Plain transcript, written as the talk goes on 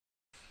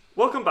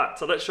Welcome back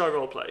to Let's Try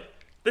Roleplay.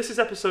 This is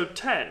episode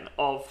 10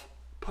 of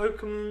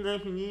Pokemon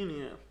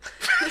Academia.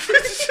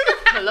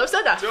 Hello,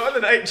 Sada. Do it on the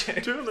night, Jay.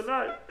 Do it on the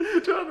night. Do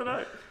it on the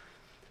night.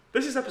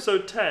 This is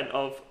episode 10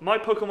 of My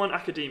Pokemon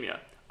Academia.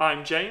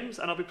 I'm James,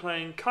 and I'll be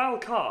playing Kyle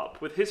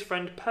Carp with his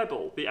friend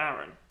Pebble, the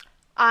Aran.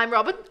 I'm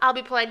Robin. I'll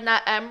be playing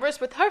Nat Embers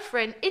with her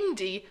friend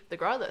Indy, the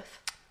Growlithe.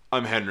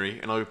 I'm Henry,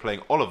 and I'll be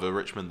playing Oliver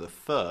Richmond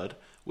III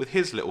with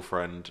his little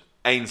friend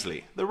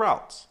Ainsley, the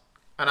Routes.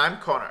 And I'm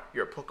Connor,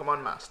 your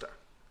Pokemon master.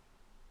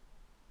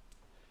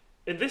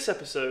 In this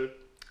episode,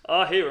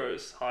 our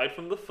heroes hide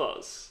from the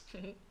fuzz.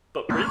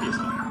 But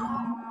previously...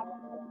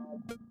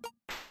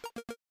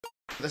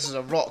 This is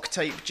a rock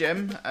type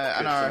gym,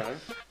 and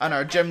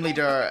our gym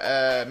leader,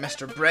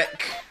 Mr.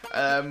 Brick,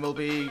 will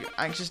be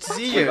anxious to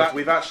see you.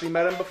 We've actually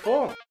met him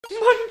before.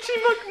 Munchy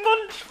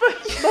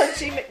McMunchface!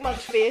 Munchy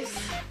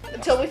McMunchface.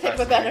 Until we think of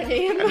a better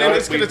name. And then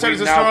it's going to turn we've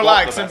to now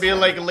got Snorlax the and be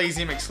best like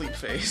Lazy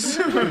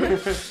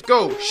McSleepface.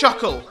 Go,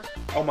 Shuckle.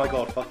 Oh my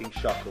god, fucking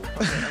Shuckle.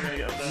 I'm gonna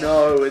get up there.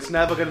 No, it's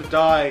never gonna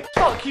die.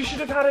 Fuck, you should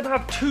have had him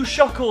have two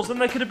Shuckles, and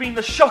they could have been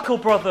the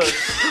Shuckle brothers.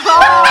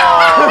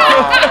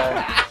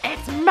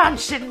 It's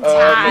Munchin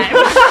time.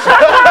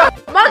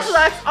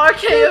 Munchlax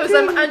RKOs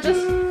him and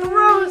just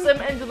throws him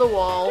into the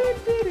wall.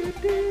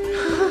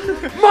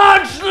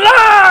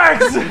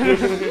 Munchlax!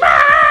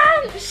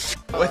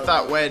 With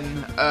that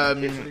win,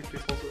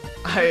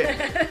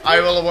 I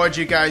will award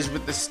you guys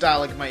with the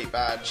Stalagmite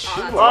badge.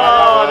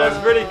 Oh,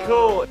 that's really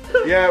cool.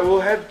 Yeah,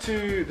 we'll head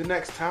to the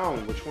next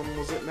town. Which one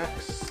was it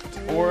next?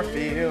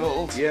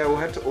 Orfield. Yeah, we'll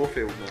head to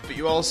Orfield now. But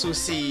you also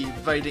see,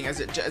 riding as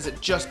it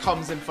just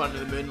comes in front of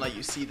the moonlight,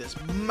 you see this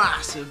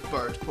massive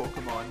bird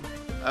Pokemon.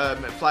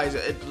 It flies.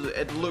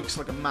 It looks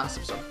like a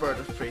massive sort of bird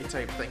of prey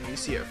type thing. You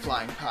see it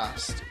flying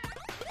past.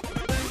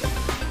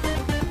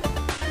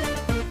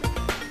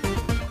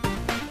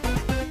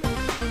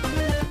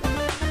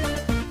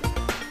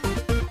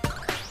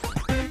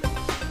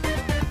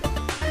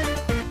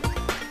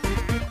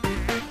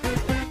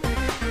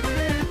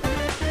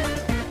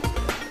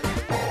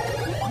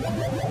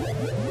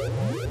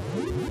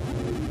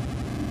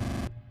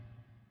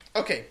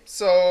 Okay,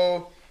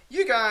 so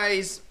you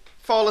guys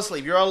fall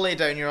asleep. You're all laid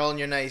down. You're all in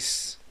your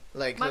nice,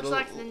 like little.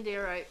 Munchlax and Indy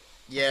are out.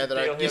 Yeah,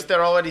 Deal here.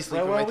 they're already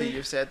sleeping Where were with you. we?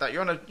 You've said that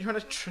you're on a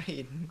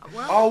train.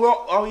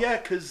 Oh yeah,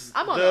 because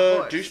I'm on a the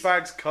horse.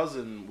 douchebag's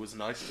cousin was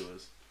nice to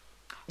us.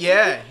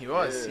 Yeah, he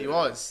was. Yeah. He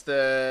was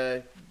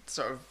the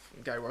sort of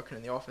guy working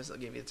in the office that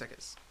gave you the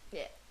tickets.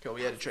 Yeah. Cool.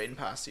 We had a train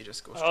pass. So you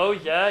just go. Straight. Oh,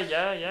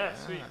 yeah,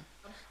 sweet.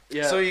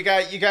 Yeah. So you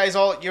guys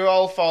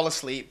all fall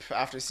asleep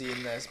after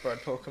seeing this bird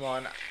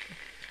Pokemon,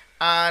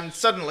 and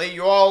suddenly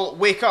you all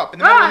wake up in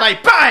the middle of the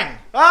night. Bang!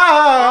 Oh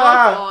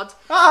Ah! god.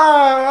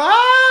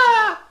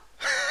 Ah!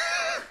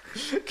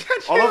 Can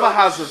you- Oliver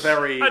has a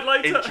very I'd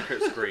like to-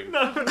 intricate scream.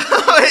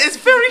 it's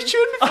very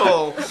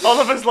tuneful.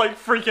 Oliver's like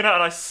freaking out,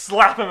 and I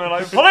slap him, and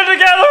I pull it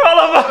together,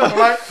 Oliver! I'm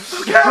like,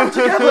 get them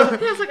together.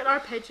 It has like an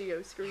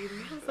arpeggio scream.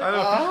 It's like, I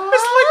know.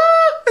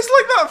 It's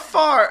like that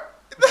fart.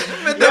 In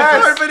the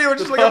Yes, third video,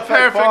 which is the like a perfect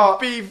perfect fart.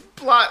 B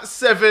flat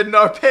 7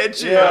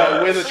 arpeggio.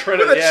 Yeah, with a trill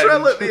With at a the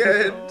trill end. at the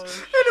end.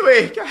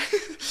 Anyway,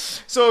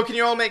 guys, so can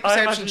you all make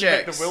I perception imagine you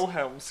make checks? the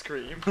Wilhelm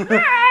scream.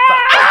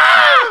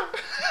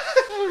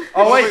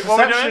 Oh wait, What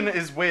are we perception doing?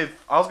 is with.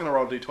 I was gonna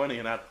roll d20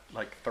 and add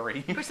like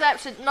 3.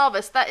 Perception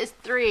novice, that is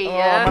 3, Oh,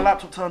 yeah? my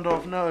laptop turned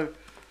off. No.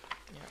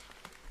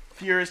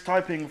 Furious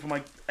typing for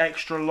my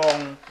extra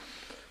long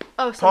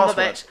Oh, son of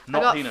a password. bitch. I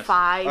Not got penis.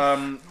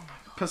 5.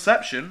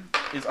 Perception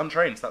is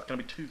untrained, so that's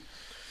gonna be 2.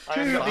 I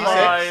only got 2d6.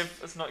 5.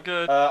 That's not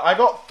good. I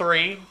got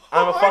 3.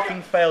 I'm a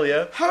fucking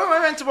failure. How am I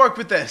meant to work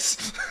with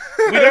this?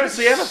 We don't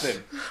see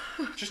anything.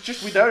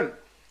 Just we don't.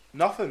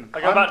 Nothing.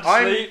 I go back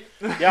to sleep.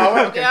 Yeah, I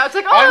went, okay. Yeah, it's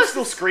like, oh, I'm this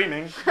still is-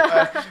 screaming.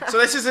 So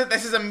this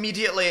is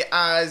immediately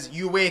as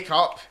you wake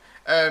up,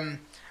 and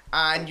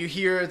you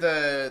hear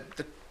the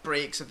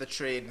brakes of the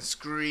train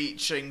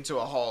screeching to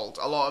a halt.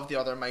 A lot of the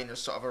other miners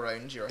sort of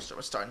around you are sort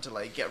of starting to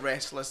like get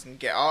restless and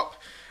get up.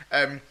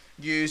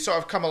 You sort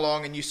of come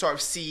along and you sort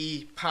of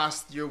see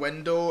past your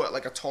window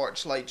like a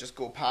torchlight just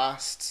go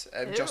past,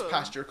 just Ew.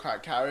 past your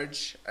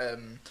carriage.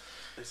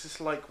 Is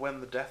this like when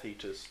the Death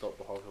Eaters stop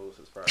the Hogwarts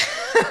Express?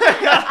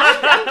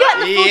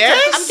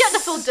 Yes. I'm getting a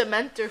full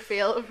Dementor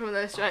feel from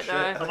this right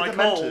now. Am I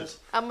Dementors.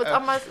 cold?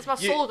 Is my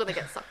soul gonna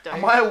get sucked out?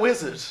 Am I a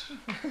wizard?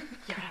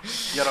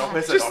 You're a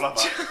wizard, Oliver.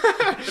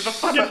 If a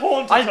fucking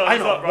haunter I'm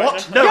turns a up right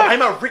what? now. No,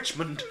 I'm a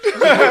Richmond. You know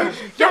that.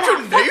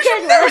 Fucking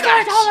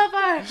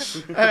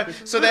wizard, Oliver!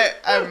 So that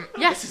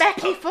Yes,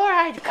 Becky,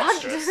 four-eyed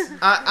cunt!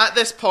 at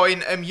this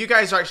point, you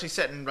guys are actually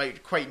sitting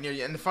right quite near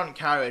you in the front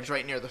carriage,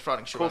 right near the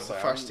front. 'Cause you're one of Course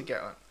the I first am. to get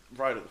on.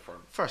 Right at the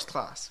front. First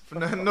class.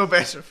 No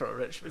better for a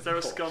Richmond. Is there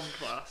a scum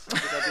class?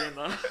 Would I be in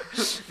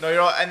that? No,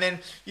 you're not. And then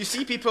you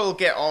see people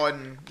get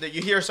on. That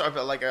you hear sort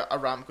of like a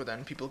ramp go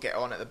down. People get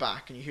on at the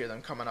back, and you hear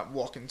them coming up,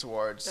 walking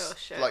towards Oh,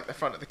 shit. like the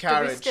front of the Did we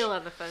carriage. steal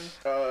anything?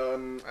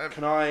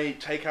 Can I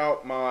take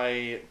out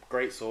my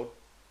greatsword?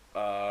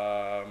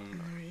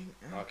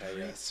 Okay,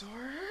 yeah. Great sword.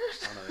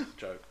 I know, it's a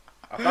joke.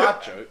 A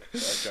bad joke. A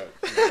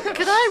joke.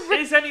 Can I?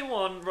 Is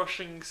anyone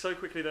rushing so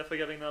quickly they're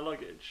forgetting their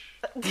luggage?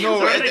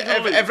 No, Is there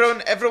any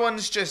loot?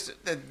 everyone's just.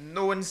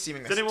 No one's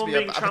seeming Is this to anyone be a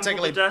being trampled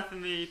particularly. to death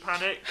in the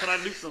panic? Can I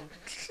loot them?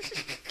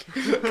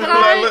 Can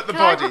I, Loot the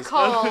can I bodies.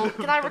 recall?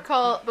 Can I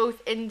recall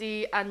both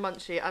Indy and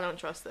Munchie? I don't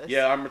trust this.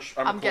 Yeah, I'm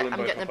I'm getting a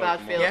bad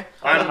Pokemon. feeling. Yeah.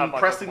 I don't have I'm my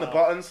pressing the Pokemon.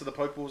 buttons so the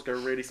Pokeballs go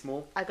really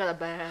small. I got a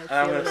bad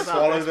I'm feeling gonna about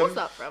swallow this. them. What's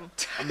that from?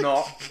 I'm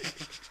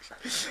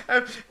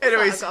not.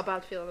 Anyways, I got a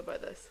bad feeling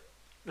about this.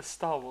 The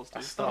Star Wars dude.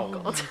 That's Star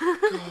Wars.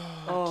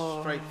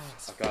 Oh. right.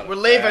 I've got a We're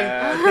leaving.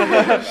 bad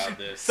feeling about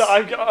this. So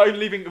I'm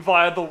leaving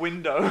via the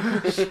window.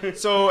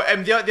 So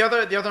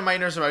the other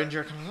miners around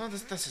you are kind of, oh,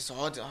 this is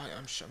odd.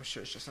 I'm sure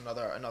it's just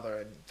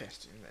another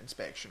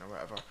inspection or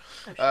whatever.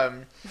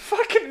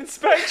 Fucking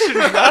inspection,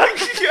 man.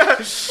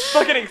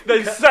 Fucking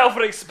they set off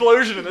an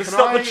explosion and they Can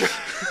stop I- the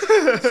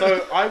train.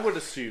 So I would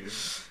assume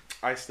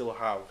I still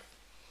have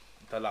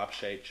the lab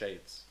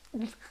shades.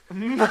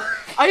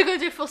 Are you going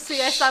to do full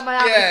CSI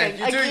Miami Yeah,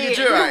 thing? you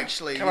do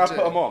actually. Can you I do.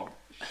 put them on?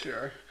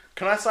 Sure.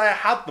 Can I say I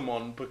had them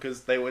on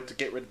because they were to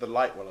get rid of the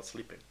light while I was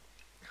sleeping?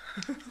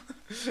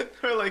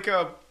 They're like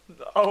what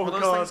Oh are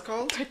those god. things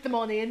called? Put them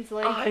on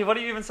Ainsley. Aye, what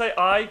do you even say?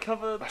 Eye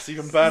covered? That's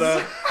even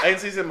better.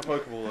 Ainsley's in my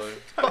Pokeball though.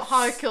 But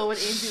how cool would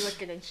Ainsley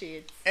looking in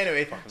shades?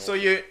 Anyway, Fucking so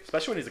awesome. you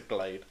Especially when he's a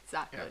Glade.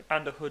 Exactly.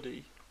 And a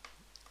hoodie.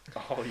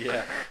 Oh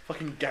yeah.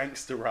 Fucking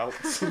gangster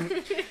routes.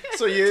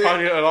 so you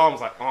Tiny little arms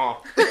like,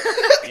 oh.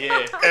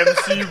 Yeah.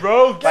 MC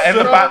Rogue. Like in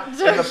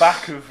the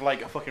back of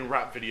like a fucking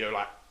rap video,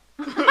 like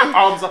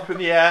arms up in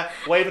the air,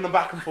 waving them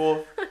back and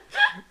forth.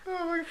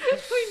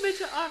 Wee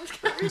midget arms.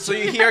 so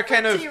you hear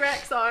kind of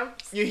T-Rex arms.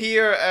 you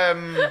hear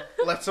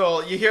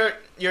you hear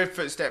your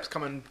footsteps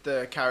coming,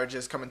 the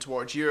carriages coming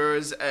towards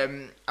yours,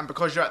 and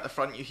because you're at the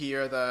front, you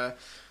hear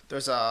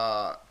there's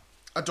a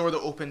door that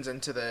opens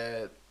into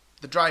the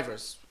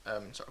driver's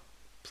sort of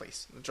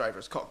place, the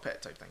driver's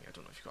cockpit type thing. I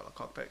don't know if you call it a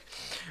cockpit.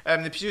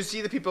 You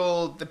see the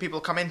people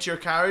come into your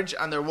carriage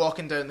and they're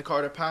walking down the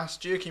corridor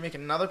past you. Can you make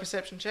another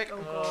perception check? Oh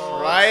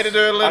god. Try to do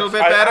it a little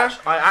bit better.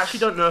 I actually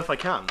don't know if I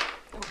can.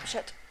 Oh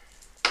shit.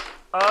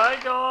 I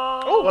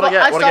got. Oh What'd I god,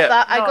 get? I What'd I stopped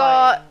that. I Nine.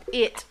 got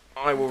 8.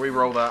 I will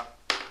re-roll that.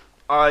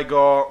 I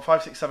got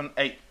 5, 6, 7,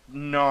 8,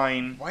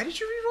 9. Why did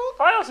you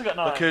reroll? I also got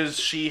 9. Because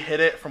she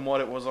hit it from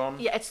what it was on.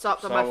 Yeah, it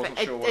stopped So on I my wasn't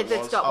finger. sure what It it did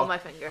was. stop Oh. on my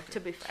finger, to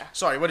be fair.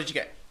 Sorry, what did you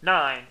get?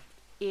 9.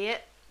 8.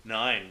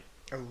 9.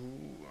 Oh,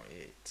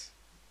 8.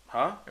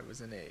 Huh? It was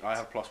an 8. I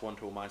have +1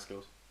 to all my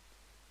skills.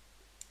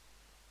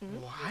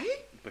 Why?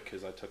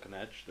 Because I took an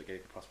edge that gave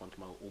me +1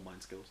 to all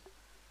mine skills.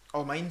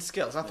 All mine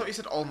skills. I thought you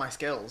said all my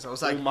skills. I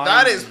was like, All mine.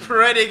 that is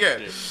pretty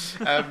good.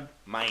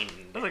 Mine.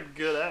 That's a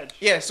good edge.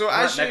 Yeah. So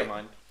Never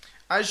mind.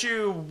 as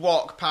you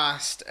walk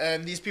past,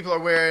 these people are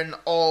wearing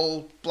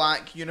all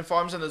black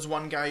uniforms, and there's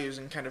one guy who's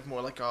in kind of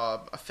more like a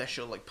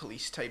official, like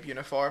police type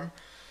uniform.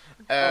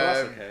 Oh, that's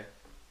Um, okay.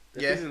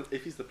 yeah.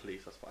 If he's the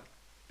police, that's fine.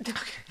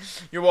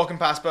 You're walking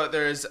past, but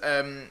there's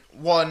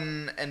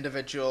one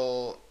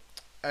individual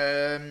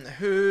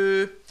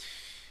who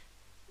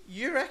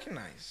you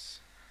recognize.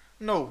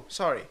 No,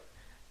 sorry.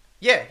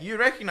 Yeah, you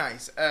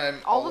recognize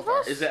All of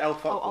us? Is it El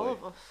Fuckboy? Oh, all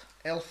of us.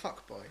 El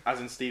Fuckboy. As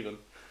in Steven.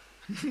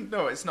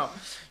 No, it's not.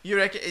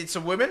 It's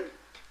a woman,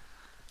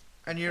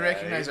 and you Okay.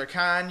 recognize her.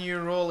 Can you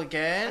roll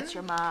again That's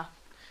your ma.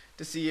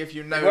 to see if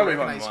you now won't be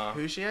my recognize ma.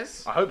 who she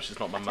is? I hope she's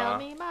not my Tell ma.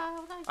 me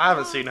ma. I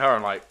haven't seen her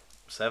in like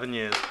 7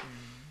 years.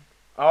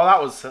 Oh,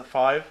 that was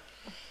 5.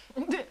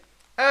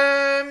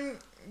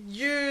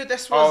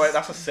 This was. Oh wait,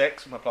 that's a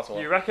 6 with my +1.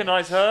 You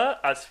recognise her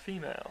as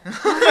female.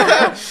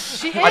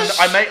 She is.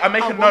 I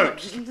make a woman. note.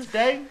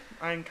 Today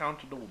I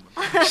encountered a woman.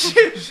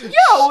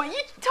 Yo,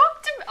 you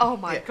talked to me. Oh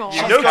my Yeah. god. You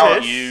She's notice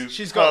got- you.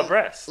 She's her got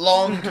breasts.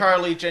 long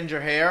curly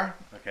ginger hair,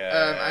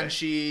 Okay. and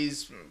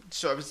she's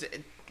sort of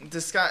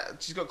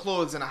she's got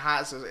clothes and a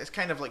hat, so it's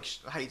kind of like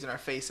hiding her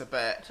face a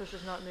bit. So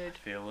she's not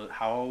nude.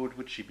 How old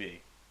would she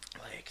be?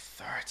 Like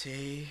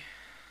 30.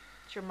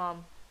 It's your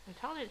mum. I'm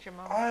telling you, it's your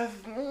mum.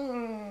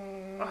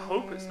 I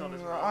hope it's not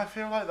his mum. I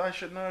feel like I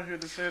should know who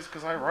this is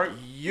because I wrote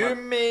You my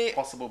may.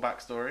 possible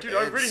backstory. Dude,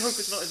 I really hope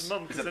it's not his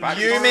mum. Is Because it then back-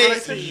 You she's may. on the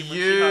team when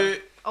she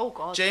You. Oh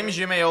god. James,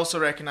 you may also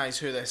recognize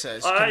who this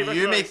is. I Can you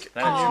recognise- make?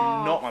 Then it's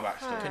Oh, not my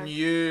backstory. Can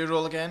you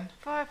roll again?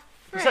 For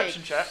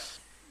Perception check.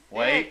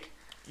 Wait.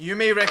 You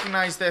may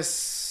recognize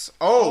this.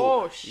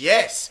 Oh, Oh, shit.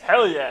 yes.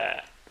 Hell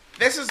yeah.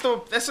 This is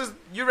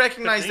you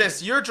recognize 15.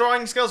 this. Your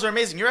drawing skills are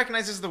amazing. You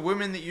recognize this is the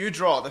woman that you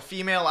draw, the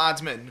female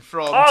admin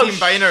from Oh, Team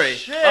Binary.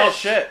 Shit. Oh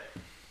shit.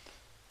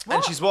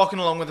 And she's walking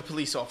along with a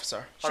police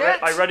officer.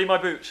 I ready my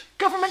boot.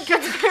 Government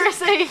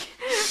conspiracy.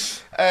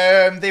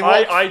 They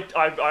walk.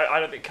 I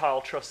don't think Kyle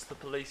trusts the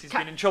police. He's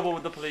been in trouble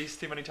with the police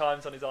too many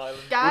times on his island.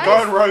 Guys, We're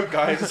going rogue,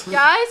 guys.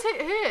 guys,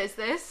 who is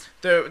this?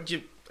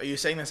 Are you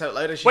saying this out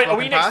loud as she's Wait, are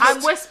walking we next- past?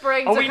 I'm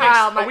whispering Are to we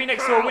Kyle. next? Are we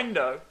next to a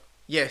window?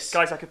 Yes.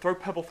 Guys, I could throw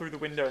Pebble through the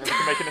window and then we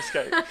can make an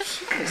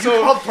escape.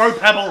 So I'll throw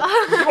Pebble.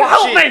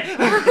 Help She- me!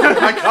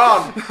 I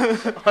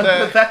can't.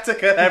 I'm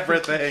pathetic at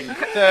everything.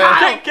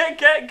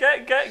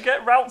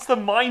 Get Routes the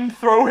mind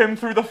throw him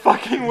through the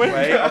fucking window.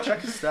 Wait, I'll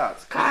check his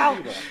stats.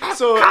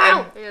 So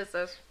Here's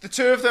this. the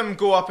two of them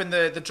go up, and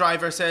the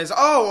driver says,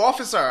 "Oh,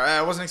 officer,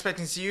 I wasn't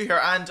expecting to see you here."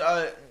 And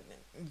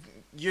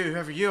you,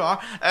 whoever you are,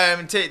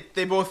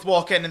 they both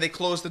walk in and they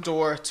close the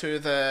door to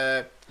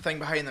the thing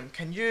behind them.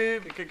 Can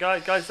you?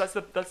 Guys, that's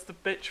the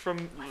bitch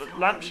from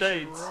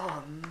Lampshades.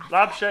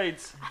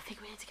 Lampshades. I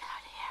think we need to get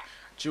out of here.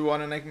 Do you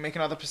want to make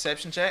another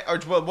perception check, or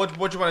what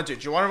do you want to do?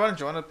 Do you want to run?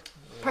 Do you want to?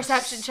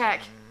 Perception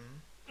check.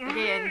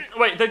 Again.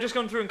 Wait, they've just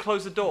gone through and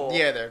closed the door.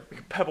 Yeah, there. We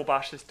can Pebble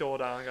bash this door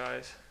down,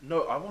 guys.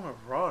 No, I want to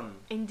run.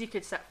 Indy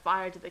could set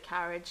fire to the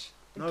carriage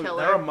and No, kill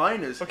there her. are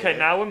miners. Okay, here.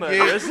 now we're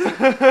murderers.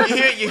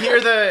 You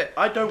hear the.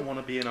 I don't want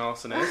to be an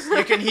arsonist.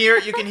 You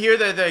can hear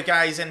the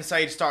guys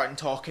inside starting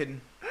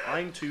talking.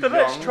 I'm too The young.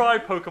 Let's Try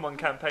Pokemon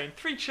campaign.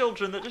 3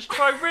 children that just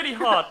try really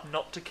hard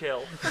not to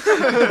kill.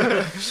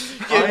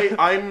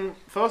 I'm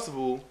first of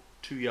all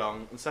too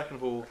young, and second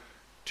of all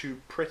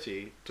too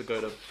pretty to go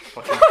to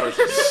fucking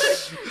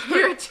prison.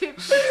 You're too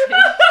pretty.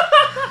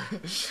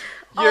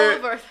 All You're-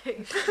 of our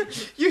things.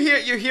 You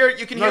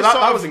can No, hear that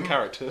sort of. was in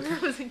character.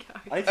 That was in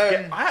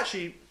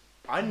character.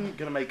 I'm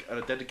gonna make a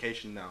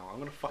dedication now. I'm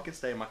gonna fucking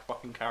stay in my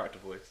fucking character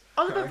voice.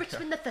 Oliver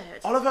Richmond III.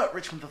 Oliver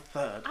Richmond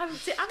III. I'm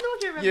the one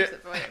who remembers Yeah.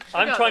 it for you.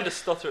 I'm trying to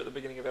stutter at the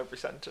beginning of every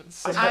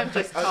sentence. I'm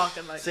just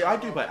talking like. See, I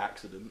do by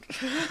accident.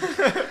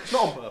 It's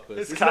not on purpose.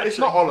 It's It's not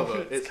catching.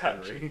 Oliver. It's It's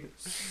Henry.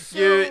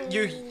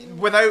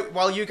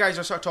 While you guys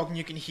are sort of talking,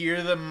 you can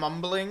hear them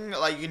mumbling.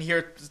 Like you can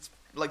hear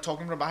like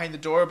talking from behind the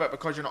door, but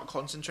because you're not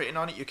concentrating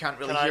on it, you can't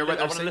really Can I hear what want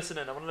they're to saying. listen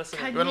in. I want to listen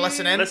Can in. You want to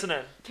listen in? Listen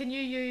in. Can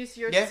you use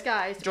your Yeah.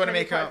 disguise Do to you wanna pretend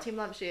make you're part a- of Team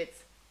Lampshades?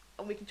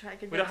 And we can try and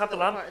convince We don't have the that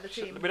we're lamp. part of the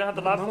team. We don't have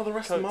the lamp. None of the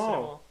rest of coats them are.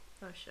 anymore.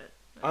 Oh shit.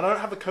 I don't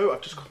have the coat.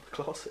 I've just got the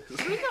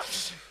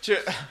glasses. Do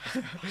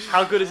you-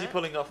 How good is he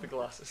pulling off the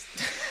glasses?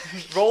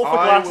 Roll for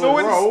I glasses. will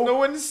roll. no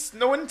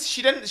one's.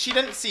 She didn't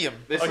see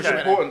him. This is Okay.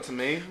 important to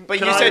me. But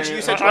Can you I- said you I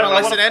want to wanna-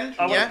 listen in.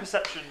 I want a Yeah.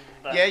 perception.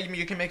 Then. Yeah.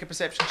 You can make a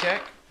perception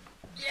check.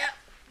 Yeah.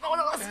 I want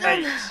to listen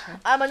 8. in.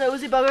 I'm a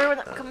nosy bugger when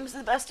it comes to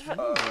the best of it.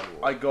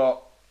 I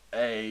got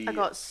a. I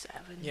got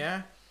 7.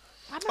 Yeah.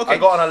 I'm I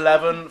got an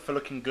 11 for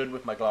looking good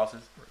with my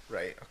glasses.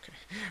 Right.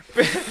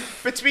 Okay.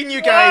 Between you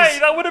Why? guys.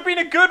 That would have been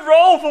a good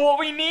roll for what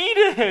we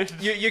needed.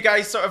 You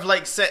guys sort of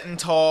like sit and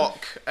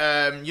talk.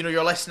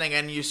 You're listening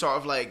and you sort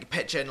of like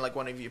pitch in, like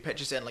one of you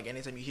pitches in, like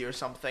anytime you hear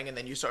something, and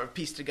then you sort of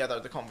piece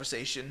together the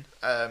conversation.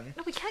 No,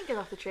 we can't get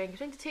off the train.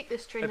 We need to take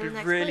this train It'd to be the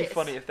next really place.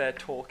 funny if they're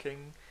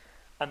talking,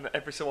 and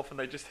every so often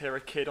they just hear a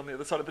kid on the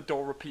other side of the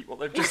door repeat what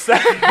they've just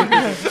said.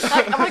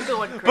 Like, am I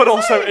going crazy? But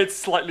also, it's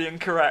slightly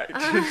incorrect.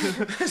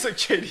 It's like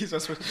Chinese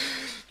whispers.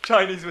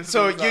 Chinese was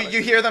So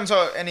you hear them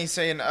talk, and he's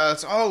saying,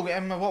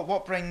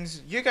 what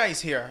brings you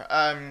guys here?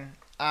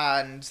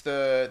 And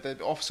the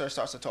officer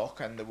starts to talk,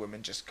 and the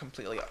woman just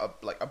completely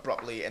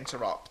abruptly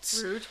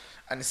interrupts. Rude.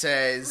 And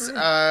says,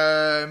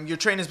 your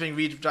train is being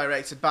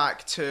redirected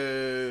back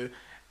to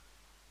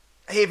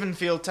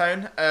Havenfield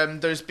Town.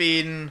 There's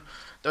been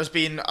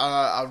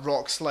a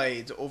rock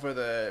slide over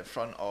the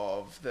front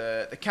of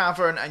the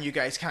cavern, and you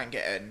guys can't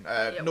get in.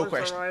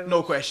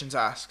 No questions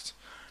asked.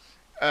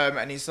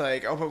 And he's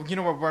like, oh,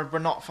 but we're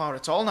not far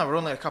at all now. We're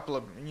only a couple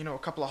of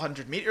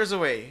 100 meters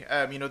away.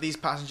 These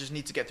passengers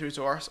need to get through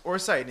to our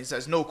side. And he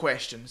says, no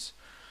questions.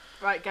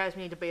 Right, guys,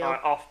 we need to bail.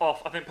 Alright,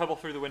 off. I think Pebble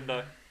through the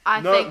window.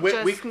 I No,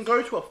 think we can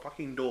go to a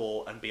fucking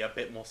door and be a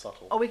bit more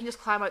subtle. Or we can just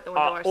climb out the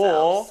window Or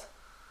ourselves.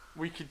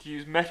 we could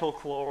use Metal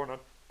Claw on a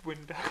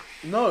window.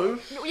 No,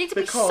 No, we need to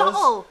be because-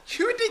 subtle.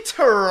 You need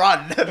to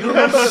run. you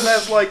remember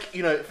that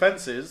there's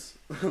fences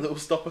that will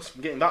stop us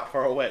from getting that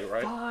far away,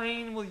 right?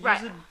 Fine, we'll use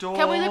Right. a door.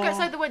 Can we look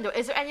outside the window?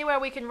 Is there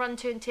anywhere we can run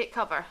to and take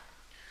cover?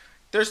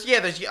 There's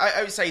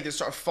outside there's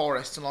sort of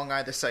forest along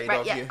either side Right,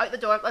 of yeah, you. out the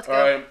door. Let's go.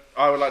 Alright,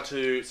 I would like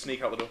to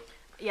sneak out the door.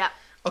 Yeah.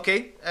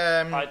 Okay.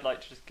 I'd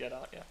like to just get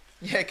out, yeah.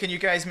 Yeah. Can you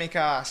guys make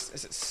a?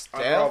 Is it I'd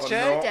stealth rather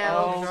check? not.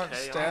 Stealth. Oh, Okay,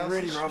 stealth. I'd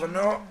really rather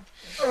not.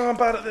 Oh, I'm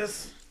bad at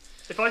this.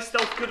 If I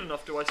stealth good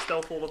enough, do I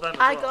stealth all of them as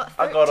I well? got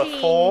 13. I got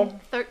a 4.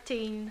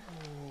 13.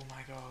 Oh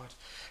my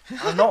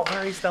god. I'm not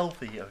very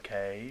stealthy,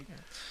 okay?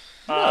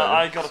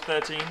 I got a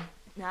 13.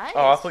 Nice.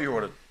 Oh, I thought you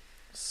were on a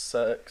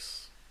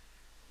 6.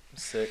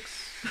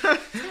 6.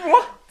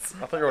 What?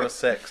 I thought you were on a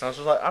 6. I was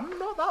just like, I'm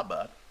not that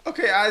bad.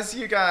 Okay, as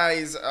you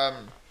guys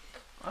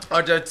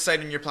are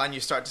deciding your plan, you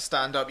start to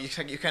stand up. You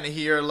kind of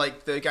hear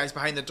like the guys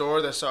behind the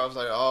door. They're sort of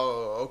like,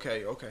 oh,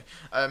 okay.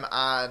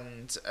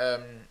 And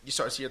you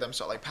sort of hear them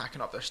sort of like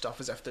packing up their stuff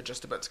as if they're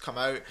just about to come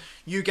out.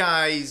 You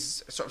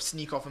guys sort of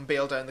sneak off and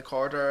bail down the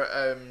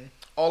corridor.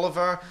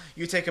 Oliver,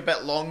 you take a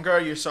bit longer.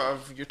 You're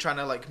trying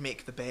to like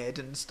make the bed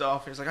and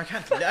stuff. He's like, I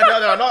can't.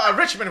 No,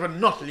 Richmond would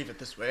not leave it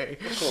this way.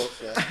 Of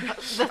course,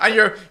 yeah. And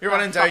you're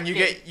running down. You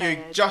fucking get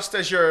bed. just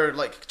as you're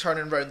like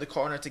turning around the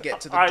corner to get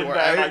to the I'm door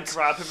there and I out.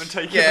 grab him and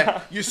take him Yeah,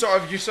 out. you sort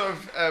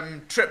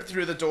of trip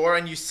through the door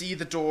and you see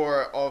the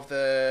door of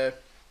the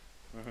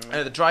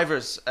The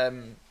driver's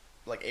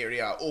like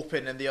area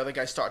open, and the other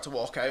guys start to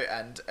walk out,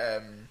 and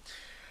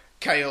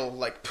Kyle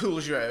like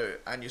pulls you out,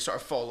 and you sort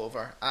of fall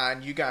over,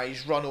 and you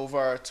guys run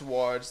over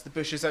towards the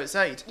bushes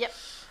outside. Yep.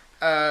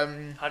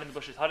 Hide in the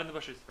bushes. Hide in the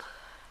bushes.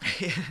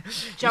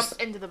 Jump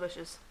into the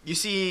bushes. You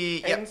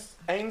see, yep.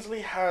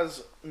 Ainsley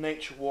has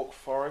nature walk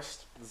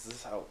forest. Does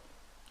this help?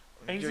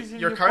 Ainsley's in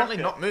You're your currently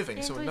pocket. not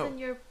moving, so Ainsley's no. in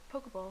your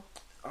Pokeball.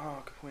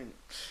 Oh, good point.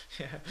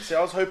 Yeah. See,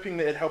 I was hoping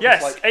that it'd help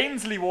Yes, us, like...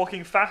 Ainsley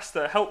walking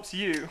faster helps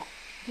you.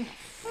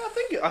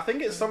 I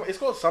think it's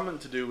got something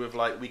to do with,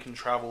 like, we can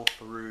travel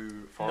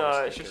through forest.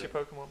 No, it's just your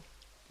Pokemon.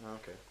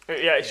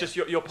 Okay. Yeah, it's just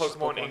your It's just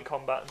Pokemon Pokemon. in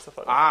combat and stuff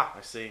like that. Ah,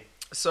 I see.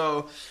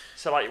 So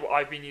So like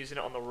I've been using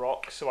it on the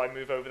rocks, so I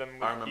move over them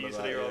I remember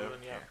easily that, rather yeah. than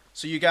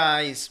So you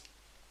guys,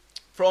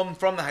 from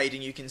the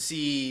hiding, you can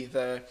see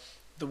the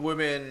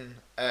woman,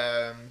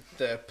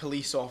 the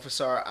police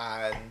officer,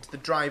 and the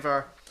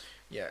driver.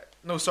 Yeah,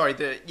 no, sorry,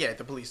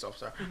 the police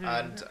officer,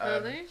 and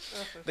Really?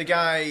 the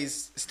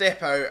guys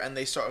step out and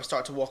they sort of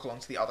start to walk along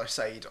to the other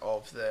side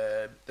of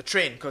the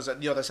train, because at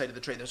the other side of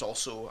the train there's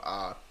also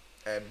a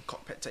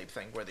cockpit type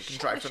thing where they can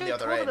drive from the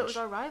other It end. was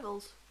our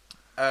rivals.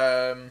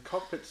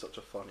 Cockpit's such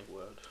a funny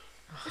word.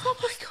 It's not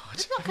My just, God,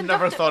 it's not I've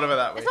never conductor- thought of it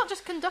that way. It's not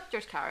just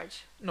conductor's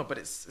carriage. No, but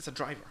it's a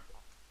driver.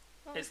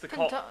 Well, It's the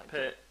conduct-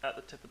 cockpit at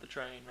the tip of the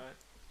train, right?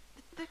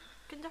 The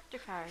conductor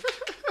carriage.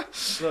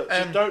 Look,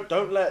 just don't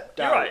let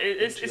You're doubt right.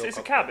 It's into your a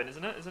cockpit. cabin,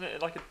 isn't it? Isn't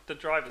it like the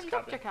driver's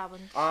Conductor cabin?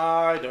 cabin.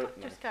 I don't know.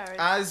 Conductor's carriage.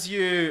 As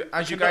you guys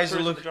are Conductor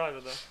isn't looking. the driver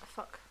though.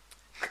 Fuck.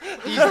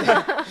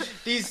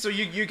 So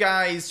you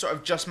guys sort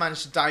of just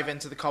managed to dive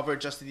into the cover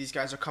just as these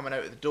guys are coming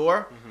out of the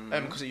door,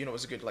 because it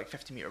was a good like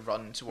 50-meter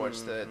run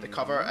towards the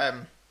cover.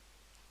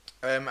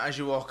 As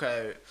you walk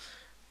out,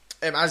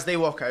 as they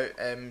walk out,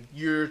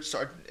 you're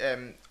sort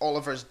of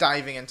Oliver's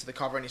diving into the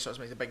cover, and he sort of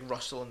makes a big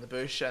rustle in the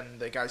bush, and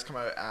the guys come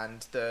out,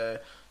 and the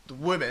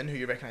woman who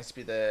you recognise to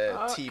be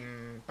the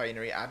team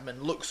binary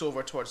admin looks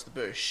over towards the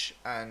bush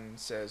and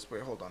says,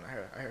 "Wait, hold on,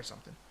 I hear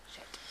something."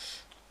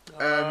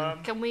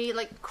 Can we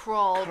like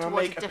crawl Can I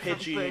towards make a a different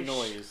pidgey bush?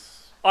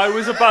 noise? I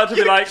was about to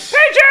be like, You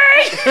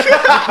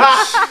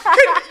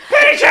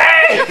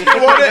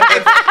want it?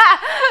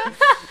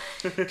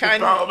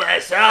 Can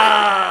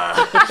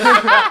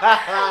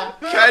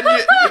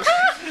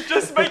you?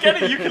 just make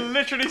any. You can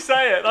literally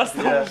say it. That's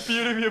the whole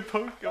beauty of your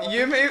Pokemon.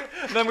 You may.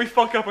 And then we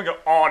fuck up and go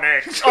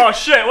Onyx. Oh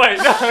shit! Wait,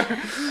 no.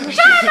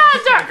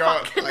 Charmander!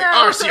 Got, Fuck, like,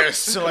 no. Arceus.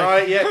 So, Can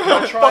like, I,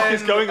 can I try fuck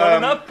is and, going on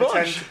in that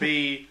pretend bush? to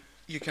be...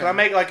 you Can I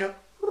make like a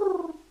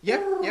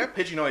Yep.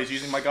 Pidgey noise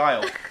using my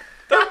guile?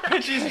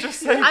 Pidgeys just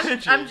say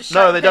Pidgey. I'm just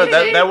No, they don't.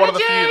 Pidgey, They're one of the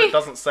few Pidgey. that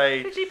doesn't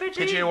say. Pidgey, Pidgey.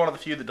 Pidgey are one of the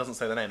few that doesn't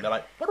say the name. They're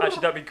like.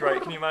 Actually, that'd be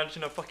great. Can you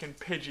imagine a fucking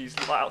Pidgeys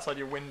like outside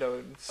your window?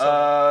 And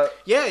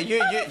Yeah, you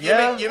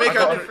Yeah, make I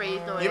got a it. Freeze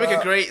noise. you make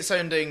a great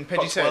sounding Pidgey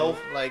Got sound, 12.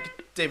 like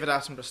David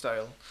Attenborough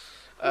style.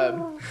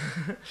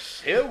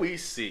 Here we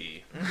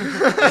see.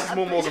 This is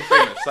more Morgan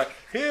Freeman. It's like,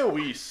 here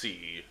we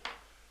see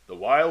the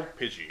wild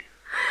Pidgey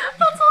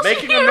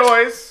making a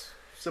noise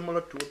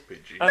similar to a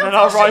Pidgey. and then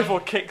our rival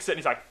kicks it and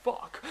he's like,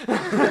 fuck.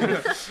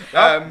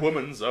 That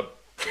woman's a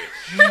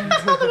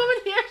The woman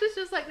here is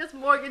just like this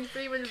Morgan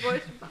Freeman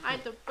voice from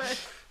behind the bush.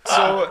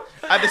 So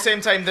at the same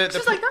time, She's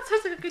the like, that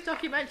sounds like a good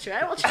documentary.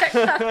 I will check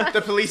that.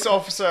 the police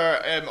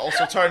officer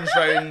also turns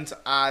round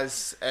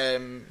as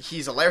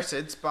he's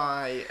alerted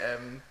by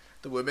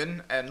the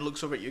woman and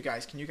looks over at you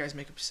guys. Can you guys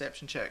make a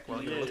perception check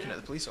while you're looking at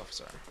the police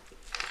officer?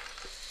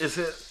 Is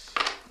it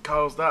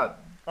Carl's dad?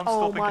 I'm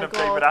Oh still my thinking of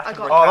God, David I Attenborough.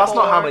 got Oh, that's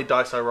not how 4. many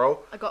dice I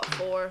roll. I got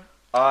 4.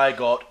 I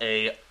got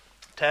a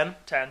 10.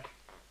 10.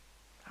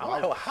 How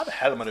the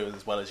hell am I doing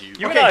as well as you?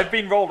 You and I have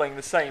been rolling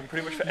the same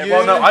pretty much for every.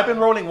 Well, no, I've been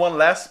rolling one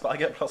less, but I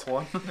get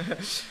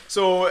 +1.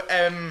 So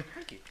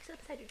Thank you. Sit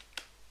beside you.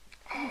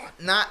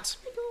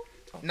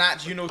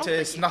 Nat, you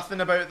notice nothing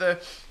about the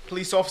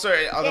police officer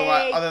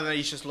other than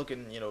he's just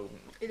looking, He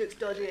looks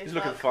dodgy as He's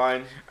looking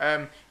fuck.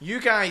 fine. You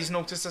guys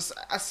notice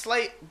a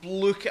slight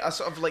look, a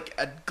sort of like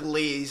a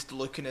glazed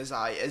look in his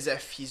eye, as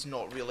if he's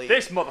not really.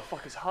 This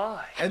motherfucker's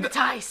high.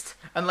 Hypnotized.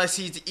 Unless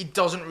he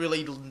doesn't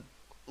really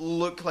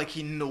look like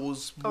he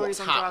knows Or what's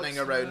he's on happening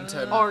drugs. around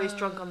him. Or he's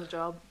drunk on the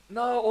job.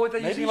 No, or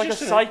they're Maybe using he's like a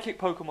just psychic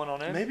Pokemon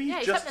on him. Maybe Yeah,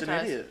 he's he's just an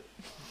hypnotised. idiot.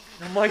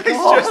 Oh my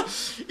god.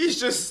 He's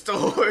just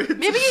stoned.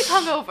 Maybe he's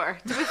hungover,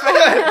 to be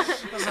fair.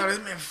 That's how his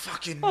man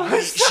fucking Oh,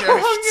 night he's so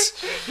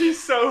shifts.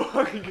 He's so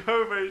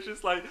hungover. He's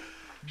just like,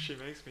 she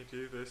makes me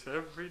do this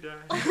every day.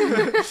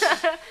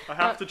 I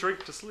have to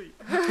drink to sleep.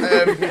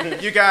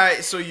 You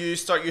guys, so you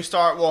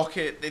start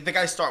walking. The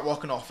guys start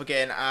walking off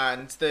again,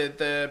 and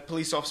the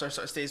police officer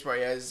sort of stays where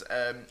he is.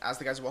 As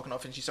the guys are walking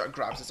off, and she sort of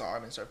grabs his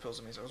arm and sort of pulls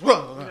him. And he sort of goes,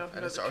 whoa,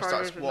 and it sort of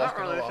starts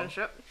walking along.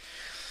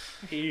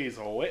 He's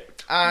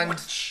whipped. And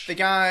the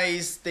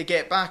guys, they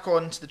get back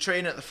onto the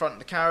train at the front of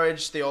the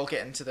carriage. They all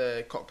get into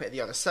the cockpit at the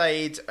other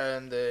side,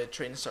 and the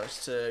train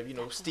starts to,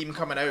 steam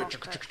coming out,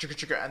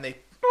 and they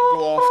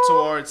go off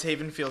towards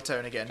Havenfield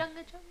Town again.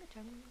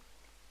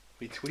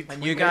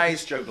 And you made guys-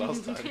 this joke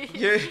last time.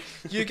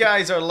 You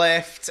guys are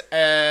left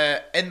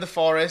in the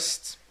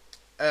forest.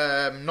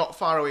 not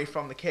far away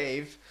from the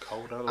cave,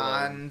 Cold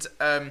alone.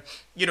 and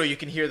you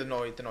can hear the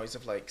noise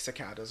of like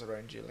cicadas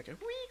around you, like a wee.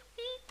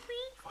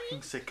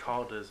 Fucking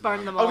cicadas. Burn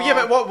man. them all. Oh yeah,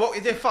 but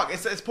what the fuck?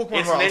 It's Pokemon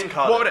It's World.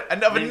 Nincada. What would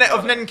it,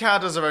 of Nincada.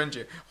 Nincadas around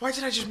you? Why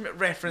did I just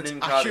reference a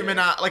Nincada. human,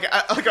 like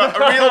a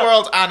real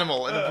world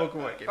animal in a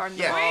Pokemon game? Burn them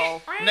Yeah,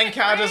 all.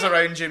 Nincadas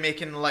around you,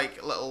 making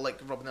like little like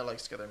rubbing their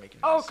legs together,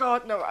 making. Oh noise.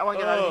 god, no! I want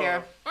to get out of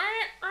here.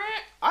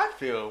 I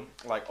feel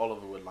like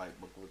Oliver would like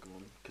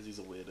Pokemon because he's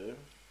a weirdo.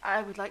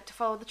 I would like to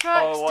follow the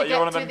tracks Oh, to what? get You're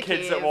one of to them the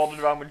kids cave. that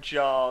wandered around with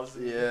jars.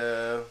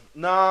 Yeah.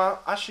 Nah,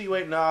 actually,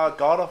 wait, nah.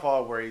 God of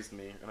War raised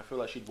me, and I feel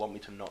like she'd want me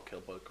to not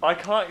kill Pokemon. I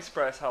can't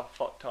express how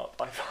fucked up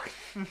I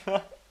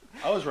find.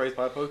 I was raised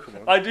by a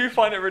Pokemon. I do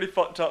find it really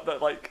fucked up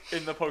that like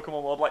in the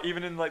Pokemon world, like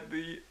even in like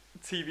the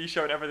TV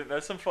show and everything,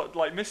 there's some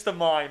like Mr.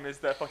 Mime is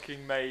their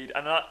fucking maid,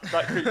 and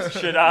that creeps the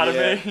shit out of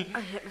Yeah. me.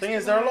 I hit Thing Mr.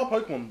 is, there are a Mime. lot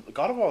of Pokemon.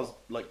 God of War is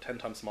like 10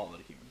 times smarter than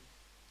a human.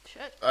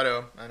 Shit. I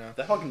know.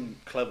 They're fucking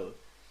clever.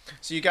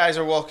 So you guys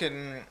are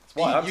walking.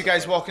 why I'm You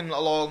guys surprised. walking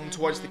along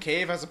towards the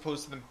cave as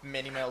opposed to the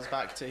many miles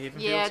back to Havenfield.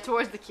 Yeah,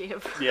 towards the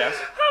cave. Yes.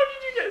 How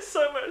did you get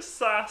so much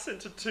sass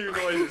into two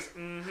noises?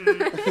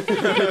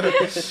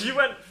 Mm-hmm. You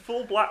went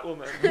full black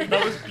woman.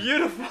 That was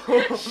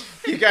beautiful.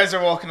 You guys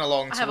are walking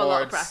along I have a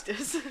lot of towards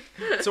practice.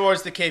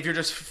 towards the cave. You're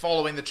just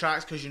following the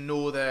tracks because you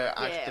know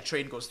Yeah. the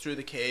train goes through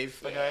the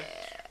cave. Okay.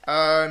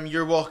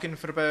 You're walking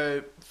for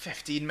about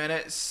 15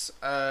 minutes.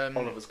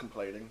 Oliver's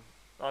complaining.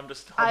 I'm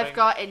just humming. I've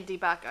got Indy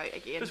back out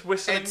again. Just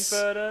whistling. It's-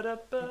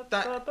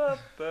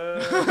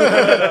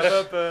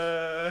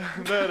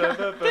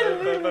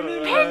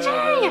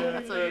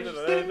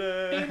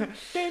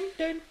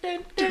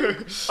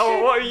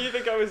 Oh, what do you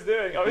think I was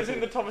doing? I was in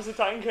the Thomas the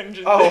Tank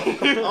Engine.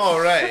 Oh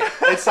right.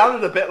 It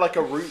sounded a bit like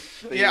a root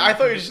theme. Yeah, I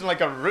thought you were just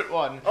like a root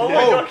one. Oh my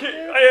god,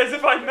 as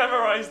if I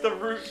memorised the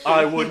route.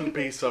 I wouldn't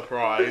be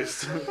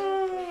surprised.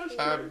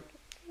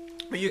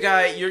 But you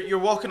guys, you're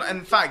walking.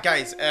 In fact,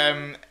 guys,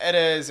 it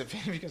is. If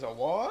any of you guys are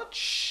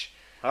watch,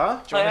 Huh?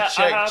 do you want to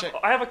check?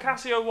 I have a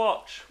Casio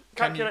watch.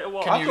 Calculator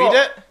watch. Can you I've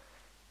read it?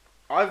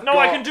 I've No,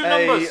 I can do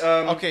numbers.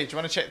 Okay, do you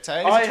want to check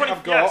time? I 20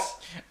 have got. yes.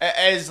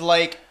 It is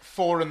like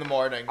 4 in the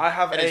morning. I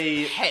have It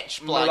a is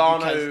pitch black. You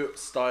can't- Milano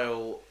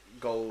style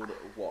gold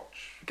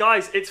watch.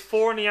 Guys, it's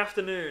 4 in the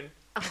afternoon.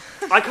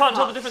 I can't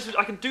tell the difference.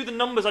 I can do the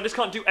numbers. I just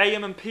can't do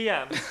AM and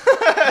PM.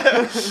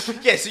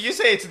 Yeah, so you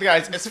say to the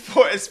guys, it's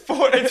 4. It's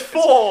 4. It's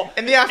 4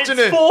 in the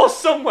afternoon. It's 4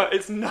 somewhere.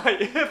 It's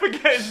night. If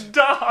it gets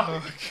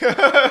dark.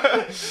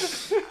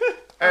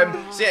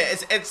 So yeah,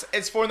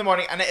 it's 4 in the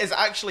morning, and it is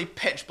actually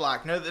pitch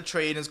black. Now that the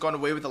train has gone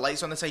away with the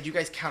lights on the side, you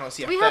guys cannot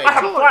see a We thing. have I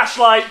have a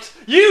flashlight.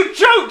 You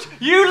joked.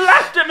 You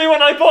laughed at me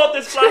when I bought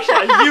this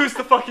flashlight. Use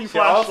the fucking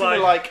Yeah, I also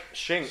flashlight. like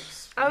Shinx.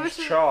 I These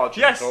was- charge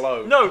Yes. and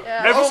glow. No.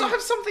 Yeah. I also Everyone.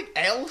 have something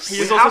else. He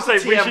was We also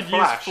have saying we TM should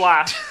Flash. use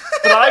flash,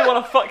 but I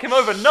want to fuck him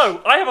over.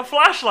 No, I have a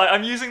flashlight.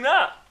 I'm using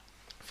that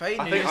Fine,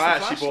 I you think use I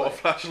the actually bought a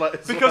flashlight. flashlight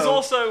as because well.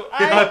 also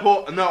I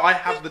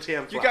have the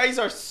TM flash. You guys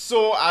are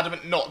so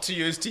adamant not to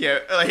use Can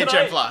HM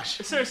I- Flash.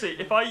 Seriously,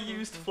 if I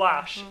used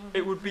flash,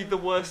 it would be the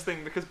worst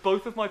thing because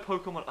both of my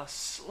Pokemon are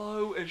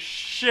slow as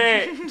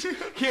shit.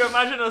 Can you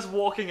imagine us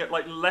walking at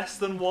like less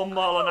than 1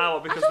 mile an hour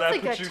because don't they're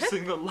think I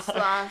producing the light?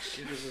 Slash.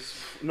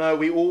 No,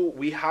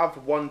 we have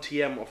one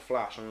TM of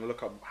flash. I'm gonna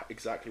look up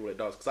exactly what it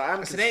does because I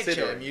am It's an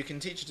considering. HM. You can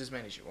teach it as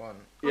many as you want.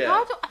 Well, Yeah.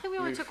 I think we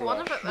only New took one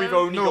of Flash. it. We've Though.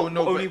 only No, got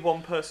no, only but-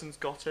 one person's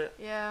got it.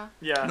 Yeah.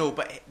 Yeah. No,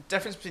 but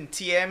difference between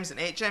TMs and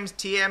HMs.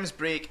 TMs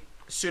break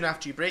soon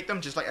after you break them,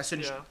 just like as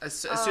soon Yeah. as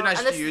soon as and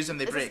you this- use them,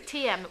 they this break. is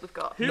TM that we've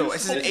got. Who's No,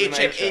 this is an holding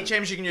HM. HM?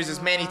 HMs you can use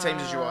as many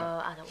times as you want.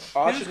 I don't want.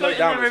 I Who's should got note it in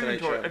down their it's an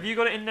inventory? HM. Have you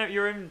got it in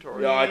your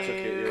inventory? Yeah, I took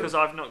it. Yeah. Because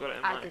I've not got it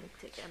in I mine. didn't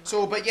take it. in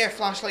So, but yeah,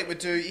 flashlight would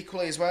do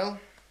equally as well.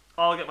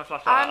 I'll get my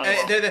flashlight. out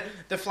as well.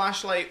 The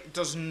flashlight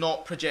does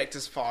not project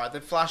as far. The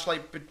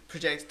flashlight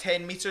projects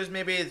 10 meters,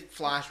 maybe. The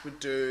flash would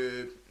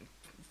do,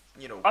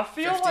 I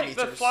feel 50 like meters.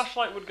 the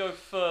flashlight would go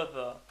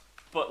further,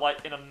 but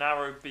like in a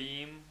narrow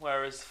beam,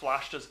 whereas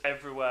flash does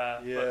everywhere,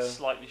 but Yeah.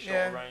 slightly shorter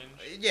Yeah.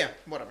 range. Yeah,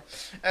 whatever.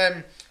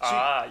 Yeah.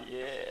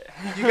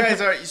 You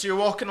guys are you're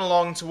walking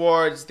along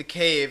towards the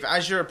cave.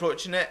 As you're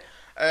approaching it,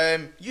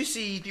 you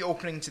see the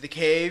opening to the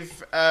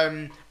cave.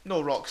 No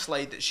rock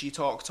slide that she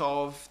talked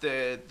of.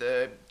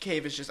 The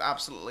cave is just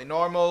absolutely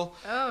normal.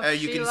 Oh,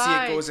 You she can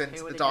lied. see it goes Who into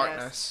the would've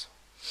darkness.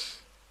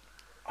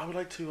 I would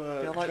like to.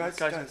 Feel like,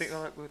 guys, I think that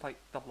like, like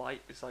the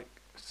light is like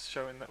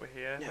showing that we're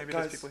here. Yeah, Maybe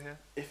guys, there's people here.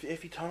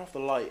 If you turn off the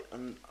light,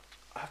 and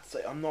I have to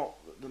say, I'm not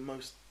the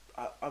most.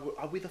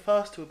 I'll be the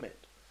first to admit,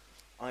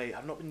 I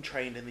have not been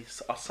trained in the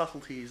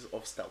subtleties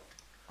of stealth.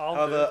 I'll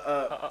However,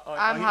 do it.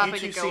 I'm happy you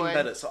to two go seem in.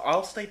 better, so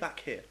I'll stay back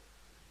here,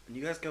 and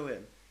you guys go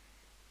in.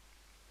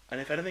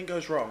 And if anything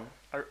goes wrong,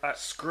 I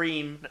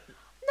scream. No,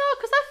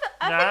 because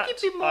I Nat,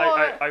 think you'd be more.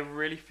 I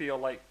really feel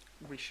like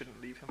we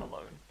shouldn't leave him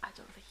alone. I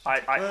don't think.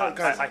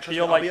 Guys, I trust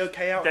feel me, like I'll be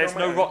okay out there's on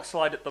my no own. rock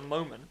slide at the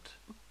moment.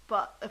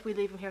 But if we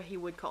leave him here, he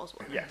would cause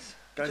one. Yes.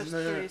 Guys, Just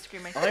no, no, through no.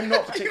 screaming. I'm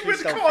not You particularly would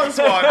stealthy. cause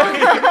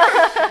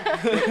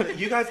one.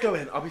 You guys go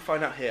in. I'll be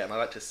fine out here, and I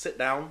like to sit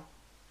down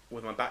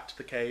with my back to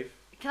the cave,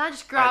 Can I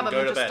just grab And him go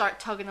and to just bed. start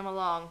tugging him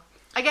along?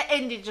 I get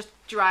Indy to just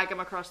drag him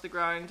across the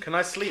ground. Can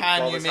I sleep? Can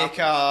while you this make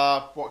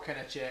happens? a what kind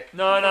of check?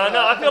 No.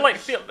 I feel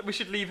like we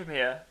should leave him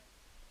here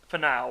for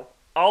now.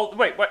 I'll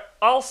wait.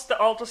 I'll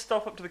just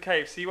stop up to the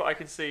cave, see what I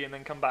can see, and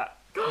then come back.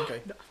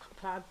 Okay.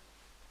 Plan.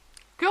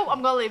 Cool,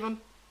 I'm gonna leave him.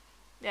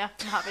 Yeah,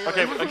 I'm happy to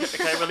Okay, leave him.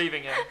 okay, we're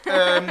leaving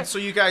him. So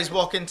you guys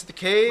walk into the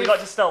cave. We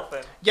like to stealth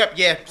in Yep,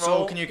 yeah. So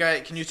Roll. can you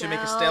two make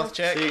a Stealth. stealth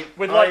check? See,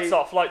 with lights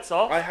off. Lights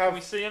off. I have Can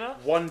we see enough?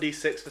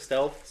 1d6 for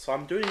stealth, so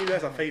I'm doing you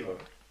guys a favour.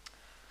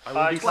 I will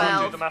I be can Well. do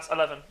friendly. the mass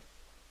 11.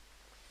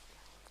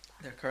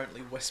 They're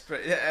currently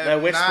whispering. They're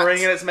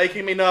whispering and it's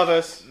making me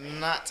nervous.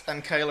 Nat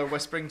and Kyle are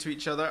whispering to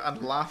each other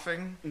and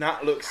laughing.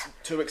 Nat looks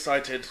too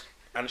excited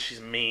and she's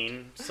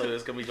mean, so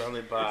there's gonna be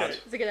something bad.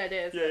 It's a good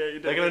idea. Yeah, you do.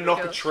 They're gonna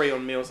knock a tree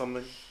on me or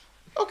something.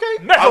 Okay.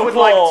 I Metal would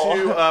claw!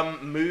 like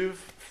to move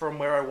from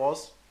where I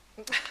was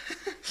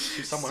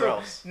to somewhere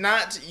else.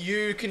 Nat,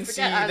 you can see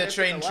Forget the Anders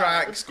train in the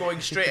tracks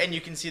going straight in. You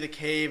can see the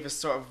cave is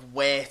sort of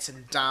wet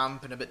and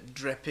damp and a bit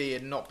drippy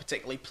and not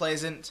particularly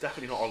pleasant.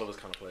 Definitely not Oliver's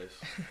kind of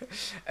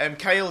place.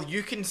 Kyle,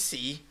 you can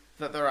see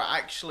that there are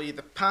actually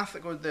the path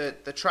that go the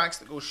tracks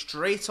that go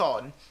straight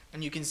on,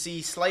 and you can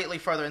see slightly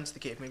further into the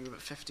cave, maybe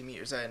about 50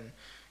 meters in.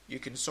 You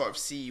can sort of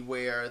see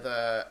where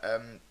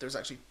there's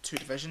actually two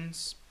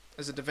divisions.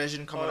 There's a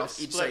division coming Oh, off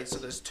it each side, splits. so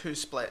there's two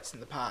splits in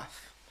the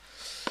path.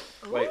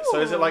 Wait, so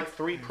is it Ooh. like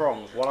 3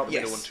 prongs, one up the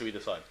middle Yes. and 2 either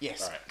side?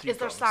 Yes. Alright. three Is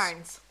there prongs.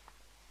 signs?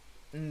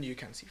 You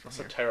can't see from That's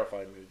a here.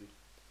 terrifying movie.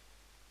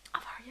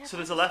 So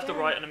there's a left, a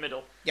right, and a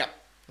middle. Yep,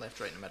 left,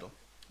 right, in the middle.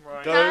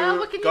 Right. Kyle,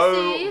 what can you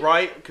go see?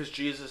 right, because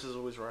Jesus is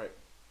always right.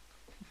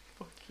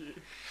 Fuck you.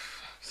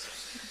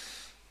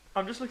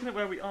 I'm just looking at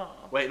where we are.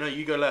 Wait, no,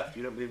 you go left.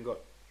 You don't believe in God.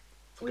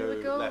 So We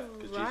would go left,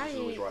 because right. Jesus is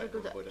always right. We'd go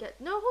and avoid it.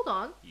 no, hold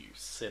on. You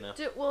sinner.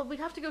 Well, we'd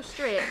have to go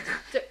straight.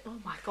 Oh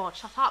my god,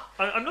 shut up.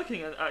 I'm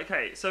looking at.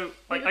 Okay, so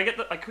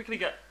I quickly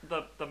get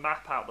the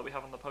map out that we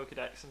have on the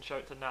Pokédex and show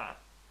it to Nat.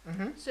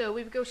 So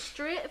we would go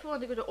straight if we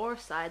wanted to go to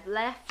Orside,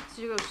 left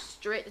to go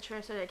straight to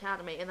Trinity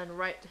Academy, and then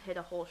right to hit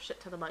a whole shit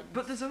to the mountains.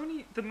 But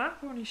the map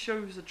only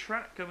shows a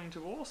track going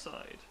to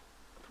Warside.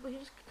 Can we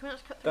just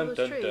cut through Dun those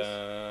dun trees?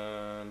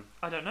 dun.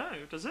 I don't know.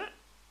 Does it?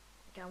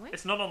 Can we?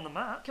 It's not on the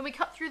map. Can we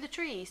cut through the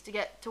trees to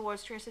get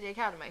towards Trinity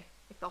Academy?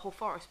 Like the whole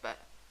forest bit?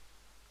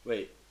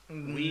 Wait,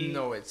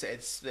 No,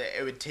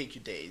 it would take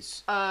you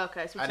days.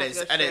 Okay, so we And just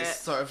have to go it's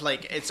straight. sort of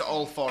like it's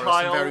all forest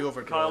and very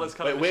overgrown. Kyle is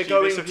kind of Wait, we're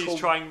mischievous, going so he's to-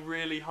 trying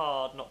really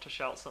hard not to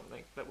shout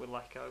something that will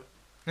echo.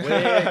 we're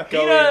going.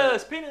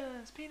 Penis!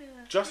 Penis! Penis!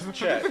 Just to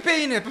check.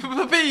 Penis,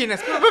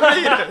 penis, penis.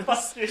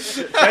 Fuck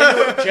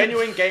you.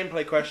 Genuine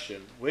gameplay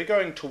question. We're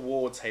going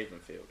towards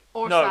Havenfield.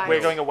 Orside. No,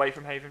 we're going away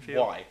from Havenfield.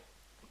 Why?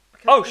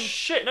 Oh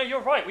shit! No, you're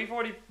right.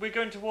 We're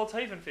going towards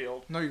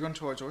Havenfield. No, you're going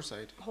towards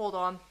Orside. Hold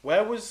on.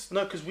 Where was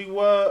because we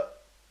were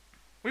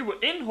We were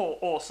in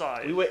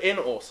Orside. in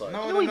Orside.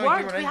 No, we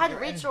weren't. We you hadn't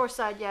were in- reached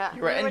Orside yet.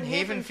 You were in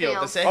Havenfield.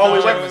 The second Oh, we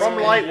time went was from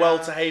in- Lightwell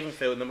to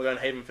Havenfield, and then we're going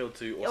Havenfield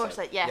to Orside.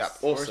 Orside, yes. Yep.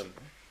 Awesome.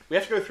 We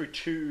have to go through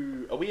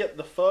 2. Are we at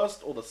the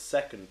first or the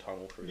second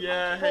tunnel through? the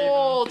Yeah. mountain?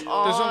 Hold Havenfield.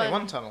 on. There's only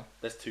one tunnel.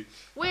 There's 2.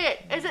 Wait,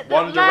 is it that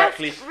One left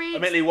directly. reads...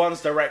 Admittedly,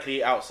 one's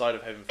directly outside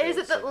of Havenfield. Is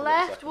it so that probably the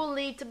left second. will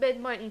lead to Mid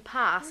Mountain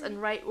Pass and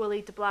right will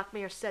lead to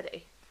Blackmere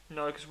City?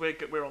 No, because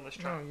we're on this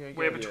track. No, yeah,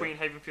 we're yeah. between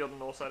Havenfield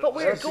and Orside. But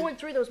we're There's- going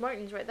through those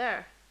mountains right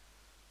there.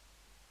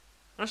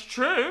 That's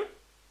true.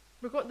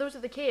 We're going. Those are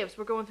the caves.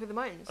 We're going through the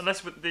mountains.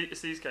 Unless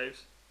it's these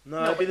caves.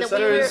 No, it'd be the that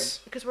we were, There's-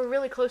 because we're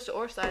really close to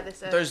Orside. They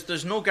said.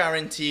 There's no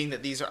guaranteeing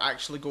that these are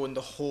actually going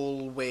the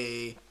whole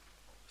way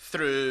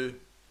through.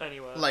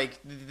 Anyway. Like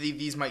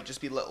these might just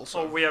be little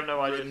sort Oh, of we have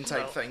no idea. room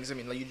type No. things. I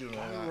mean, like you don't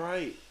know Oh, that.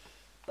 right.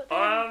 But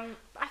then,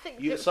 I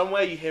think. You,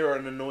 somewhere you hear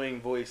an annoying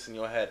voice in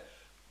your head.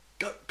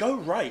 Go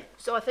right.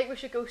 So I think we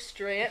should go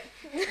straight.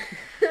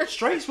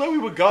 Straight's where we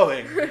were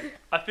going.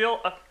 I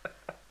feel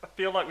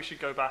like we should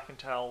go back and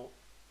tell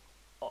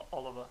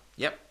Oliver.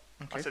 Yep.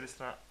 I Okay. said this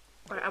to Nat.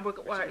 Right, and we're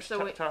right.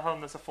 So we. Tell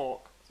him there's a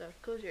fork. So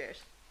close your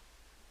ears.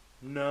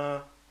 Nah.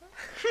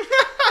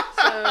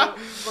 So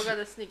we're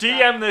gonna sneak. back.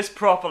 DM this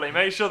properly.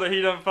 Make sure that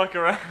he don't fuck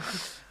around.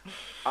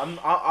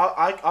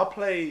 I'll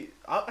play.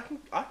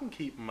 I can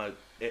keep my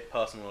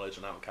personal knowledge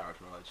and out of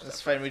character knowledge.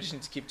 That's fine. We just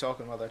need to keep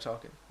talking while they're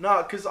talking.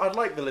 No, because I'd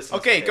like the listeners.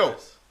 Okay, to go. hear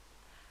this.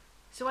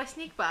 So I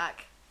sneak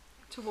back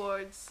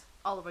towards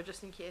Oliver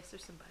just in case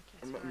there's some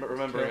bad guys around.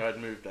 Remembering Okay. I'd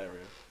moved area.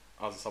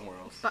 I was somewhere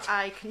else. But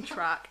I can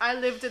track. I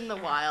lived in the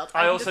wild.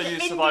 I can also just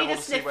use get survival Indy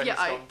to see sniff where you he's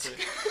gone out. to.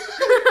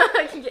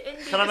 I can get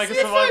Indy Can I to make a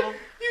sniff survival?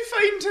 You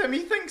find him. He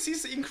thinks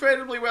he's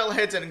incredibly well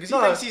hidden because he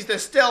No. thinks he's the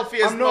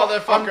stealthiest I'm not-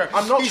 motherfucker.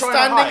 I'm not he's trying to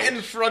standing hide.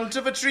 in front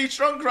of a tree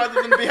trunk rather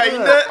than behind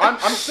Yeah, it. I'm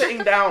sitting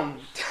down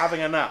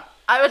having a nap.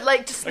 I would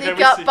like to sneak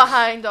we up see.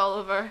 behind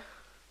Oliver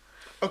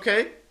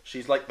Okay.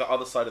 She's like the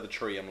other side of the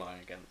tree I'm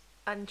lying against.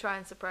 and try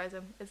and surprise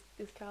him. Is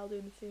Cal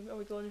doing the same? Are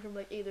we going from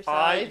like either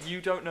I. side?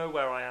 You don't know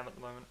where I am at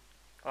the moment.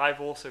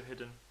 I've also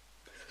hidden.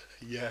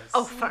 Yes.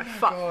 Oh fuck!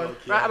 Fuck! God.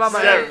 Right, I'm on my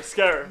Scare own. him.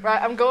 Scare him.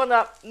 Right, I'm going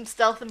up and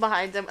stealthing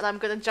behind him, and I'm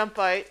gonna jump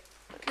out.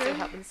 See what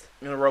happens.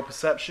 I'm gonna roll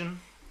perception.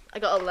 I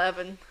got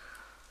 11.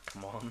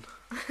 Come on.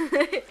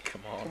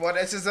 Come on. What?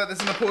 This is an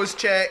opposed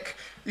check.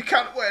 You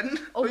can't win.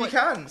 Oh Oh, you my-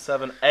 can.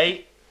 7,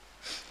 8.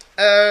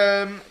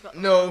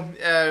 No.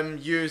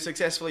 You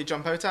successfully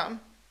jump out at him.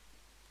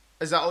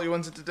 Is that all you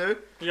wanted to do?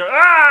 You go,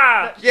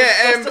 ah!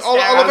 Yeah. Just a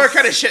Oliver As-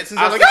 kind of shits and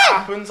As like, that ah!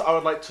 happens, I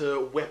would like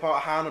to whip out a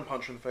hand and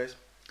punch her in the face.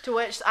 To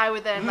which I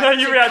would then No, like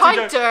you to react and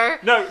go, counter.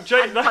 No,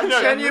 Jake, no, punch no.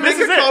 him. Can you this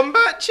make is a it.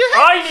 combat check?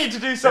 I need to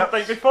do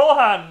something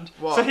beforehand.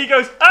 What? So he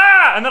goes,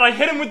 ah! And then I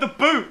hit him with the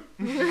boot.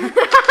 Boot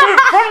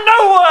from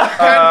nowhere!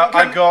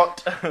 I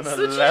got an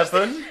So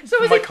 11 so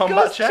for is my it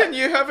combat ghost- check. Can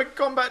you have a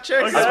combat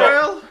check Okay. as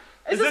well?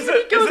 Is this, when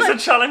he goes a like,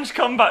 challenge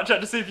combat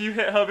check to see if you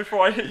hit her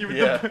before I hit you with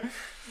Yeah. the boot?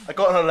 I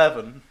got an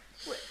 11.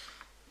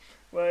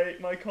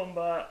 Wait, my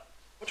combat.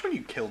 Which one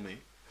you kill me?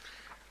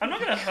 I'm not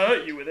going to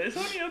hurt you with it. It's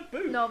only a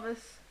boot.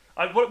 novice?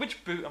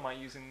 Which boot am I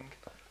using?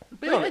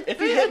 Be honest, if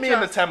you hit me in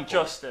the temple,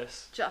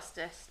 Justice.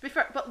 Justice. To be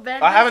fair, but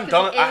then I haven't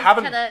done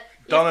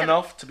done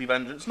enough to be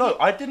vengeance. No,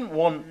 I didn't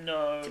want.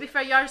 No. To be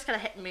fair, you're just kind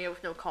of hitting me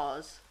with no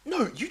cause.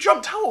 No, you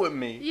jumped out at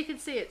me. You can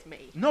see it's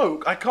me.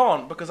 No, I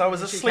can't because I was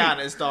She asleep. can.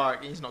 It's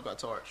dark. He's not got a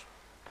torch.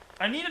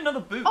 I need another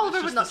boot. Oliver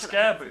It's would just not a try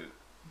scare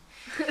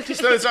boot.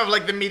 So it's sort of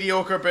like the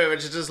mediocre boot,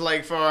 which is just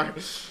like for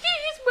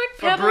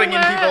bringing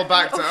people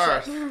back to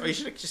Earth. Oh, you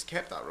should have just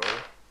kept that roll.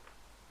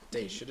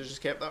 They should have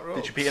just kept that roll.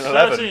 Did you beat an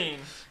 11? 13.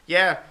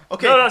 Yeah.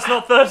 Okay. No, that's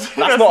not 13.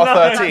 That's not a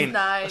 9. 13.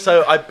 That's 9.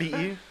 So I beat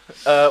you.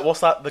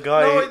 What's that? The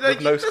guy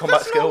with no that's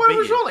combat not skill what I beat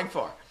was you. rolling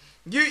for.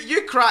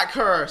 You crack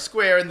her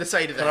square in the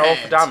side of the Can I roll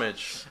head. for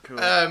damage?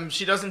 Cool.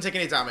 She doesn't take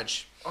any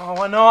damage. Oh,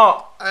 why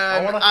not? I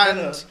wanna hit And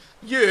her.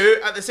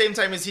 you, at the same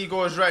time as he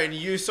goes round,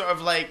 you sort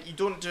of like you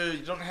don't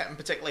hit him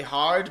particularly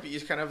hard, but you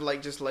kind of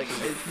like just like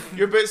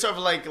your boot sort of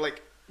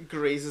like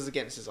grazes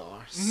against his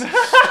arse. Sort of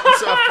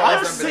I'm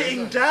flies sitting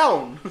underneath.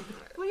 down.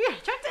 Well, you're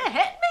trying to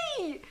hit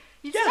me.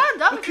 You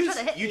stand up and you're because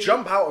trying to hit you me.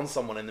 jump out on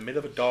someone in the middle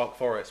of a dark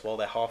forest while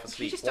they're half You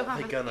asleep. just What don't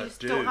are have they a, gonna you just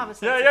do? don't have a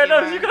sense Yeah, of yeah, no,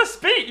 humour. you gotta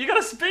speak. You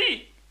gotta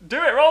speak. Do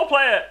it, role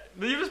play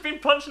it. You've just been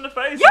punched in the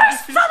face. You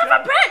just be son of a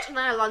scared. bitch! And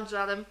then I lunge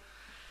at him.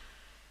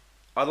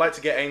 I'd like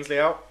to get Ainsley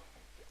out.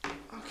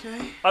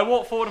 Okay. I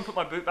walk forward and put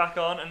my boot back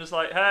on and just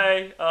like,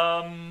 hey,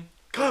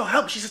 Kyle,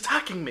 help! She's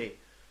attacking me.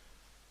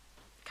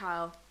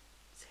 Kyle,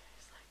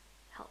 seriously,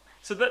 help me.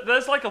 So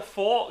there's like a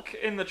fork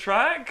in the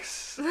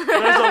tracks. There's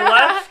a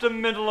left, a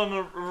middle, and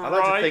a right. I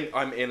like to think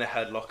I'm in a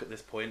headlock at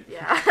this point.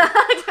 Yeah.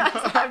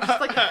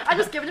 I'm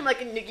just giving him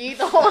like a noogie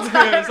the whole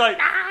time. It's like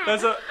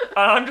there's a,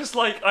 and I'm just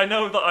like, I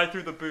know that I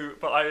threw the boot,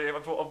 but I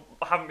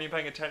haven't been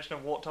paying attention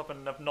and walked up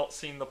and have not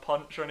seen the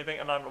punch or anything,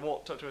 and I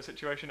walked up to a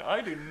situation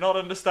I do not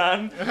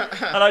understand,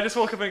 and I just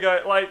walk up and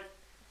go like,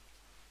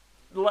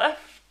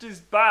 left is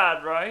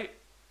bad, right?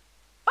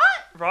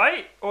 What?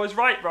 Right? Or is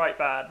right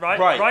bad? Right?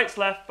 Right. Right's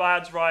left,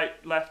 bad's right,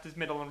 left is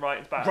middle, and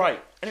right is bad.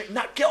 Right.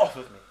 Now get off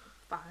of me.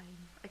 Fine.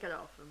 I get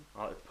off him.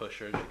 I like to push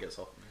her as she gets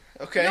off of me.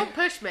 Okay. You don't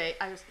push me,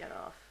 I just get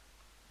off.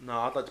 No,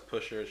 I'd like to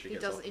push her as she He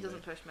gets off doesn't. of He me.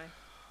 doesn't push me.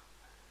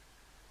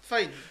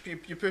 Fine.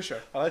 You push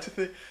her. I like to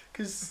think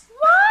because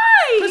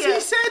Why? Because he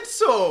said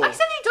so. I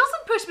said he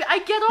doesn't push me. I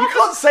get off. you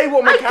can't say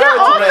what my I get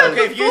off character him. does.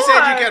 Okay, if you said you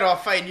Before. get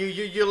off, fine.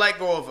 You let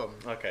go of him.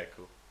 Okay,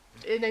 cool.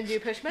 And then you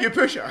push me. You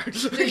push her.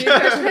 Do you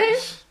push me?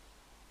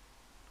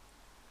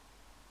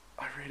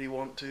 I really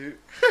want to.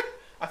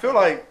 I feel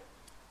like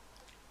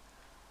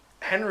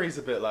Henry's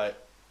a bit like,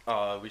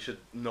 we should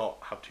not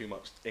have too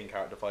much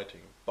in-character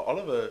fighting. But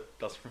Oliver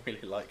doesn't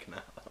really like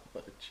Nat that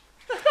much.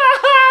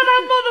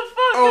 That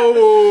motherfucker!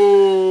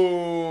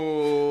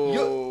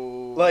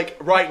 Oh. Like,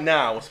 right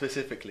now,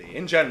 specifically.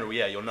 In general,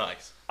 yeah, you're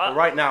nice. But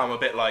right now, I'm a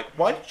bit like,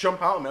 why did you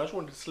jump out on me? I just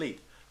wanted to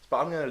sleep. But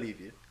I'm going to leave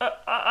you.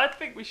 I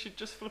think we should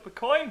just flip a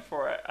coin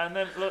for it, and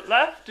then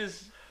left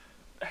is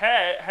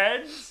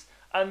heads,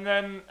 and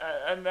then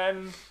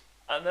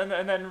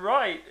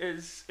right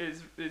is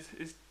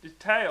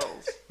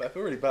tails. I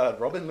feel really bad.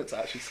 Robin looks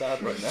actually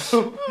sad right now.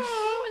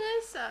 Oh,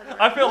 it is sad.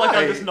 I feel like I'm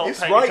Why? just not It's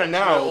paying right attention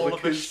now to all of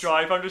because- this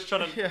strife. I'm just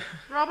trying to. Yeah.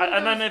 Robin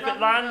And then goes- if it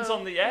Robin lands goes-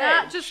 on the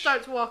Nat edge- just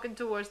starts walking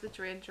towards the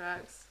train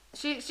tracks.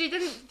 She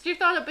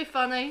thought it'd be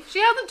funny. She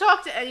hasn't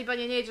talked to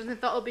anybody in ages and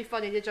thought it'd be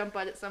funny to jump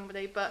out at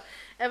somebody, but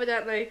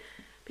evidently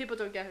people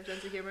don't get her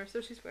sense of humour, so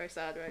she's very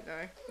sad right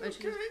now. And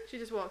she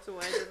just walks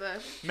away to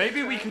the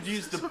Maybe we could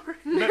use the.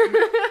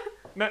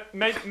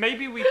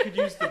 Maybe we could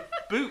use the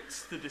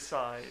boots to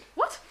decide.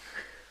 What?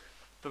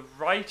 The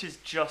right is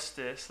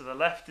justice, and the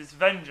left is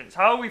vengeance.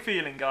 How are we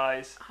feeling,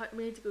 guys?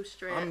 We need to go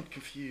straight. I'm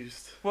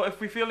confused. Well,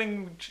 if we're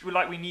feeling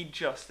like we need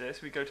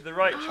justice, we go to the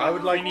right track. I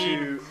would like we need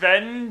to-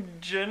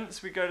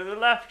 vengeance, we go to the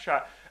left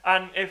track.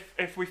 And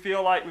if we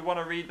feel like we want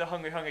to read the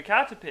Hungry Hungry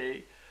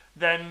Caterpie,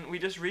 then we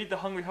just read the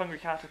Hungry Hungry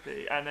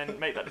Caterpie and then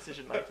make that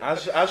decision later.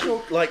 As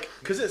you're, like,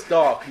 because it's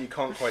dark and you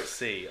can't quite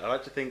see, I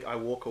like to think I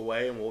walk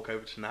away and walk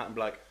over to Nat and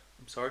be like,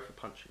 I'm sorry for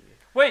punching you.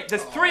 Wait,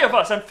 there's three of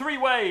us and three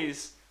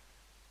ways.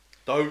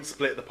 Don't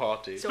split the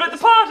party. So- Split the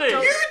party!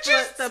 Don't You split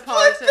just the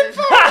split the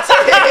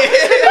party.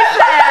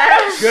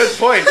 Good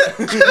point.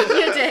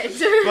 You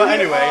did. But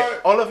anyway,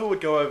 Oliver would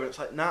go over and it's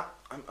like, Nat,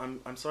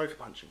 I'm sorry for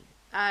punching you.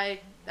 I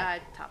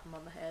tap him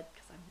on the head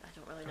because I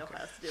don't really know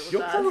how else to deal with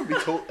You're that. probably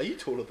tall. Are you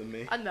taller than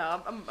me? I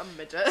know, I'm a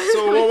midget.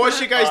 So what's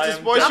your guys?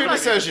 What's your definitely the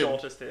decision?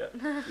 shortest here.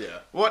 Yeah.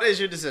 What is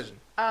your decision?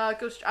 I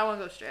want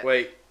to go straight.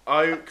 Wait.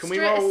 Can we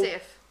straight roll is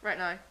safe right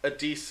now. a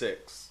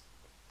d6?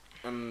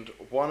 And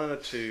 1 and a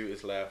 2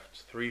 is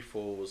left. 3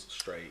 falls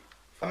straight.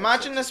 5,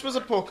 Imagine 6 this is was a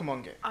right.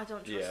 Pokemon game. I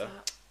don't trust Yeah.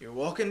 that. You're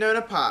walking down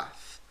a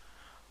path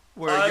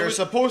where I you're would-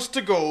 supposed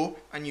to go,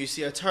 and you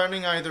see a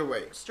turning either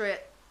way. Straight.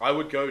 I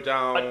would go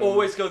down. I'd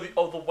always go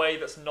the way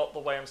that's not the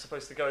way I'm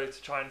supposed to go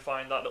to try and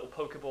find that little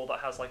Pokeball that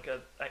has like an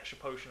extra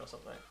potion or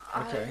something.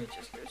 Okay. I would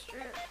just go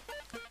straight.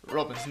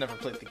 Robin's never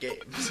played the game.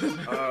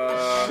 But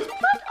other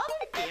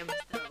games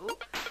though.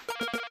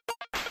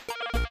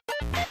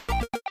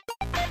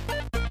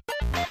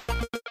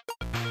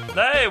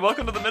 Hey,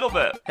 welcome to the middle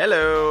bit.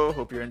 Hello,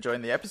 hope you're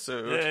enjoying the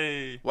episode.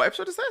 Yay. What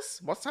episode is this?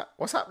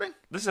 What's happening?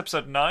 This is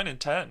episode 9 and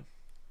 10.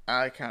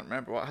 I can't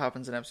remember what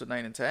happens in episode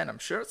 9 and 10. I'm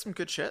sure it's some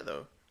good shit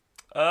though.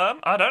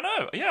 I don't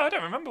know. Yeah, I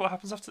don't remember what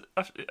happens after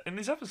in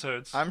these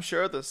episodes. I'm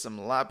sure there's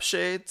some lab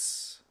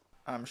shades.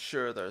 I'm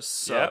sure there's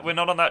some... Yeah, we're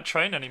not on that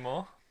train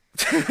anymore.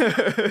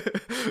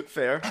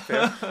 fair.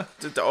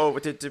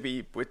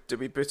 Did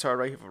we boot our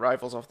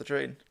rivals off the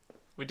train?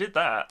 We did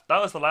that.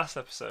 That was the last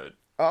episode.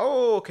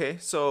 Oh, okay.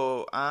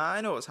 So I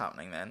know what's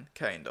happening then,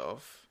 kind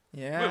of.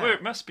 Yeah. We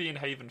must be in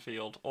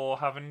Havenfield or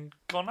having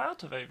gone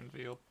out of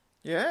Havenfield.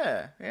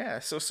 Yeah.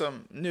 So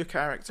some new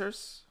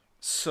characters,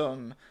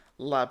 some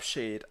lab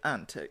shade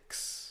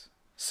antics,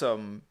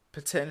 some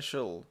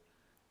potential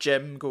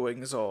gym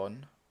goings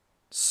on,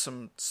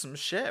 some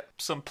shit.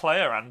 Some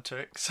player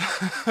antics.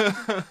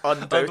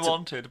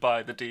 Unwanted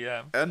by the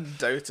DM.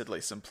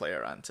 Undoubtedly some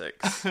player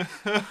antics.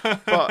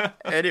 But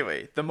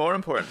anyway, the more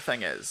important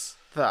thing is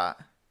that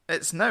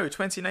it's now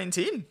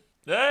 2019.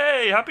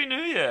 Hey, Happy New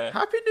Year!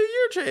 Happy New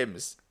Year,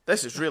 James.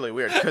 This is really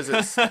weird because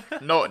it's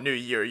not New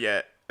Year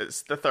yet.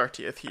 It's the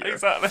 30th here.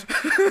 Exactly.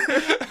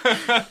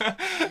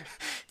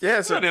 Yeah,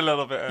 It's so only a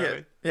little bit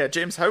early. yeah,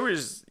 James, how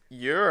was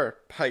your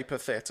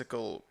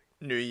hypothetical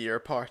New Year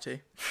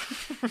party?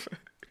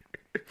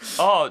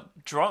 Oh,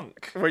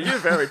 drunk. Were you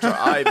very drunk?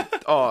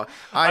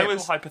 I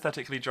was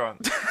hypothetically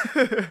drunk.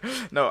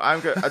 No, I'm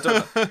good. I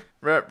don't know.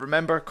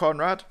 Remember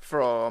Conrad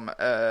from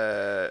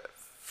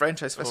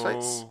Franchise Fist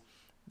Fights? Oh,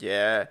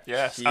 Yeah.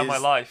 yes, he and my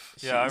is- life.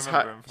 Yeah, I he's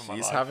remember him from my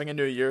He's life. having a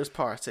New Year's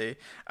party,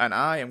 and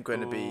I am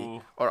going to be,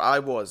 Ooh. or I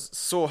was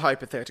so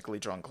hypothetically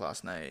drunk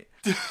last night.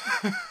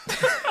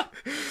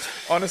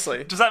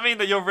 Honestly. Does that mean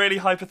that you're really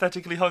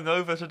hypothetically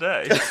hungover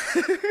today?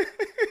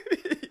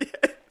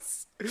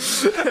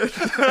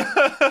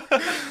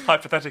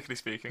 Hypothetically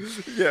speaking.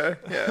 Yeah.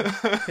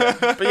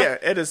 But yeah,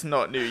 it is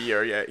not New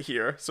Year yet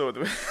here. So,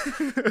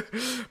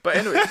 but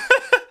anyway,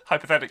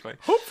 Hypothetically.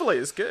 hopefully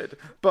it's good.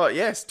 But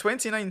yes,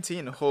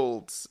 2019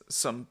 holds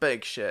some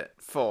big shit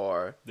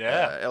for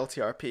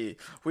LTRP.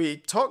 We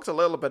talked a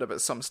little bit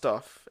about some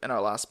stuff in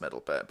our last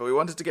middle bit, but we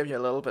wanted to give you a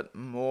little bit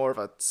more of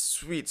a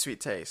sweet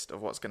taste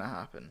of what's going to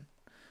happen.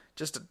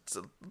 Just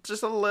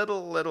a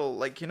little,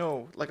 like, you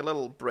know, like a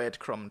little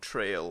breadcrumb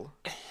trail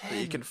that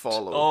you can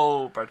follow.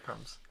 Oh,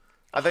 breadcrumbs.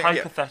 I think yeah,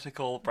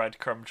 Hypothetical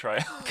breadcrumb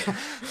trail.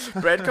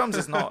 breadcrumbs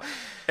is not.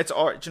 It's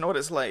art. Do you know what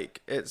it's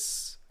like?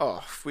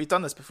 We've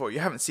done this before. You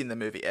haven't seen the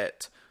movie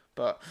It,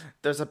 but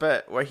there's a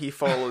bit where he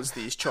follows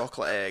these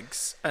chocolate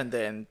eggs and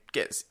then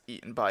gets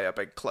eaten by a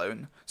big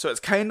clown. So it's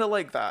kind of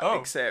like that,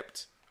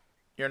 except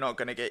you're not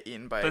going to get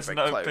eaten by There's a big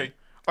no clown. big-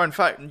 Or in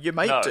fact, you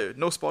might No. do.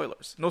 No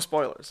spoilers.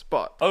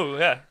 But Oh,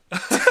 yeah.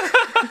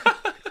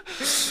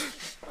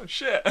 Oh,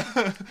 shit.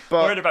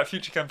 Worried about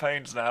future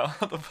campaigns now.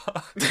 What the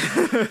fuck?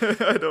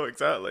 I know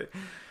exactly.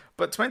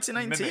 But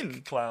 2019.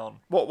 Mimic clown.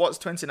 What's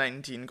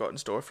 2019 got in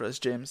store for us,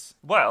 James?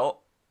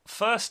 Well,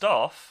 first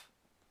off,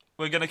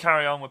 we're going to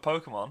carry on with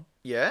Pokemon.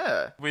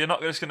 Yeah. We're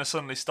not just going to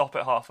suddenly stop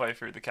it halfway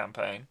through the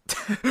campaign.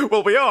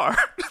 Well, we are.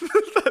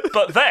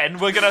 But then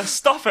we're going to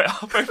stop it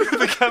halfway through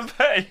the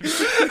campaign.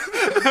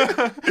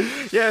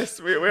 Yes,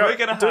 we are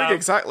gonna doing have-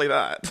 exactly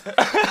that.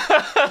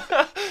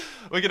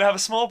 We're going to have a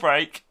small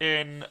break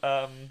in,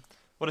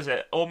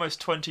 almost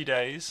 20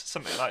 days,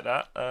 something like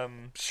that.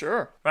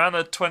 Sure. Around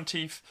the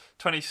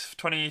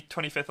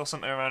 25th or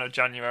something around of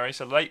January,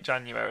 so late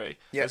January,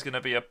 there's going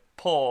to be a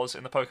pause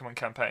in the Pokemon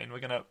campaign. We're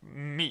going to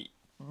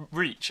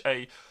reach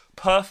a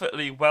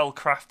perfectly well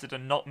crafted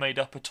and not made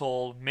up at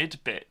all mid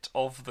bit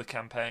of the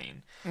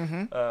campaign.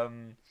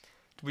 Mm-hmm.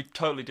 We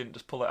totally didn't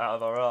just pull it out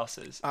of our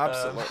asses.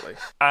 Absolutely.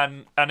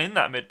 And in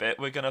that mid bit,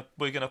 we're gonna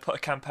put a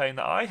campaign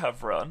that I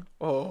have run,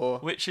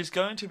 which is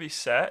going to be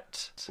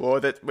set.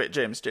 Wait,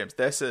 James,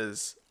 this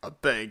is a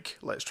big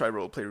let's try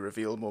roleplay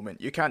reveal moment.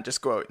 You can't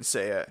just go out and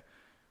say it.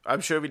 I'm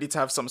sure we need to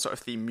have some sort of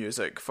theme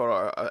music for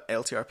our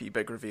LTRP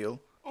big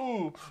reveal.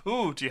 Ooh,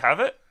 do you have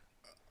it?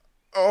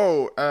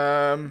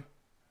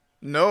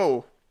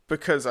 No,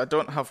 because I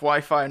don't have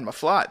Wi-Fi in my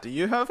flat. Do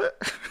you have it?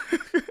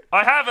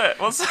 I have it.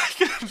 1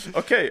 second.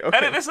 Okay.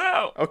 Edit this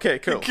out. Okay,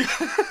 cool.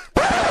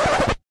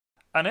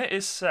 And it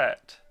is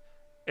set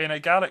in a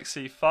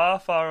galaxy far,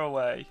 far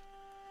away.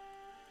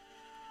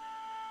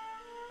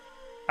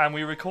 And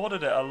we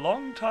recorded it a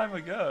long time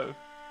ago.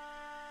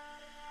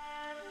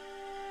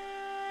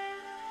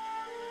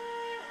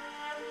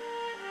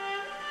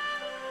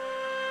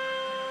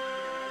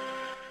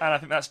 And I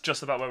think that's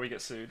just about where we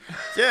get sued.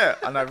 Yeah,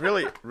 and I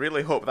really,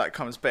 really hope that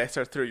comes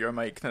better through your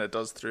mic than it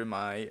does through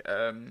my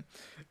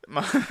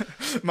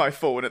my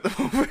phone at the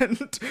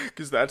moment,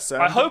 because that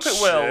sounds. I hope it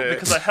will, shit.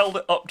 because I held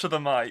it up to the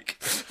mic.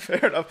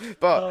 Fair enough.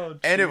 But Oh,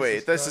 anyway,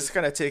 Jesus this Christ. is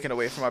kind of taken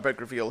away from our big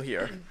reveal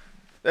here.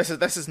 This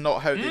is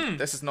not how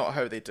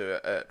they do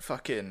it at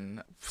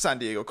fucking San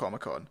Diego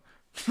Comic-Con.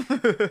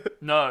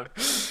 No,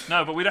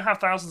 but we don't have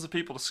thousands of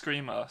people to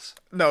scream at us.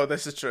 No,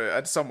 this is true. I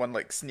had someone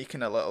like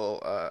sneaking a little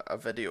a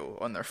video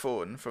on their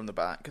phone from the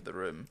back of the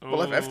room.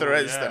 Well, if there Ooh,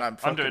 is, then yeah. I'm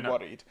fucking doing it.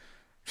 worried.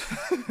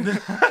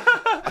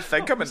 I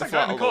think I'm in the It's like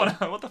flat around the alone.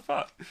 corner. What the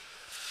fuck?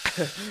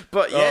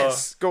 But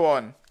yes, go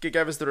on. Give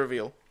us the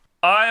reveal.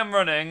 I am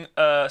running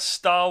a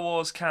Star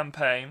Wars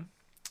campaign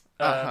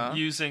Uh-huh.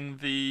 using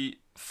the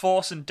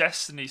Force and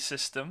Destiny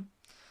system.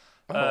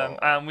 Oh.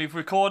 And we've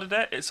recorded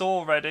it. It's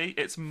all ready.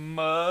 It's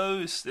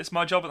my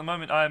job at the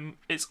moment.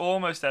 It's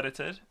almost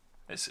edited.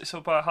 It's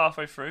about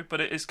halfway through,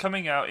 but it is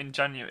coming out in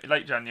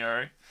late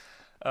January.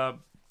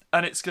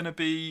 And it's gonna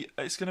be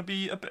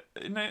a bit,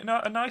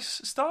 a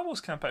nice Star Wars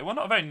campaign. Well,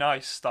 not a very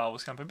nice Star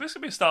Wars campaign, but it's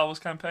gonna be a Star Wars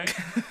campaign.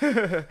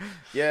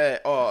 Yeah,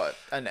 oh,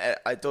 and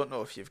I don't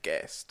know if you've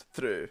guessed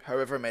through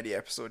however many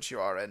episodes you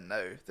are in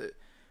now that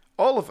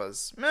all of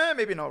us,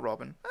 maybe not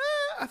Robin,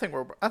 I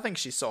think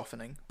she's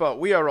softening, but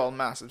we are all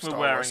massive Star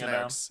wearing Wars it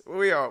now.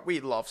 nerds. We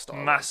love Star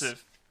Wars.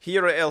 Massive.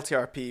 Here at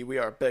LTRP, we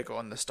are big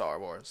on the Star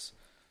Wars,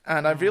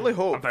 and I really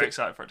hope I'm very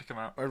excited for it to come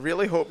out. I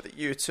really hope that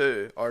you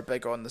too are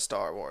big on the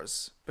Star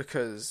Wars,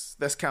 because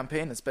this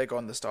campaign is big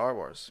on the Star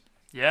Wars.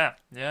 Yeah.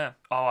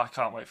 Oh, I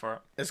can't wait for it.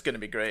 It's going to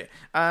be great.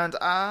 And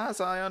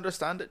as I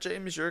understand it,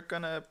 James, you're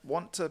going to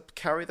want to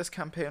carry this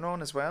campaign on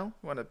as well?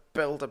 You want to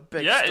build a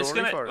big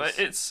story for us?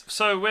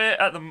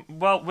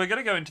 We're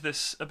gonna go into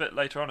this a bit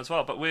later on as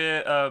well, but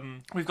we've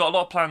got a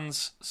lot of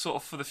plans sort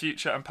of for the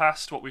future and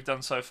past what we've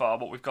done so far,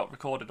 what we've got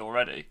recorded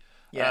already.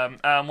 Yeah.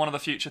 And one of the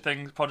future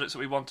projects that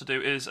we want to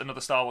do is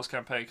another Star Wars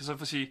campaign, because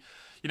obviously,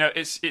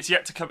 it's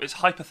yet to come. It's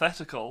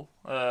hypothetical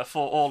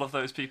for all of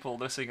those people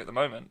listening at the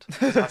moment.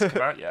 It hasn't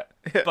come out yet.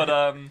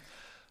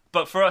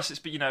 But for us,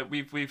 it's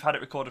we've had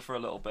it recorded for a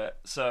little bit,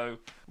 so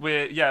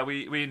we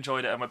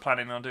enjoyed it, and we're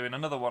planning on doing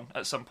another one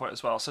at some point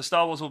as well. So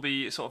Star Wars will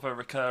be sort of a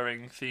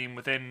recurring theme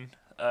within.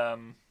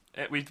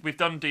 We've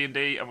done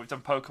D&D and we've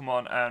done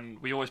Pokemon, and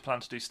we always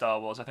plan to do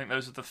Star Wars. I think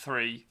those are the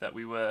three that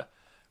we were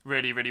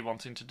really, really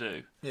wanting to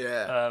do.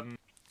 Yeah.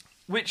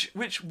 Which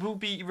will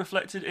be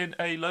reflected in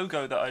a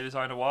logo that I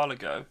designed a while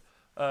ago.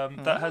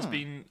 That has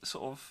been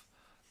sort of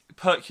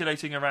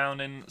percolating around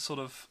in sort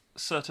of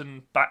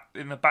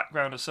in the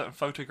background of certain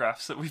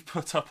photographs that we've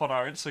put up on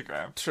our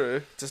Instagram.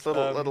 True. Just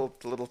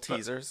little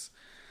teasers.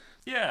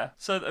 Yeah,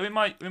 so we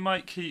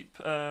might keep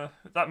that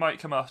might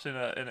come up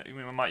we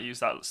might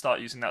start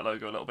using that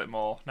logo a little bit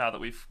more now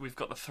that we've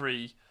got the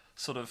three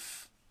sort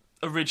of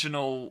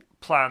original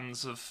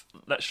plans of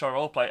Let's Try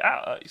Roleplay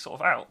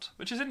out,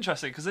 which is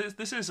interesting because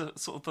this is a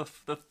sort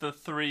of the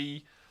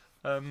three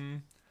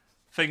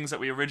things that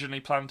we originally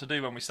planned to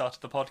do when we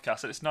started the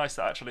podcast. And it's nice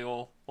that actually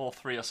all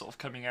three are sort of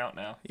coming out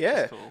now.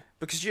 Yeah, cool.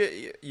 Because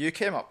you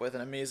came up with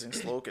an amazing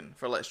slogan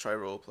for Let's Try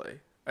Roleplay,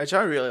 which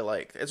I really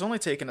liked. It's only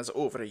taken us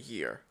over a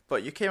year,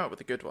 but you came up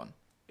with a good one.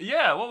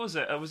 Yeah, what was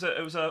it? It was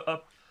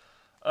a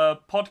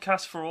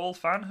podcast for all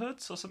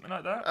fanhoods or something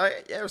like that.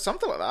 Yeah, it was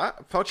something like that.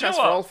 A podcast Do you know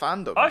for what? all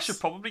fandoms. I should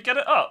probably get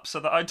it up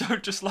so that I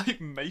don't just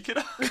make it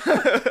up.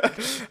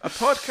 A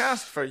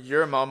podcast for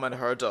your mum and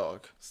her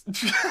dog.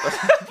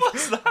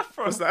 What's that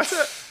from? Was that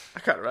it? I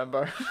can't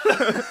remember.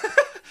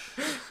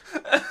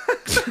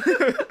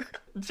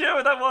 Do you know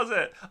what that was?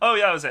 It? Oh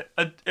yeah, that was it.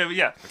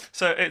 Yeah.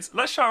 So it's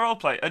Let's Try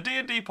Roleplay, a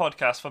D&D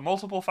podcast for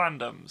multiple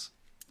fandoms.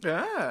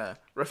 Yeah,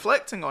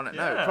 reflecting on it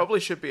now, Yeah. it probably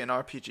should be an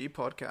RPG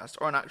podcast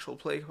or an actual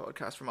play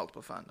podcast for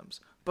multiple fandoms.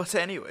 But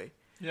anyway,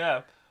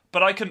 Yeah.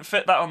 But I couldn't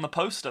fit that on the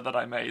poster that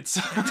I made, so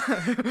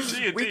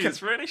D&D We can-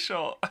 is really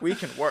short. we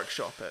can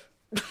workshop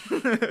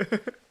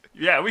it.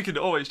 Yeah, we could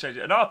always change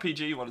it. An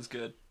RPG one is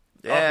good.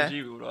 Yeah.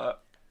 RPG would work.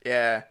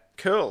 Yeah,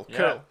 cool.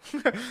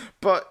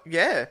 But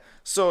yeah,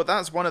 so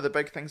that's one of the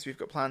big things we've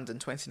got planned in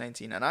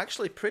 2019, and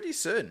actually pretty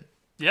soon.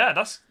 Yeah,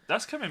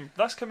 that's coming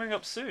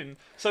up soon.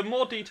 So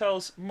more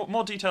details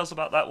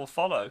about that will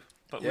follow,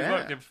 but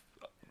Yeah. we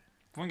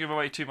won't give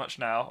away too much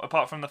now,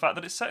 apart from the fact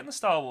that it's set in the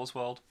Star Wars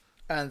world.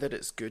 And that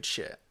it's good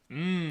shit.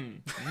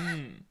 And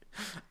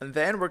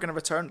then we're going to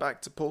return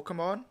back to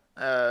Pokemon.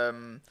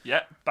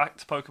 Yeah, back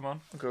to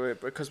Pokemon.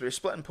 Because we're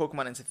splitting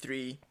Pokemon into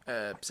three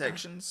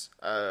sections.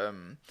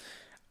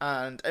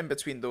 And in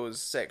between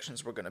those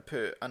sections, we're going to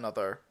put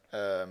another.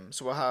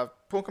 So we'll have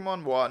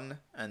Pokemon 1,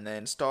 and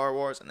then Star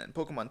Wars, and then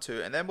Pokemon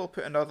 2, and then we'll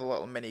put another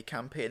little mini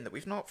campaign that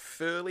we've not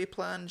fully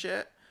planned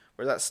yet,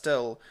 where that's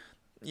still,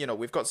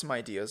 we've got some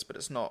ideas, but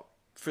it's not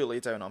fully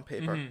down on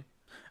paper. Mm-hmm.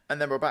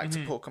 And then we're back to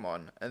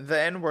Pokemon, and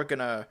then we're going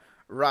to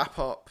wrap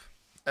up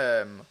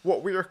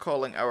what we're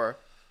calling our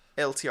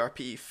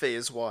LTRP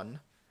Phase 1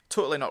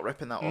 totally not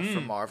ripping that off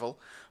from Marvel.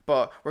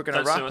 But we're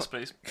gonna Don't sue us,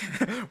 please.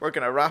 we're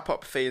gonna wrap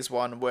up Phase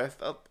 1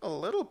 with a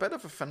little bit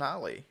of a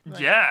finale.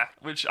 Yeah,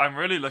 which I'm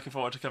really looking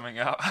forward to coming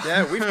out.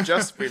 Yeah, we've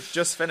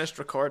just finished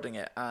recording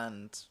it,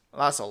 and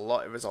that's a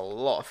lot. It was a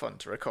lot of fun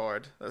to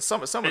record.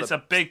 Some of It's the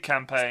a big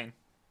campaign,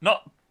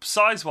 not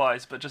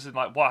size-wise, but just in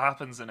like what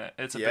happens in it.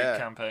 It's a Yeah.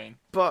 big campaign.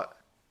 But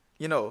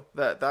you know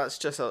that's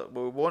just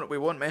we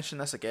won't mention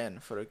this again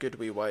for a good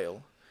wee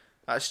while.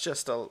 That's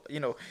just you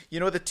know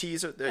the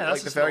teaser, Yeah,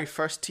 like that's the very just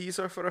first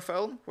teaser for a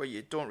film where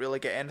you don't really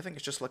get anything.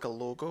 It's just like a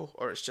logo,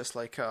 or it's just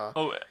like a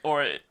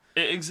Or it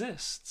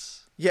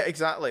exists. yeah,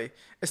 exactly.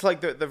 It's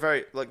like the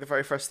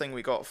very first thing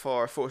we got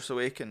for Force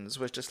Awakens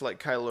was just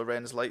like Kylo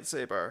Ren's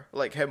lightsaber,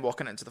 like him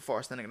walking into the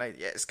Force and then ignite.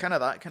 Yeah, it's kind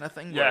of that kind of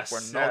thing. Yes,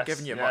 where we're not yes,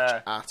 giving you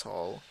yeah. much at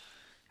all.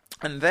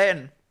 And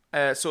then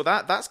so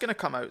that's gonna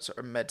come out sort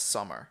of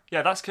midsummer.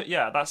 Yeah,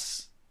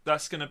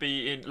 that's going to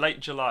be in late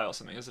July or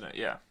something, isn't it?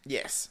 Yeah.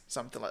 Yes,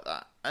 something like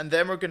that. And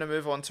then we're going to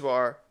move on to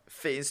our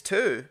Phase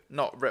 2,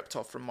 not ripped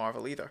off from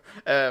Marvel either.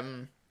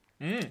 And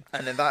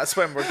then that's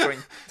when we're going.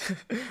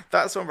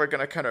 That's when we're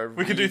going to kind of.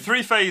 We can do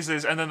 3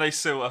 phases and then they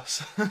sue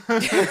us.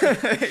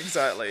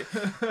 exactly.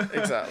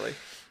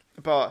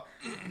 But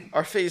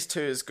our Phase 2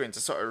 is going to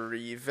sort of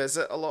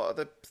revisit a lot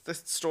of the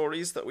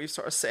stories that we've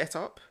sort of set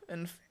up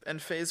in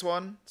Phase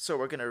 1. So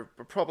we're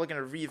probably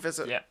gonna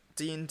revisit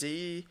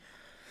D&D.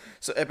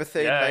 So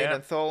Ibethane, Nine,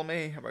 and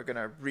Tholme, and we're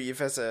gonna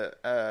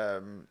revisit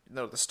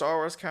the Star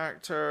Wars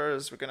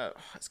characters.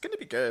 It's gonna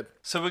be good.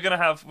 So we're gonna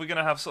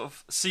have sort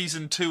of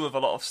season 2 of a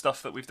lot of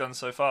stuff that we've done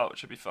so far,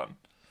 which would be fun.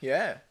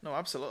 Yeah, no,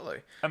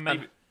 absolutely.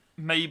 And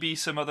maybe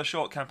some other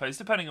short campaigns,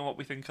 depending on what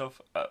we think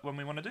of when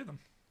we want to do them.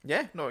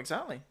 Yeah, no,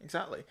 exactly.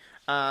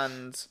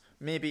 And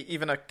maybe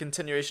even a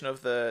continuation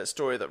of the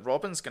story that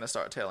Robin's gonna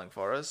start telling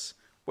for us,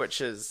 which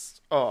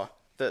is the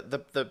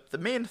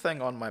main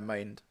thing on my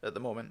mind at the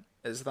moment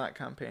is that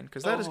campaign,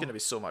 because that is going to be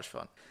so much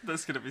fun.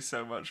 That's going to be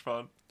so much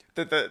fun.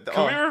 Can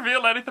we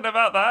reveal anything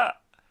about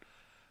that?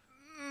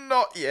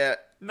 Not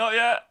yet. Not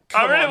yet.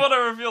 Come I really on. want to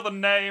reveal the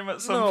name at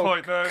some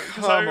point, though,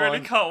 because I come really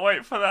on. can't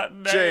wait for that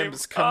name.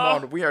 James, come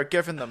on. We are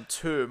giving them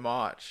too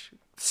much.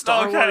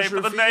 Star Okay, Wars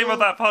but the name of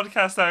that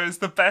podcast, though, is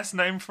the best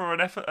name for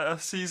a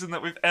season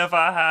that we've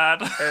ever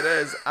had. It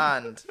is,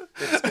 and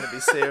it's going to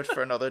be saved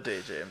for another day,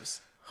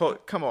 James.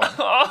 Come on.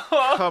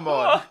 Come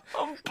on.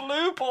 I'm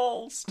blue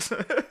balls.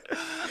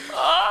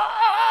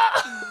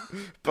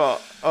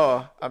 But,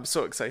 I'm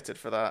so excited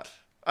for that.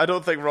 I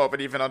don't think Robin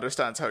even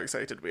understands how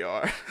excited we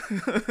are.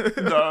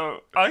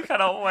 No, I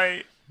cannot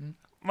wait.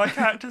 My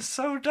character's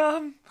so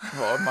dumb.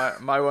 Oh,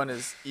 my one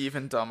is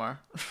even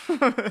dumber.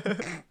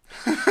 But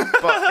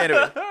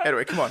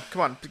anyway, come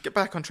on, get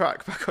back on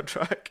track.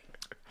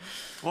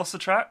 What's the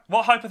track?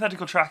 What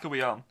hypothetical track are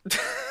we on?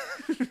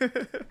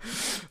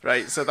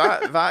 Right, so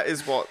that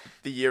is what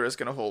the year is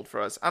going to hold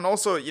for us. And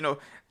also,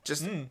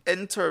 just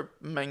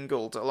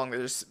intermingled along,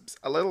 there's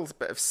a little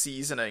bit of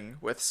seasoning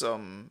with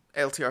some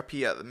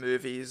LTRP at the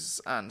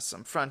movies and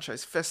some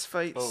franchise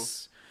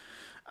fistfights.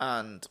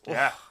 And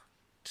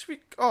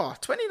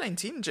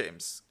 2019,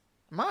 James.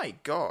 My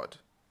God,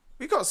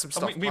 we got some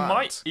stuff. We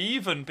might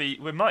even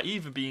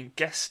be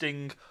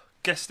guesting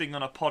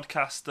on a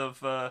podcast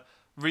of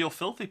Real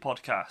Filthy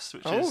Podcast,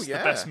 which is the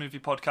best movie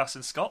podcast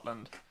in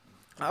Scotland.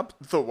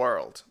 The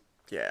world,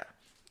 yeah.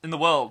 In the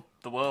world.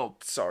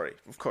 Sorry,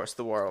 of course,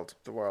 the world.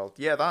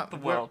 Yeah, The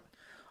world.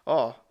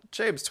 Oh,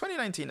 James,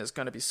 2019 is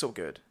going to be so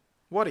good.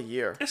 What a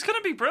year! It's going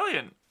to be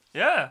brilliant.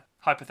 Yeah,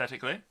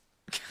 hypothetically.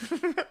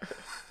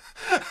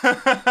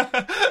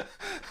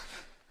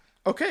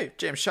 Okay,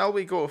 James, shall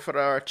we go for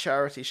our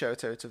charity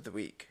shout-out of the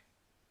week?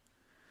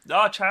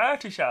 Our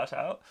charity shout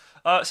out.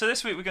 So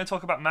this week we're going to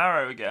talk about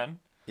Marrow again.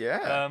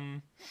 Yeah.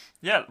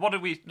 What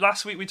did we...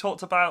 Last week we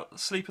talked about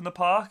Sleep in the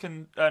Park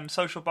and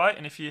Social Bite,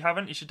 and if you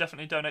haven't, you should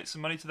definitely donate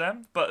some money to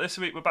them. But this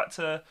week we're back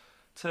to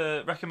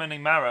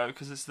recommending Marrow,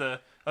 because it's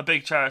a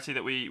big charity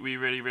that we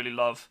really, really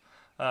love.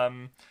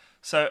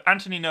 So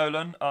Anthony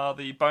Nolan are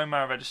the Bone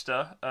Marrow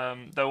Register.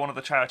 They're one of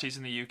the charities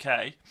in the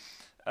UK.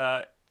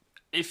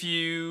 If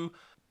you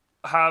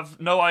have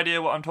no idea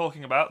what I'm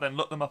talking about, then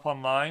look them up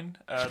online.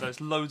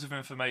 There's loads of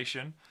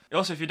information.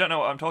 Also, if you don't know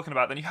what I'm talking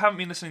about, then you haven't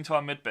been listening to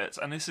our mid-bits,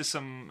 and this is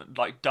some,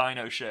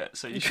 dino shit,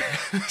 so you should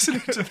be listening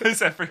to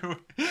this every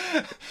week.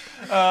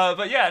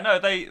 But yeah, no,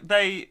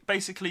 they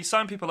basically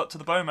sign people up to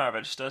the Bone Marrow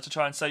Register to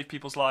try and save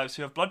people's lives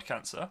who have blood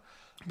cancer,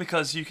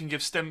 because you can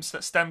give stem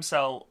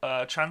cell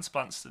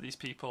transplants to these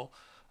people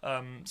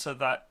so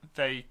that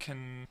they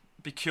can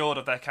be cured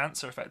of their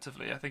cancer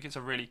effectively. I think it's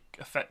a really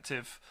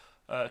effective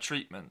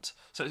treatment.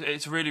 So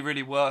it's really,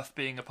 really worth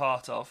being a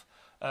part of.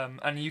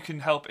 And you can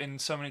help in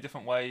so many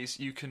different ways.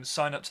 You can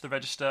sign up to the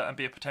register and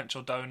be a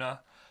potential donor.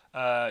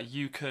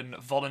 You can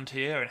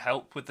volunteer and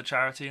help with the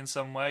charity in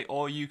some way,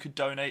 or you could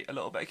donate a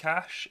little bit of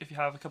cash if you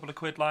have a couple of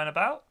quid lying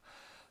about.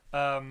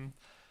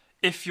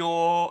 if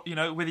you're,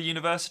 with a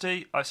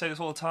university, I say this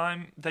all the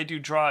time, they do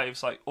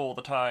drives like all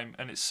the time,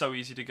 and it's so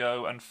easy to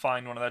go and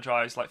find one of their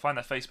drives, like find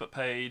their Facebook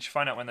page,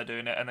 find out when they're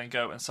doing it, and then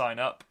go and sign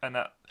up. And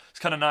it's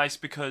kind of nice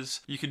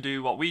because you can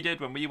do what we did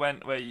when we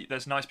went, where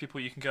there's nice people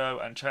you can go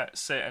and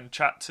sit and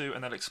chat to,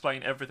 and they'll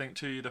explain everything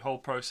to you, the whole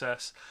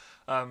process.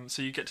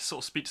 So you get to sort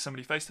of speak to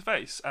somebody face to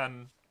face,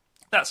 and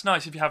that's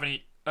nice if you have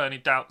any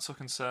doubts or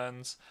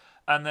concerns.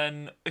 And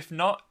then, if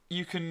not,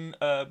 you can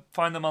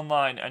find them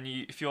online. And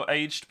if you're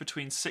aged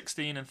between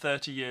 16 and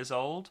 30 years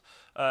old,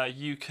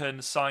 you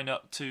can sign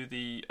up to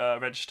the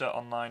register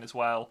online as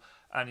well.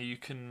 And you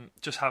can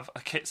just have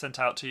a kit sent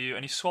out to you,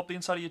 and you swab the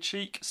inside of your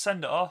cheek,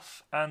 send it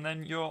off, and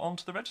then you're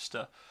onto the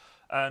register.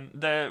 And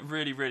they're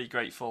really, really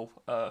grateful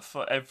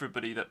for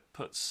everybody that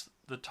puts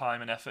the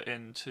time and effort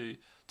in to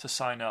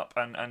sign up.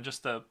 And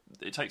just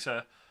it takes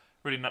a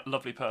really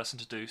lovely person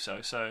to do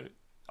so. So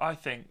I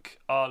think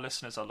our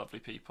listeners are lovely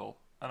people,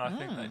 and I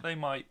think that they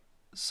might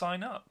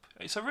sign up.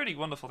 It's a really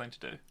wonderful thing to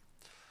do.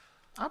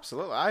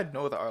 Absolutely. I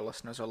know that our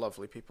listeners are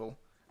lovely people,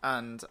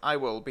 and I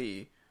will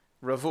be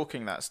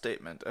revoking that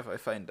statement if I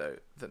find out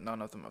that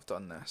none of them have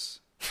done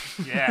this.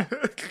 Yeah.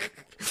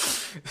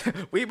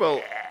 We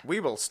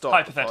will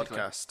stop the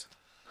podcast.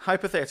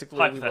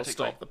 Hypothetically, we will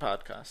stop the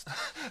podcast.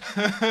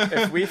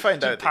 If we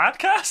find out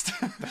Podcast?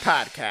 the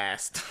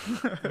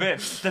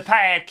podcast. The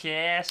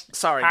podcast.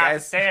 Sorry,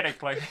 guys.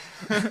 Hypothetically.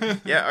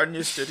 Yeah, our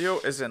new studio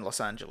is in Los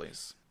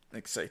Angeles.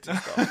 Exciting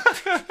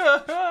stuff.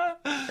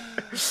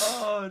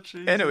 Oh,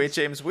 Jesus. Anyway,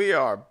 James, we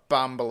are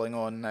bambling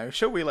on now.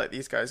 Shall we let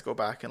these guys go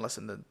back and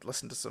listen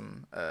to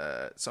some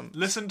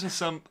Listen to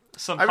some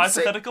I would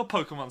say- hypothetical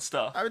Pokemon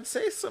stuff. I would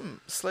say some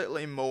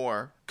slightly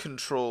more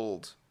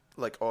controlled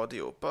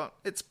audio, but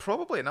it's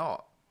probably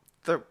not.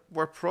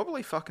 We're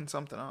probably fucking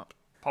something up.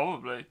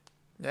 Probably.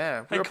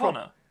 Yeah. Hey,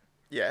 Connor.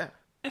 Yeah.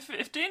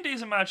 If D&D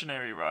is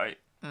imaginary, right?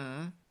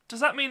 Does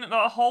that mean that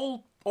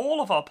all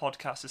of our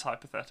podcast is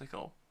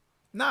hypothetical?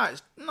 No,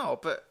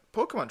 but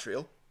Pokemon's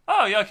real.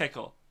 Oh, yeah, okay,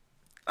 cool.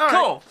 All right.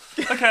 Cool.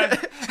 Okay.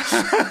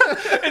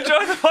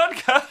 Enjoy the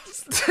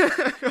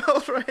podcast.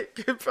 All right.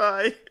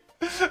 Goodbye.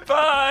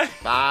 Bye.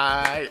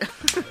 Bye.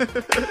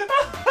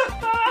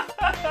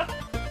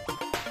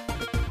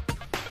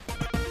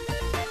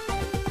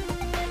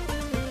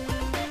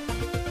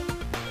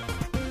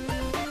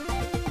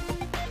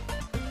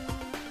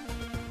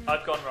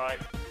 I've gone right.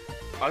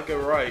 I'd go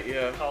right,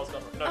 yeah. Kyle's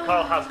gone right. No,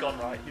 Kyle has gone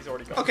right. He's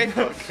already gone. Okay.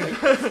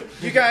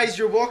 You guys,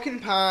 you're walking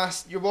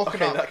past. You're walking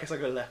Okay, in up. that case I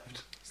go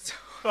left.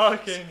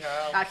 Fucking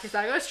hell. Because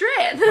I go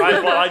straight.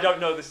 Well, I don't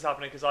know this is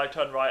happening because I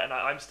turned right, and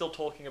I'm still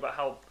talking about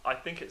how I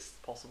think it's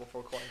possible for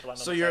a coin to land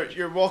on So the you're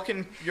stage.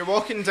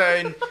 walking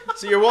down.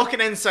 So you're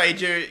walking inside.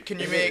 Can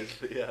you make?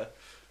 Yeah.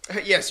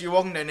 Yes, you're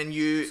walking down, and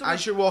So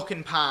as you're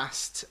walking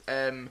past,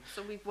 So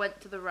we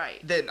went to the right.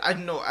 then I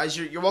don't know. As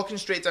you're walking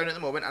straight down at the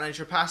moment, and as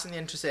you're passing the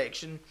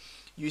intersection,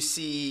 you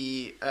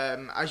see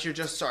as you're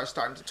just sort of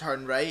starting to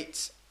turn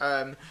right,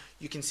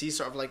 you can see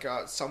sort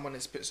of someone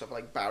has put sort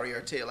of barrier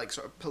tape,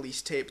 sort of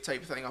police tape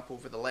type thing up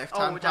over the left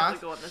Oh, hand we're path.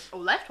 definitely going this. Oh,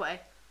 left way.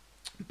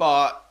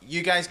 But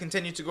you guys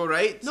continue to go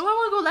right. No, I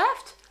want to go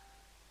left.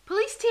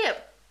 Police tape,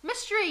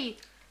 mystery,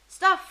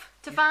 stuff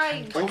to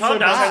find. Calm Also down,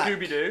 back.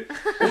 Scooby-Doo.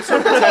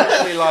 Also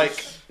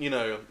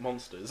potentially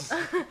monsters. We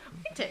can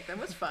take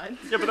them. It's fine.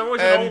 Yeah, but there was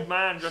Um, an old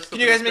man dressed up can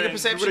you in guys a make a thing.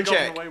 perception We would've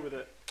check? gotten away with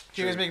it.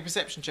 Do you guys make a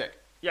perception check?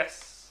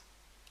 Yes.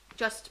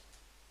 Just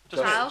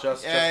Just Kyle?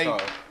 Just Yeah, Kyle.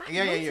 my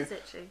Yeah, nose yeah. is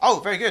itchy. Oh,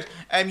 very good.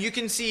 You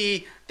can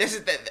see this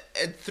is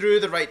through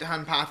the right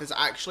hand path is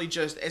actually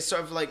it's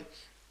sort of like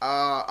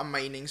a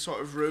mining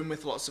sort of room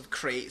with lots of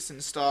crates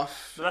and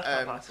stuff. The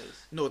left-hand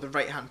passes. No, the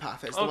right hand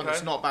path is the one Okay.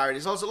 that's not barred.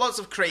 There's also lots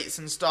of crates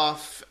and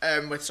stuff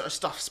with sort of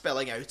stuff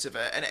spilling out of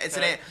it, and it's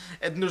Okay. in it.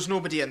 And there's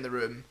nobody in the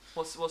room.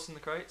 What's in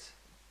the crates?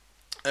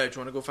 Do you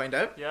want to go find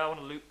out? Yeah, I want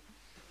to loot.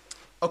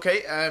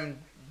 Okay.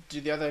 Do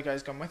the other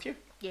guys come with you?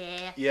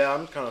 Yeah. Yeah,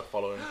 I'm kind of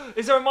following.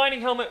 Is there a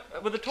mining helmet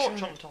with a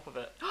torch on the top of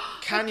it?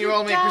 Can Look you at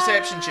all make that.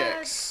 perception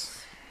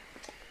checks?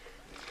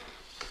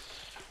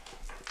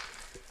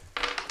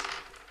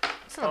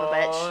 Son of a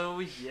bitch. Oh,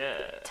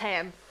 yeah.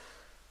 10.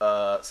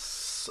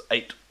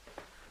 8.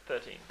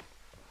 13.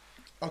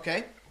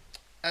 Okay.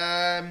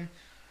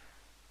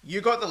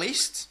 You got the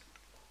least.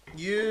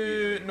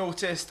 You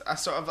noticed a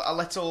sort of a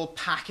little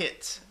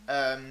packet.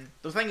 The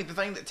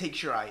thing that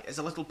takes your eye is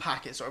a little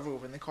packet sort of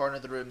over in the corner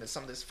of the room that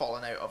somebody's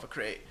fallen out of a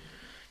crate.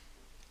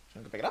 Do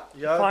you want to pick it up?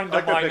 Yeah, Find I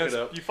a could pick miner's. it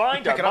up. You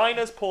find You a pick it up.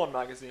 miner's porn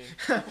magazine.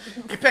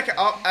 You pick it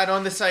up, and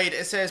on the side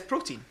it says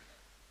protein.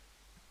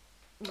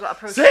 We got a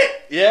protein. Sick!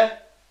 Yeah.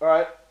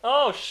 Alright.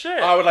 Oh shit!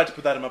 I would like to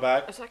put that in my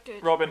bag. Is that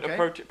good? Robin,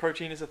 Okay.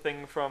 protein is a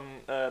thing from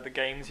the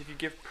games. If you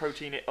give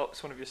protein, it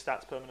ups one of your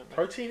stats permanently.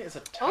 Protein is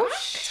a Oh Attack.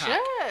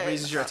 shit.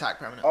 Raises your attack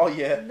permanently. Oh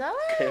yeah. Nice.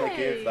 Can I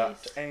give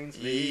that to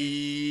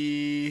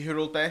Ainsley? Who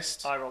rolled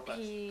best? I rolled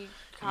best. He You-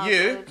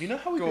 covered. You know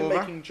how we've Go been over.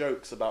 making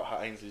jokes about how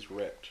Ainsley's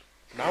ripped?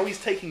 Now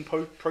he's taking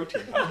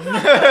protein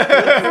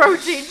powder.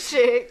 Protein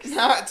shakes.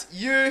 Nat,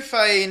 you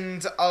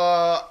find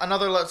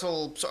another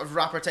little sort of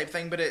wrapper type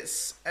thing, but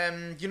it's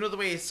you know the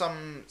way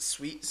some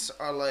sweets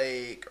are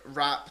like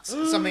wrapped,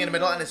 something in the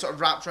middle, and it's sort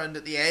of wrapped around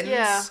at the ends.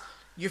 Yeah.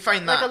 You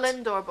find Like that. a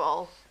Lindor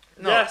ball.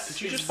 No. Yes,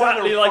 Did you just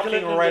exactly find a like a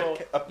fucking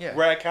Lindor. Yeah.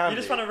 rare candy? You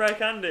just found a rare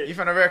candy. You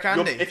found a rare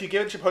candy. If you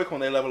give it to your Pokemon,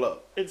 they level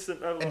up.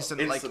 Instant level.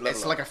 Instant, Instant like it's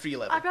level like a free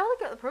level. I'd rather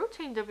get the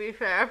protein, to be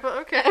fair, but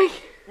okay.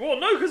 Well,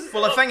 no, because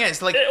Well, the thing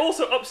is, like, it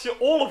also ups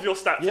all of your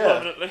stats Yeah.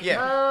 permanently.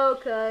 yeah.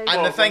 Okay.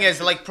 And Well, the thing well,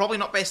 is, like, probably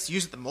not best to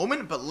use at the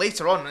moment, but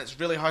later on, it's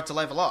really hard to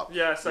level up.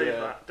 Yeah, save Yeah.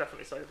 that.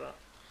 Definitely save that.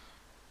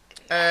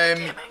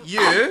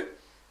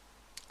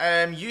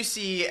 You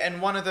see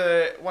in one of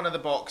the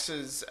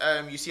boxes,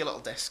 you see a little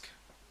disc.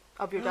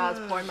 Of your dad's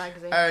porn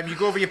magazine. You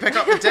go over, you pick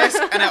up the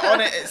disc, and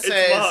on it It's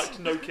says marked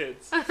no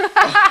kids.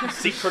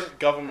 Secret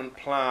Government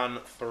Plan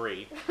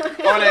 3.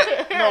 on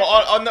it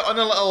on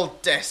the little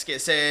disc it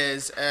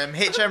says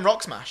HM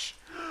Rock Smash.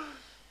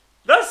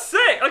 That's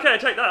sick. Okay,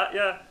 take that.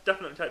 Yeah,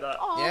 definitely take that.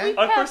 Oh, Yeah? be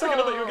For a second,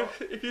 I thought you were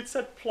careful. gonna. If you'd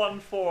said Plan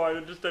 4, I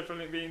would just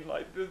definitely been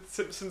like the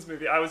Simpsons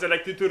movie. I was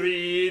elected to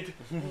read,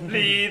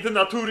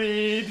 not to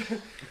read.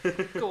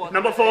 Go on.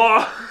 Number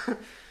Arnie. 4.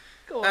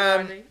 Go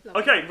on, Arnie.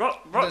 Okay,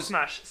 rock There's-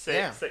 smash. Six,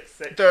 yeah. six,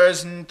 six.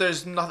 There's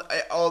nothing.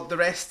 All the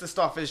rest of the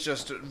stuff is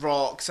just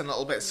rocks and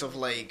little bits of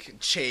like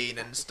chain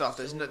and stuff.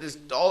 There's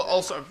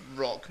all sort of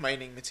rock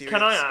mining materials.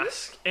 Can I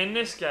ask, in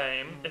this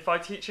game, if I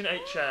teach an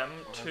HM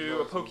to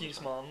a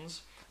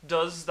Pokemons,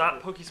 does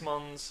that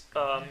Pokemons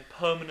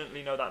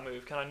permanently know that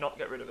move? Can I not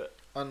get rid of it?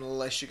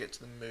 Unless you get to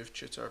the move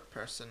tutor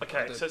person.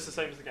 Okay, so it's the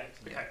same as the game.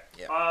 Okay.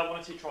 Yeah. I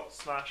want to teach Rock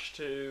Smash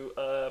to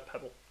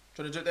Pebble.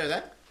 Do you want to do it there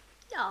then?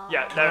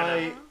 Yeah, Can there I,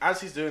 and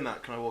as he's doing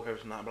that, can I walk over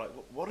to Nat and be like,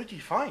 what did you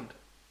find?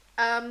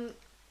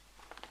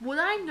 Would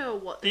I know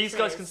what this These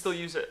guys is? can still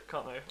use it,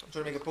 can't they? Do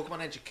you want to make a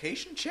Pokemon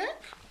education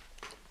check?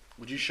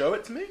 Would you show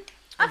it to me?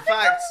 In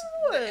fact,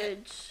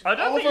 Would. I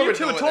don't Oliver think you would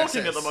two know are what this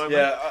talking at the is. moment.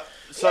 Yeah.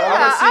 So Yeah,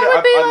 when I see I it,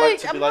 would be I'd like like,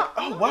 to be I'm like,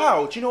 not- oh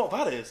wow, do you know what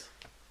that is?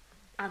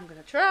 I'm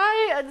gonna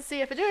try and see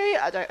if I do.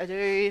 I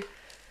do.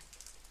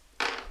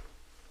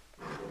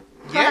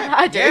 yeah,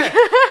 I do. Yeah.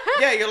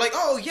 Yeah, you're like,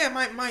 oh yeah,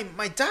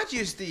 my dad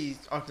used these.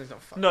 Oh, no,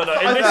 fuck. No, no.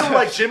 I In this, feel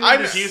like Jim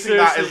I'm is using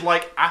that seriously- as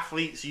like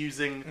athletes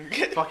using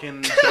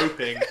fucking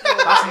doping.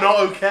 That's not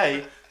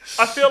okay.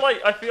 I feel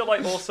like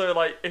also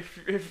like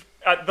if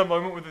at the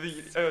moment with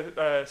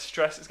the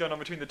stress that's going on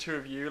between the two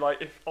of you,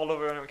 like if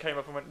Oliver came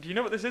up and went, "Do you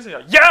know what this is?" And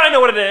you're like, "Yeah, I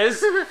know what it is."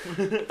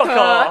 Fuck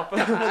off.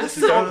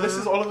 This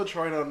is Oliver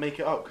trying to make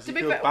it up because he To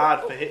be feels fair-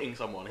 bad for hitting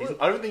someone.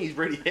 I don't think he's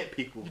really hit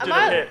people. Am Did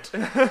I- a hit.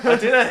 I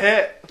did a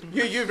hit.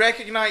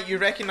 You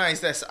recognize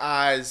this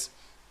as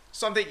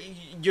something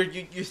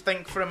you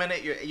think for a minute.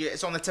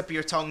 It's on the tip of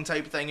your tongue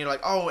type thing. You're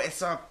like, oh,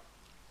 it's a.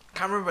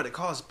 Can't remember what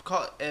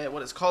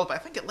what it's called, but I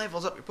think it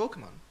levels up your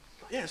Pokemon.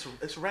 Yeah,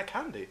 it's a rare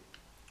candy.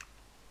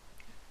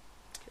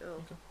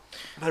 Cool.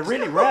 They're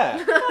really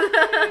rare.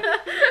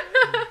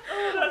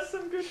 Oh, that's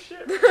some good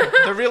shit.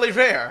 They're really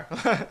rare.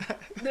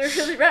 They're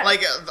really rare.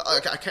 Like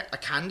a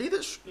candy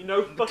that's. You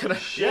know, fucking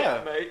shit,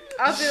 yeah. mate.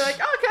 I'll be like,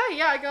 okay,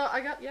 yeah, I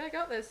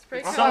got this.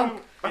 Pretty cool.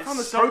 I found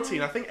this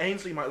protein. I think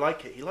Ainsley might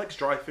like it. He likes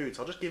dry food,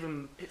 so I'll just give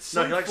him. It's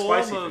No, some he likes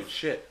form spicy of food.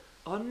 Shit.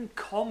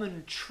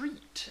 uncommon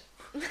treat.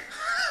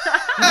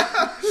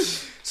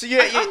 So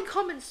yeah,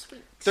 Uncommon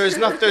sweet. there's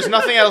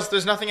nothing else.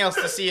 There's nothing else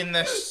to see in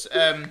this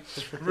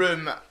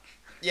room.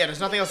 Yeah, there's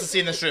nothing else to see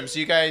in this room. So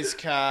you guys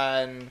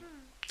can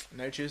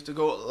now choose to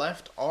go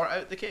left or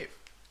out the cave.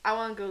 I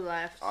want to go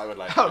left. I would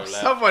like to Oh, go left.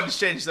 someone's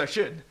changed their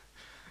tune.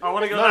 I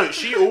want to go. No, left.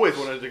 she always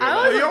wanted to go I left.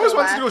 always- You always go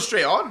wanted to left. go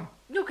straight on.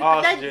 No,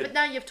 Oh, she but did.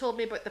 now you've told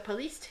me about the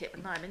police tape,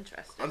 and now I'm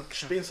interested. I'm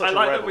just being such I a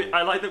like rebel.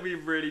 that like that we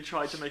really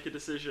tried to make a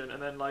decision,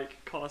 and then like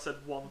Connor said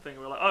one thing,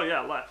 and we're like, oh yeah,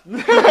 left.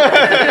 Like,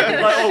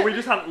 oh, we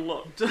just hadn't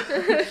looked.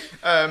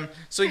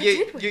 So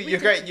you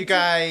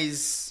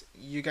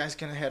guys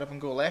can head up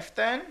and go left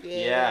then,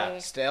 Yeah.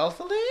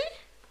 stealthily.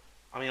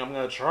 I mean, I'm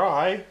gonna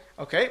try.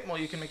 Okay, well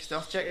you can make a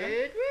stealth check then.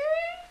 Should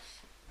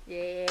we?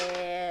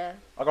 Yeah.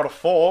 I got a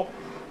 4.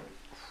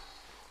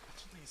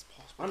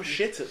 I'm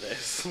shit at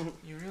this.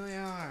 You really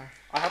are.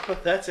 I have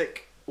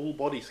pathetic all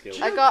body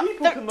skills. I got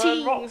People can learn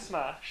 13. Rock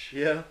Smash.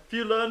 Yeah. If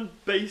you learn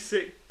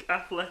basic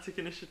athletic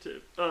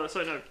initiative, a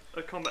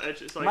combat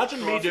edge, it's like Imagine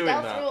me cross- doing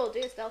Stealth that. roll, do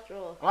a stealth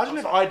roll. Imagine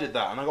if I did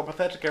that and I got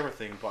pathetic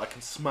everything, but I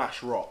can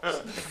smash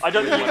rocks. I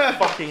don't With think. my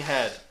fucking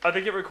head. I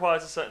think it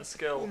requires a certain Oh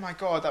skill. my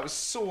god, that was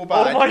so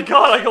bad. Oh my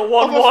god! I got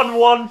 1, 1,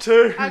 1,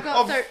 2. I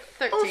got Of-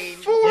 13.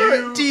 Of 4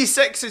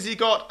 D6s, he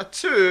got a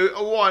 2,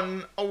 a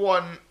 1, a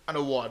 1, and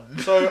a 1.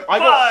 So Five.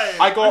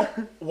 I got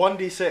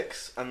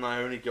 1d6 and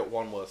I only got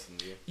 1 worse than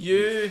you.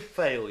 You,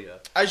 Failure.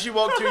 as you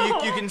walk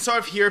through, you can sort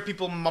of hear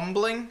people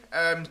mumbling,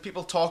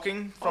 people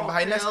talking from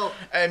behind no.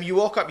 this. You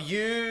walk up,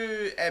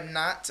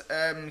 Nat,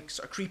 sort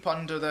of creep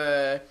under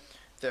the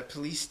the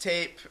police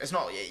tape. It's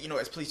not,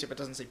 it's police tape, it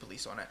doesn't say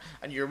police on it.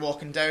 And you're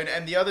walking down,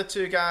 and the other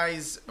two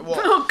guys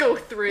They'll go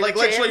through like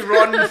the literally tape.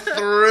 run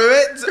through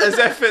it as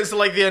if it's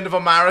like the end of a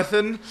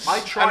marathon. I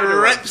tried and to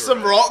run rip through some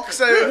it. rocks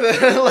out of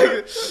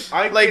the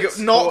I like get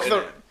knock caught in the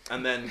it,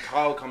 and then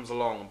Kyle comes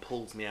along and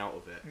pulls me out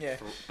of it. Yeah.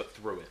 But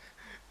through it.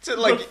 to,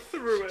 like.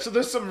 Through it. So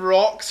there's some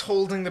rocks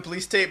holding the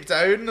police tape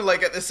down,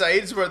 like at the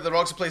sides where the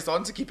rocks are placed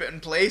on to keep it in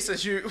place.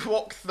 As you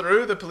walk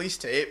through the police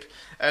tape,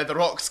 the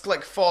rocks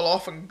like fall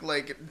off and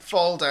like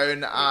fall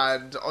down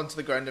and onto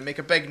the ground and make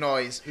a big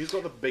noise. Who's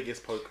got the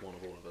biggest Pokemon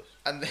of all of us?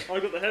 And I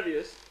got the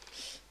heaviest.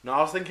 No,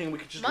 I was thinking we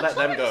could just let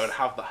them go and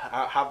have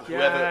Yeah,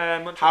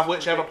 whoever Munchlax have is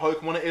whichever big.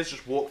 Pokemon it is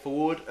just walk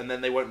forward, and then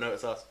they won't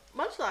notice us.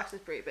 Munchlax is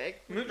pretty big.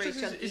 Pretty Munchlax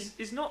chunky.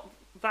 is not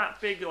that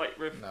big, like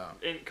No.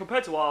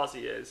 compared to ours.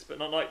 He is, but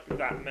not like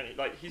that many.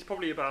 Like he's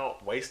probably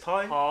about Waist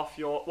high. half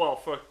your. Well,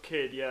 for a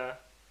kid, yeah.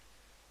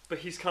 But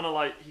he's kind of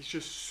like he's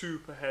just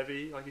super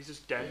heavy. Like he's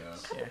just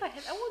dense. I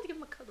want to give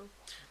him a cuddle.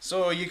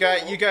 so you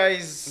He's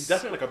guys.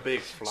 definitely like a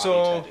big flabby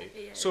So- teddy.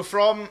 Yeah. So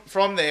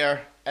from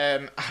there,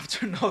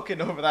 after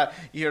knocking over that,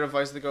 you hear a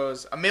voice that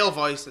goes, a male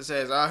voice that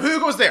says, "Who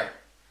goes there?"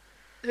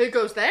 Who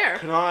goes there?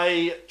 Can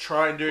I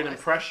try and do an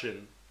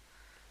impression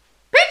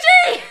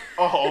Pidgey!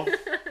 of?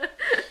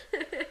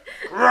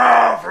 Can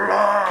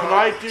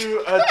I do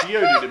a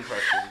Geodude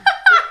impression?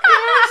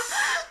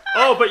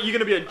 Oh, but you're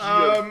gonna be a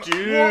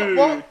Geodude.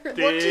 What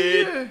do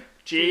you do?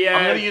 Geodude.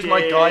 I'm gonna use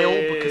my guile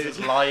because it's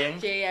lying.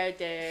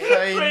 Geodude.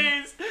 Fine.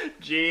 Please,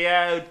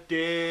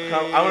 Geodude.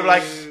 I'm gonna be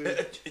like,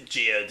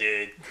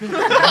 Geodude.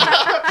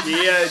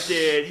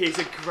 Geodude. He's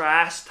a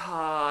grass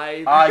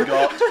type. I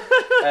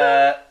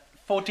got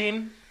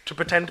 14 to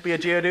pretend to be a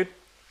Geodude.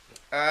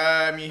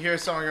 You hear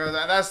someone go,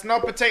 "That's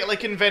not particularly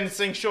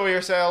convincing. Show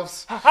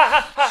yourselves."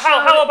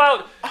 How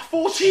about?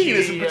 14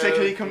 isn't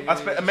particularly.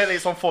 Admittedly,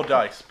 it's on 4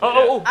 dice. but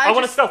yeah. I want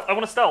to just- stealth. I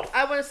want to stealth.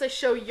 I want to say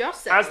show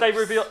yourself. As they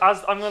reveal,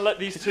 as I'm gonna let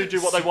these two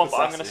do what they want,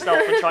 but I'm gonna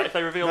stealth and try. If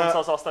they reveal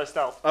themselves, I'll stay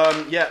stealth.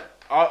 Yeah.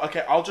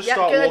 Okay. I'll just Yep,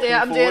 start good walking idea.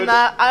 I'm forward. doing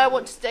that. I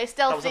want to stay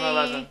That was stealthy.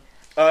 an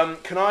 11.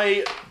 Can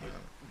I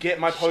get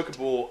my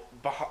Pokeball?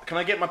 Can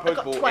I get my got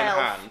Pokeball in 12.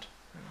 hand?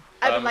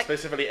 I would like.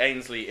 Specifically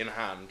Ainsley in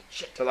hand.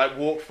 To like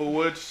walk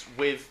forwards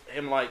with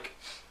him like.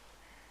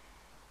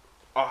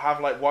 I'll have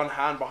like one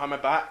hand behind my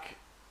back,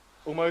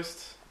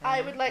 almost.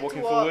 I would like Walking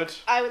to walk. forward.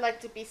 I would like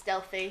to be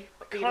stealthy.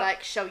 Be Can't-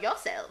 like, show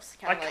yourselves.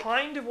 I Kind of like.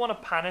 kind of want to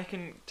panic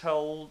and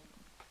tell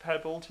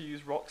Pebble to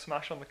use Rock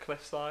Smash on the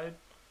cliff side,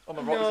 on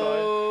the rock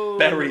No.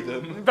 Bury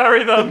them. side.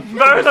 Bury them.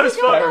 Bury those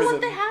You don't know fuckers.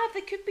 what they have.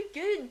 They could be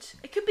good.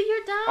 It could be your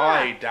dad.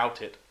 I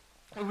doubt it.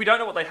 We don't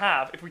know what they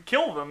have. If we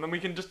kill them, then we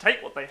can just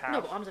take what they have. No,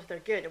 but what if they're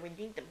good and we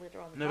need them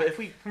later on? No, but if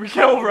we We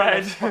kill in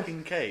Red. a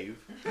fucking cave,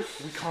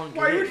 we can't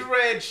Why get would in.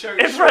 Red shout,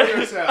 If "Show Red-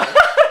 yourself"?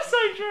 So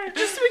true. we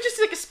just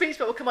like a speech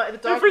bubble come out of the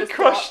If darkness. we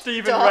crush dot,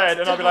 Stephen dot, Red,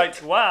 and I'll be dot.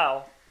 like,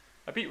 wow,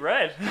 I beat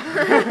Red.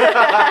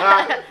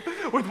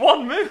 With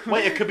one move.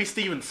 Wait, it could be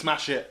Steven.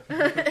 Smash it.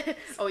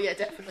 Oh yeah,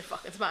 definitely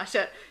fucking smash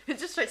it. It's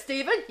just like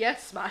Stephen,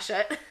 yes, smash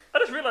it. I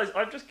just realised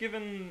I've just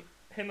given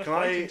him a Can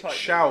fighting I type.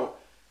 shout?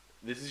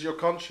 This is your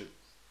conscience.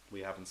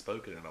 We haven't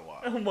spoken in a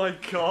while. Oh my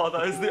god,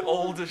 that is the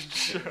oldest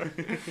joke.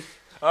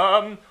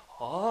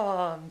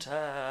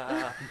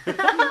 Hunter.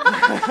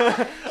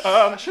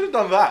 I should have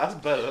done that. That's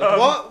better.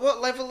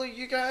 What level are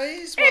you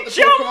guys? What It's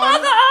the your Pokemon?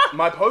 mother!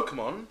 My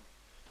Pokemon,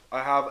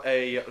 I have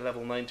a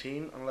level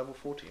 19 and a level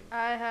 14.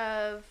 I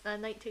have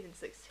 19 and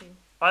 16.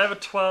 I have a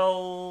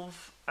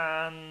 12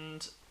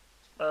 and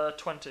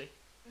 20.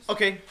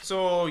 Okay,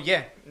 so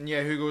yeah,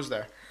 who goes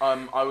there?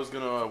 I was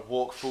gonna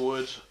walk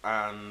forward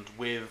and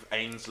with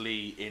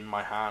Ainsley in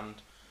my hand.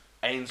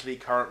 Ainsley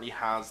currently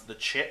has the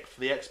chip for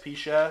the XP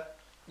share,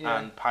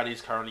 and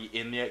Paddy's currently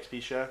in the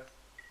XP share.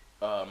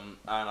 And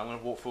I'm gonna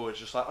walk forward,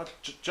 just like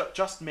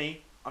just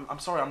me. I'm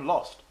sorry, I'm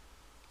lost.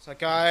 It's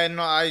like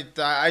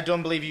I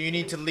don't believe you. You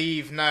need to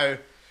leave now.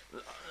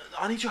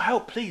 I need your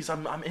help, please.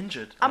 I'm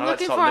injured. I'm And I, like,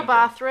 looking start for a limping.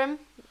 bathroom.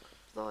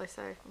 That's all I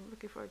say. I'm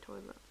looking for a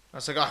toilet.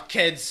 It's like,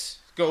 kids,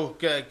 go,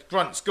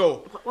 grunts,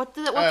 go. What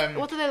do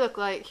they look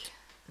like?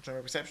 Try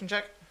a perception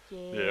check.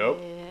 Yeah.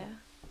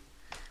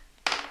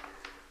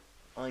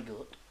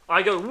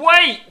 I go,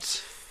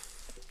 wait!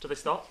 Do they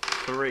stop?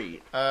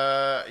 3.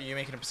 You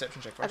making a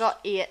perception check I first? got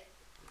 8.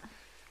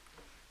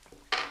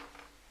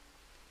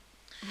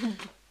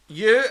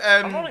 You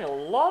I'm rolling a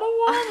lot of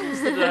ones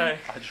today.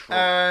 I just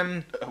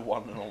rolled a a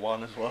 1 and a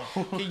 1 as well.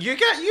 you two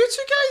guys. You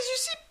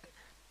see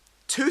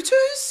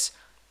tutus,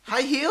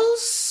 high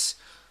heels,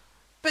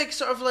 big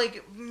sort of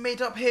like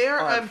made up hair.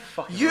 I'm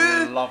fucking you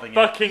loving it.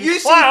 Fucking You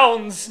see-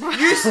 clowns!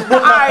 you see,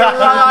 I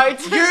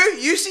lied.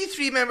 you see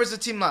 3 members of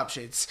Team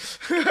Lampshades.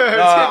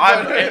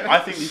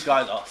 I think these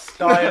guys are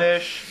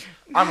stylish.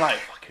 I'm like,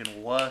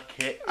 fucking work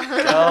it,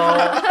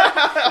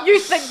 girl. You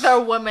think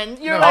they're women.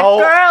 You're No. like, Oh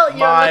girl,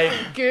 you're my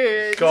looking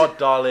good. God,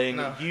 darling,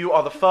 No. you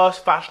are the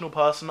first fashionable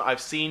person I've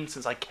seen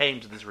since I came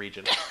to this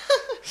region.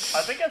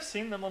 I think I've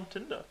seen them on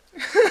Tinder.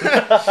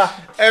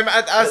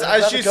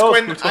 As you girls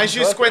squint, who talk as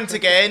you about squint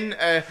again,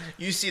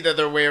 you see that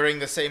they're wearing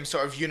the same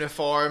sort of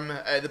uniform,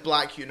 the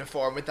black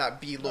uniform with that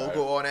B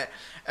logo on it.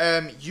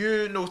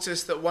 You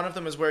notice that one of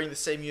them is wearing the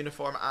same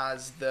uniform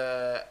as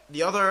the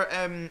other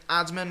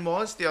admin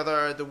was,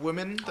 the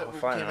woman that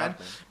came in.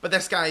 But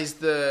this guy's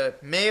the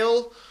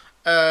male.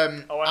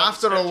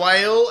 After a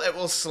while, it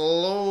will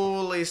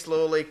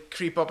slowly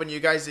creep up on you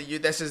guys that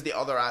this is the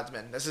other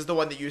admin. This is the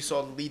one that you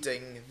saw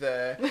leading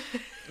the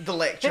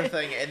lecture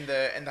thing in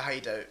the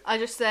hideout. I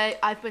just say,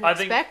 I've been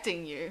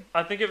expecting you.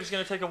 I think it was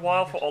going to take a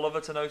while for Oliver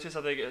to notice.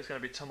 I think it's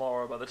going to be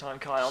tomorrow by the time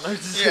Kyle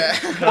notices. Yeah.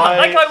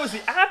 That guy was the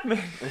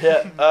admin.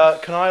 Yeah.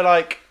 Can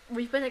I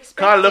We've been Can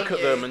expecting I look you,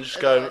 at them and just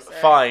is go, what I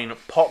say. fine,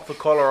 pop the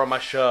collar on my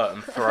shirt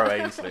and throw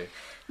Ainsley?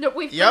 No,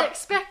 we've Yep. been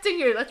expecting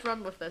you. Let's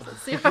run with this.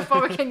 Let's see how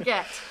far we can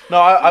get.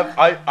 No,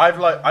 I've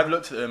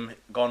looked at them,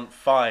 gone,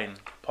 fine,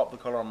 pop the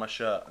collar on my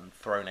shirt and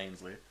thrown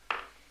Ainsley.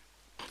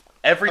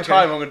 Every Okay.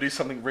 time I'm going to do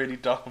something really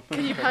dumb.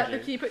 Can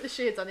you put the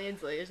shades on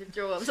Ainsley as you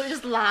throw him so it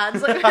just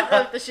lands like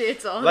with the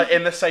shades on? Like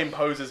in the same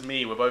pose as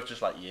me, we're both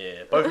just like,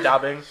 yeah, both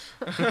dabbing.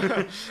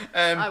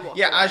 walk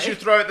Yeah, as away. you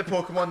throw out the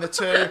Pokemon,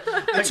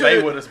 I think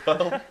they would as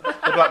well.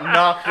 They'd be like,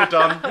 nah, we're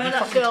done. I'm You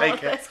not fucking good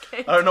take at it. this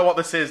game. I don't know what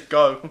this is.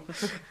 Go.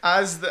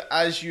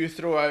 as you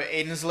throw out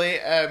Ainsley,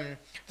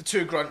 the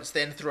two grunts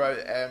then throw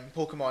out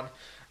Pokemon.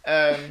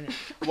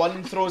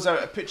 One throws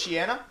out a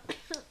Poochyena,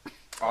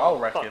 I'll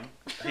wreck him.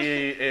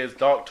 He is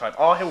dark type.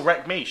 Oh, he'll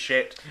wreck me.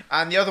 Shit.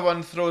 and the other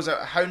one throws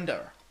out a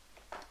Houndour.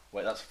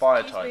 Wait, that's fire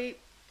Excuse type.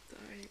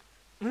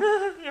 me.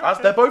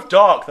 Sorry. They're both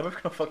dark. They're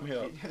both gonna fuck me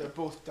up. They're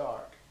both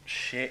dark.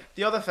 Shit.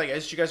 The other thing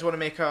is, do you guys want to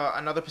make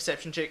another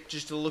perception check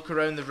just to look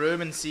around the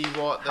room and see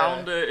what the...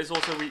 Hounder is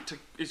also weak to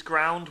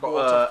ground, Got,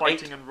 water,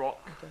 fighting, 8. and rock.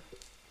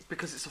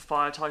 Because it's a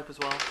fire type as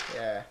well.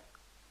 Yeah.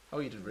 Oh,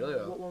 you did really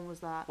well. What one was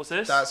that? What's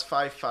this? That's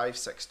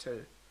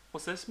 5562.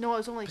 What's this? No, it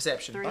was only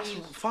Perception. 3. That's It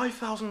was only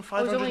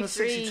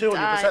 5,562 on 3.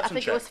 your I perception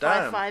think check. it was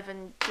Damn. 5, 5,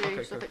 and 2,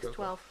 Okay, so cool, it's cool,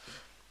 12.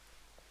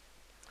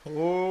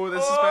 Oh,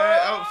 this is better.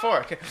 Oh, 4.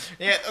 Okay.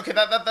 Yeah. Okay.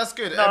 That's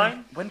good.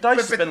 9. When dice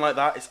But- spin like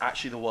that, it's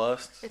actually the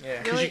worst. It's Yeah.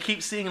 Because really, you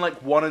keep seeing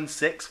like 1 and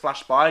 6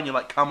 flash by, and you're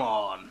like, come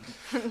on.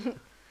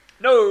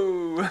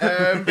 No!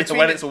 When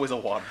between it's always a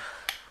 1.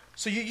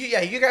 So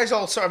you guys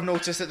all sort of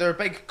notice that there are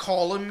big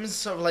columns,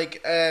 sort of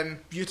like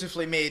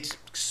beautifully made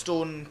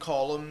stone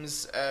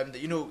columns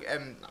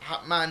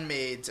that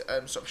man-made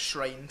sort of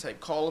shrine type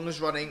columns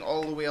running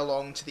all the way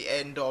along to the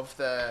end of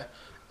the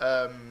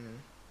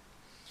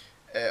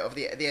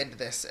end of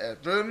this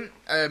room.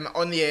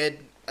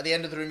 At the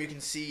end of the room, you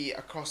can see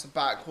across the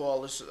back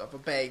wall there's sort of a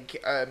big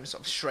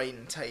sort of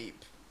shrine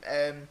type.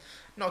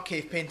 Not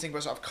cave painting,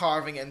 but sort of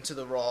carving into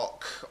the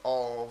rock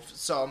of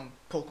some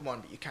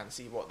Pokemon, but you can't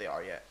see what they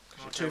are yet.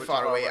 'Cause Okay, you're we're too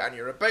far too far away away. and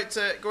you're about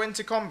to go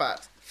into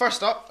combat.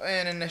 First up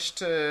in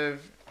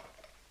initiative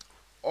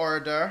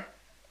order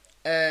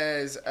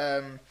is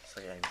I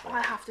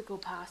have to go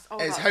past. Oh,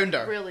 Is that's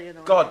Houndour. really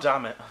annoying. God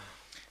damn it.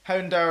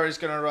 Houndour is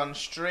going to run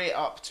straight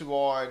up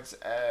towards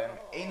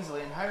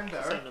Ainsley, and Same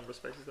Houndour number of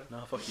spaces there.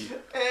 No, fuck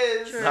you.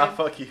 is... True. Nah,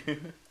 fuck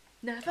you.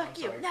 No, fuck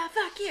you. sorry. No,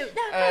 fuck you.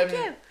 No, fuck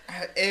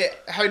you.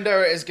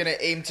 Houndour is going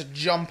to aim to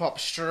jump up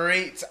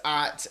straight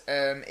at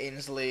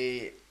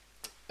Ainsley,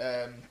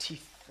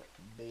 teeth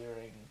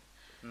bearing.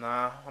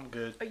 Nah, I'm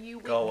good. Are you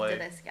Go weak away. to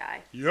this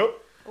guy? Yep.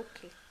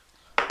 Okay.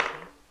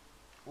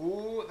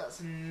 Oh, that's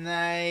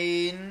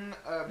 9.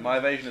 My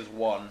evasion is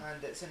 1.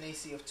 And it's an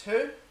AC of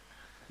 2.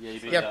 Yeah, you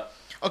beat Yep. that.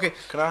 Okay,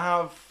 Can I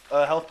have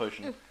a health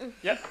potion?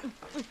 Yep.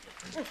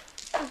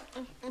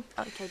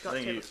 Okay, got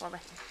Thank to you. it for me.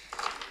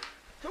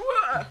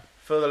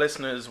 For the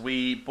listeners,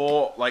 we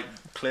bought like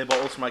clear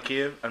bottles from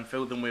IKEA and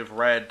filled them with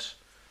red,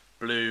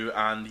 blue,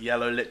 and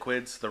yellow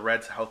liquids. The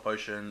red's health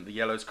potion, the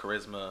yellow's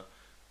charisma,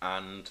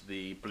 and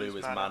the blue It's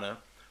is mana. mana.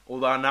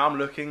 Although now I'm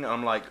looking,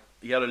 I'm like,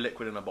 yellow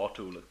liquid in a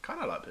bottle look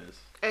kind of like this.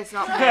 It's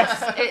not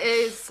this. It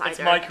is cider. It's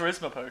my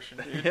charisma potion,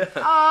 dude.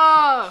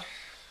 Oh!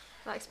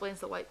 That explains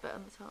the white bit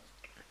on the top.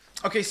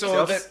 okay, See,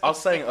 so I was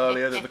saying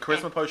earlier that the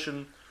charisma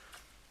potion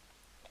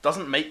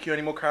doesn't make you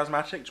any more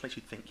charismatic, just makes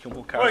you think you're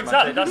more charismatic. Well,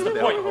 exactly. That's the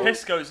Yeah. point.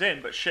 Piss goes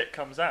in, but shit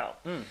comes out.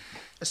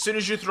 as soon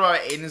as you throw out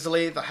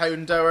Ainsley, the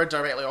Houndour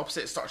directly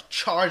opposite starts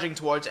charging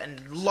towards it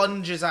and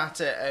lunges at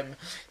it,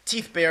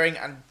 teeth baring,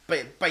 and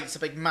bites a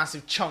big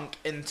massive chunk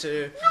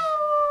into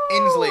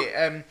Ainsley.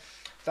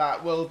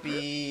 That will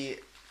be...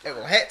 It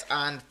will hit,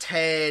 and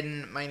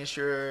 10 minus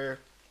your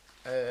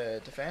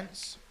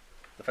defense.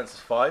 Defense is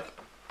 5.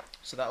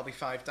 So that'll be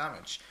 5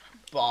 damage.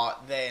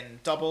 But then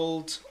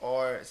doubled,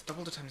 or... It's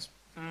doubled to times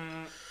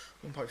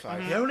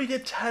 1.5. He only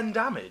did 10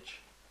 damage.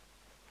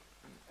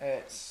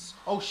 It's...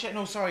 Oh shit,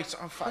 no, sorry. So,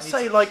 I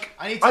say like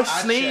I need to I add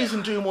sneeze shit.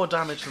 and do more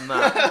damage than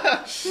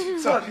that. So,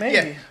 Fuck me.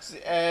 yeah, so,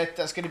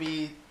 that's going to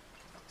be...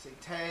 Say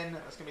 10,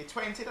 that's going to be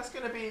 20, that's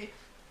going to be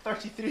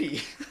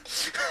 33.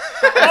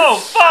 Oh,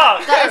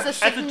 fuck! That is a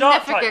That's a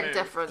dark type significant move.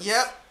 difference.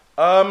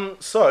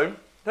 Yep. So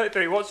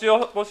 33. What's your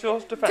defense?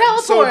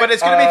 Teleport. So, but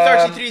it's going to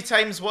be 33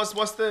 times... What's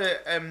the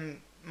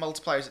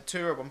multipliers at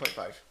 2 or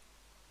 1.5?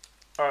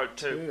 Alright,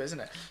 2, 2. isn't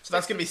it? So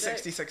that's going to be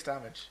 66. 66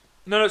 damage.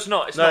 No, it's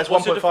not. It's No, not. it's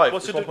What's your 1.5.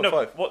 What's It's your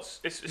 1.5. No,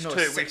 it's No, 2.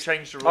 it's We've 6.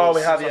 changed the rules. Oh,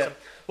 we have, That's yeah.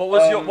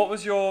 awesome. What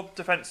was your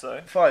defense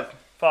though? 5.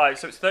 5.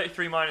 So it's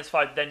 33 minus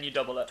 5. Then you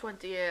double it.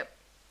 28,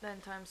 then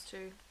times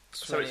 2.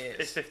 So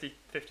it's 50,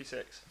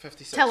 56.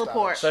 56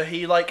 Teleport. So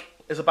he like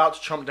is about to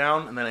chomp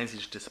down, and then Ainsley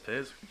just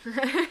disappears.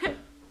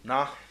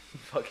 Nah,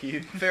 fuck you.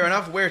 damage. Fair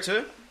enough. Where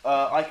to?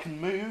 I can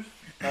move.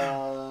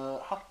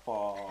 How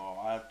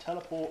far? I have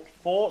teleport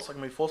 4, so I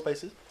can move 4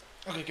 spaces.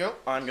 Okay, go.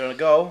 I'm gonna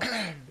go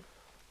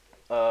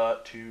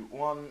to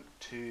 1,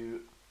 2,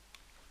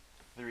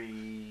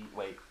 3.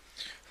 Wait.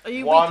 Are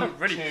you One. weak?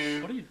 Really?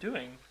 Two. What are you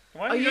doing?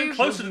 Why Are are you going you-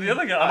 closer to the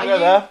other I'm guy? gonna go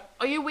there.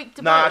 Are you weak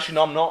to Nah, both? actually,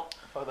 no, I'm not.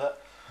 Fuck that.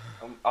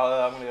 I'm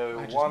gonna I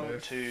go just 1,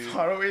 moved 2,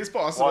 far away as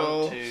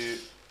possible. 1, 2.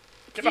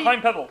 Get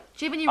behind Pebble.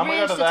 Do you have any I'm gonna go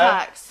ranged to there.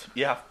 attacks?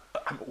 Yeah,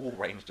 I'm all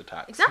ranged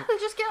attacks. Exactly,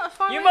 just get as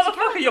far You away as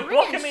motherfucker! can. You're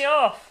blocking me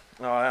off.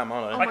 Oh, I am,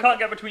 aren't Oh I? I my can't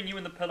get between you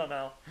and the pillar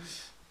now.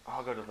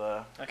 I'll go to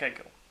there. Okay,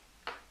 cool.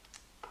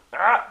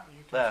 Ah!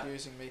 You're There.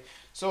 confusing me.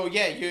 So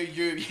yeah, you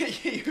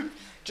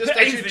just as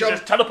you Ainsley's jump,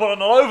 just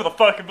teleporting all over the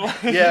fucking place.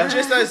 Yeah.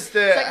 just as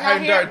the It's like, not Houndar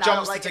here, no,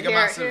 jumps like to it take a here,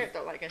 massive, here,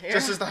 don't like it here.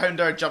 just as the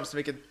Houndar jumps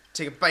to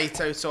take a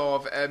bite out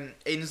of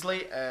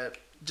Ainsley,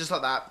 just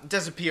like that,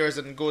 disappears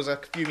and goes a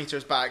few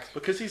meters back.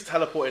 Because he's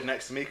teleported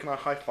next to me, can I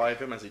high five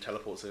him as he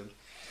teleports in?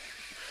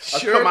 I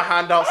Sure. put my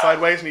hand out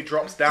sideways and he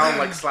drops down,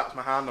 like slaps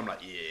my hand. I'm like,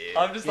 yeah.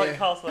 I'm just like Yeah.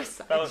 Carl's like,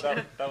 that was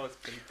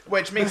pretty cool.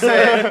 Which makes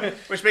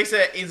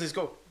it Ainsley's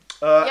go.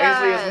 Ainsley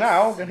Yes. is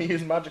now going to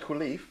use Magical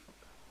Leaf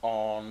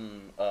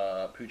on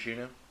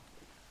Puccino.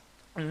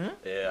 Mm-hmm.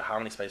 Yeah, how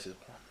many spaces?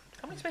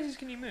 How many spaces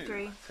can you move?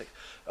 3.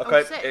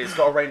 Okay, 6. it's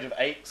got a range of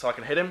 8, so I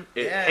can hit him.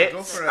 It Yeah, hits,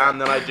 go for it. and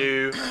then I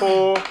do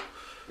 4,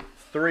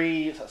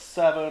 3, so that's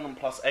 7, and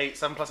plus 8.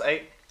 7 plus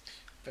 8,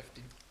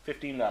 15.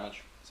 15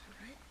 damage. Is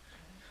that right?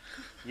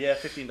 Yeah,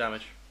 15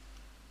 damage.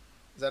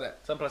 Is that it?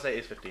 7 plus 8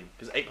 is 15.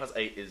 Because 8 plus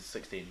 8 is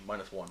 16.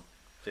 Minus 1.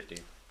 15.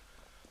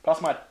 Plus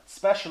my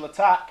special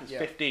attack is Yeah.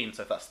 15,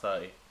 so that's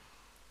 30.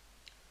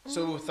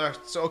 So 30.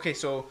 So okay,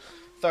 so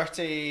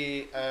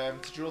 30.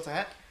 Did you roll to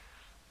hit?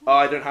 Oh,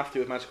 I don't have to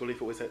with Magical Leaf,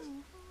 it always hits.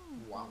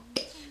 Wow.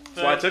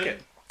 So I took it.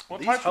 What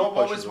These type health of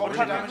what potions was- are what was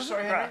really your good. damage?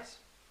 Sorry, Henry? Grass.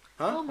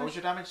 Huh? What was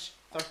your damage?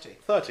 30.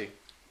 30.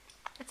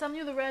 It's on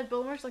you, the red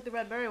Bulmers, like the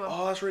red berry one.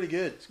 Oh, that's really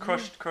good. It's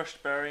crushed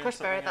berry. and Crushed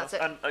berry, something that's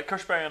else. And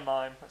crushed berry and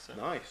lime. That's it.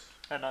 Nice.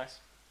 Nice.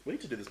 We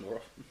need to do this more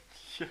often.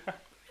 Yeah.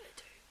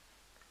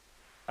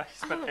 I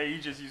spent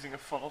ages using a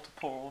funnel to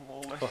pour them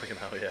all in. Fucking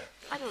hell, yeah.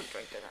 I don't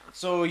drink enough.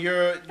 So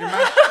your do you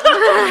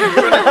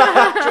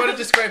want to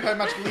describe how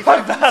much leaf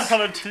My bad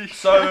on a t-shirt.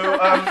 So,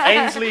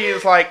 Ainsley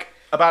is like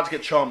about to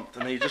get chomped,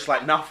 and he's just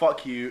like, nah,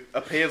 fuck you,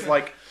 appears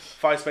like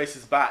 5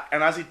 spaces back.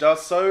 And as he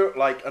does so,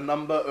 like a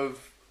number of,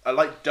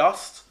 like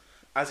dust,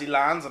 as he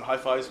lands and high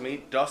fives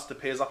me, dust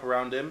appears up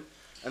around him.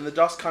 And the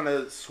dust kind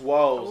of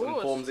swirls and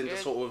Ooh, forms into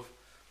good. sort of,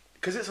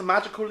 because it's a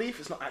magical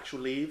leaf, it's not actual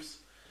leaves.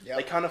 Yep.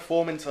 They kind of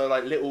form into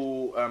like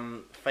little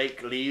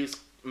fake leaves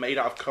made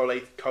out of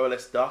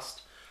coalesced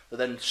dust that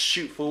then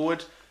shoot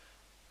forward,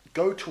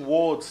 go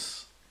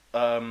towards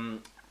Houndar,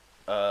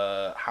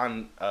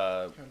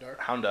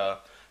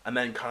 and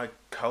then kind of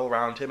curl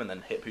around him and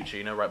then hit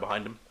Puccino right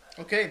behind him.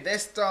 Okay,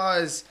 this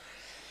does.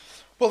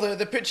 Well,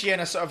 the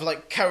Pucciana sort of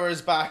like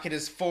cowers back and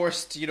is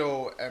forced,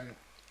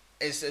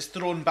 is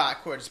thrown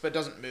backwards, but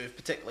doesn't move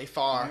particularly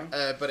far.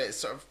 But it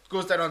sort of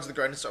goes down onto the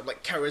ground and sort of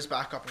like cowers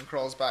back up and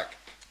crawls back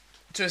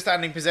to a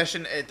standing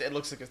position. It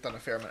looks like it's done a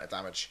fair amount of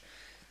damage.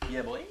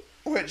 Yeah, boy.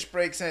 Which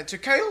breaks it to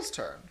Kyle's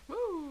turn.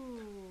 Woo!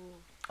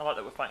 I like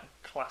that we're fighting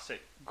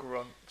classic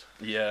grunt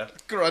Yeah.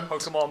 Grunt.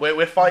 Pokemon.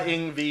 We're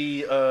fighting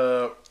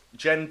the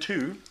Gen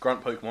 2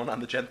 Grunt Pokemon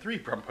and the Gen 3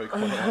 Grunt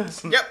Pokemon at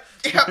once. Yep.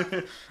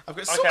 I've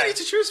got so Okay. many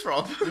to choose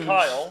from.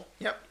 Kyle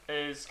Yep.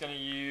 is going to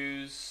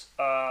use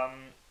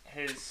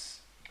his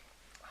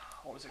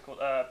what was it called?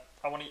 I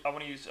want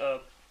to use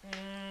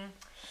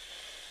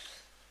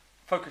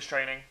focus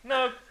training.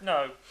 No,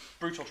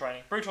 brutal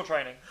training.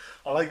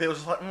 I like they was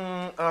just like,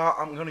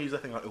 I'm going to use the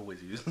thing I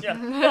always use. Yeah,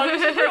 no, I'm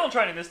using brutal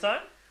training this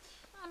time.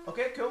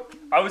 Okay, cool.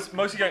 I was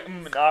mostly going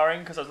and ahhing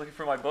because I was looking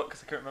through my book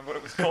because I couldn't remember what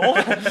it was called.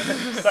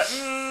 It's like,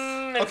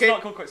 it's Okay.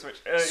 not called quick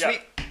switch.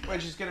 Sweet.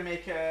 Which is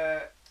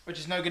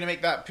now going to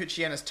make that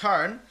Pucciana's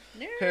turn.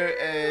 Who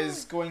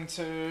is going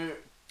to?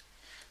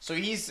 So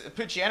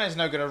Pucciana is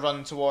now going to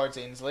run towards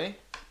Ainsley.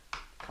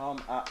 Oh,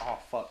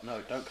 fuck,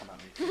 no, don't come at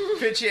me.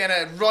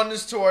 Pucciana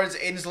runs towards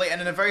Ainsley, and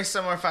in a very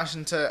similar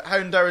fashion to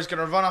Houndar, is going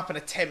to run up and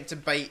attempt to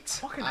bite.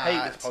 I fucking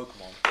hate this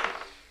Pokemon.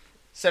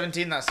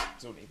 17. That's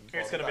don't even.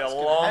 It's bother, going to be a that's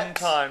gonna long hit.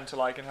 time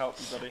till I can help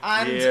you, buddy.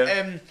 And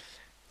Yeah.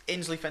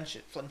 Ainsley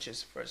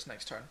flinches for its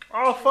next turn.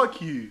 Oh, fuck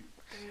you.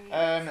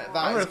 That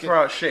I'm is going to good.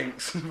 throw out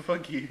Shinx.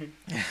 Fuck you.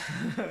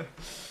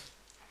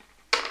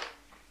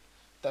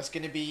 That's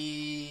going to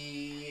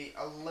be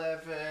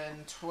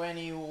 11,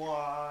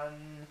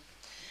 21,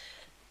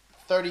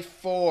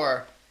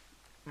 34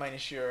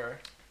 minus your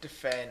Just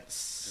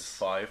defense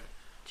 5.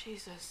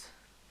 Jesus.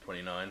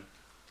 29.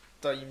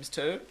 times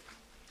 2.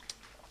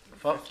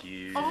 Fuck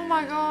you. Oh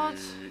my God.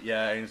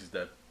 Yeah, Ainsley's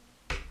dead.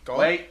 Go on.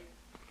 Wait,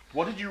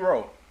 what did you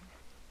roll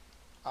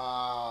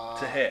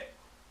to hit. hit?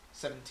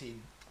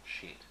 17.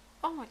 Shit.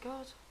 Oh my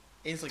god.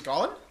 Ainsley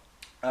gone?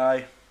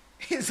 Aye.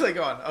 Ainsley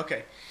gone.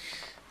 Okay.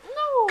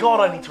 No. God,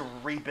 I need to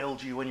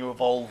rebuild you when you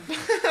evolve.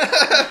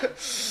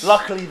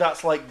 Luckily,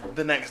 that's like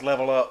the next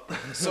level up.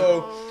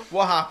 So Oh,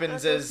 what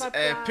happens that was is my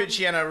plan.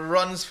 Pucciana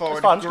runs forward,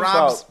 It's fine, just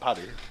grabs out,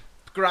 Paddy.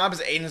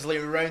 grabs Ainsley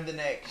around the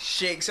neck,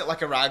 shakes it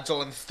like a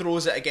ragdoll, and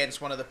throws it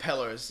against one of the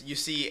pillars. You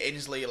see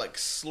Ainsley like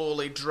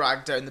slowly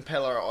drag down the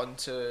pillar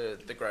onto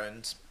the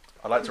ground.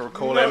 I'd like to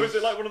recall No, him. is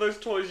it like one of those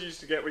toys you used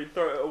to get where you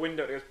throw it at a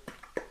window and it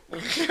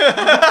goes...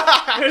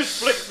 it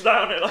just flicks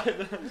down it like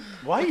that.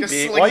 Why are, like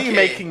a why are you slinky.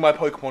 making my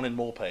Pokemon in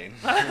more pain?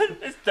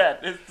 It's dead.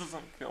 It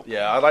doesn't feel...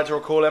 Yeah, I'd like to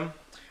recall him.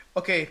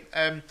 Okay,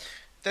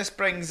 this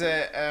brings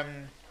it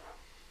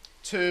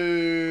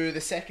to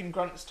the second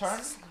grunt's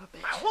turn. Son of a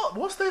bitch.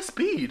 What's their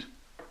speed?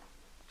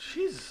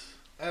 Jeez.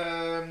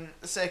 The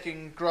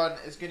second grunt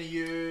is going to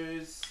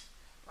use.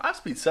 I have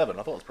speed 7.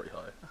 I thought it was pretty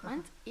high.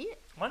 Mine's 8.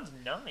 Mine's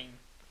 9.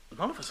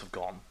 None of us have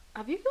gone.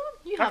 Have you gone?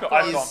 You I've have got-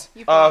 I've gone. gone.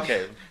 You've Oh, gone.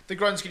 okay. The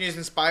grunt's going to use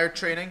inspired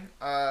training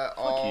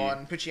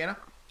on Pucciana.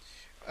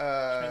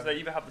 Which means they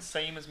either have the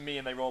same as me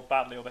and they rolled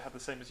badly, or they have the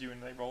same as you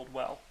and they rolled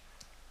well.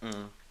 Mm.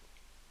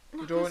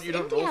 No, You don't- 'cause you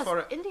don't Indy roll has, for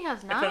it? Indy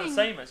has If they're 9. the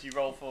same as you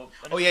roll for...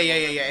 Oh yeah.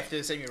 If they're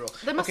the same, you roll.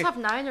 They must Okay. have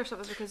 9 or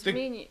something because The-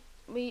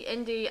 me,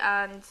 Indy,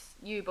 and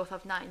you both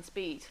have 9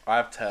 speed. I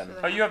have 10. So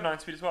Oh, you have 9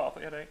 speed as well? I thought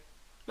you had 8.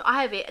 No,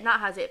 I have 8 and that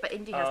has it, but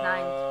Indy has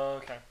 9.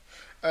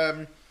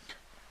 Okay.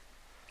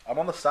 I'm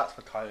on the stats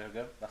for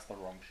Kyogre. That's the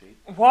wrong sheet.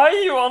 Why are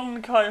you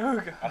on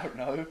Kyogre? I don't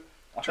know.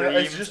 I think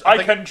Dreams. it's just- I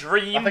think- can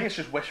dream. I think it's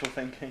just wishful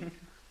thinking.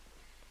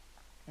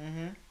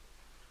 Mm-hmm.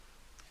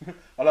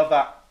 I love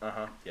that.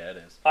 Yeah, it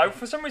is. I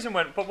for some reason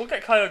went, but we'll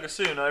get Kyogre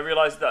soon, and I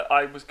realised that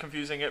I was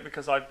confusing it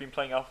because I've been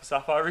playing Alpha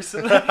Sapphire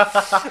recently.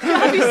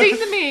 Have you seen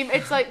the meme?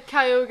 It's like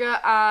Kyogre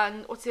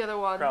and what's the other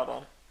one?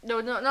 Groudon.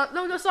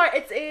 No, sorry.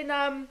 It's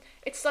in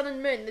it's Sun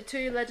and Moon, the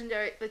two like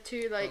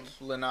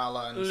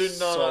Lunala and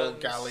Lunala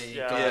and- Solgali.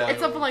 yeah. Yeah. it's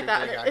something like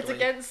that. Googly It's Gaggly.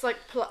 against like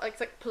it's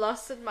like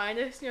plus and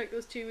minus. You know, like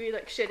those two really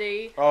like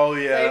shitty Oh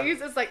yeah.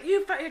 things. It's like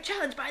you're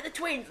challenged by the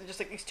twins, and just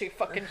like these two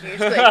fucking huge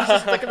things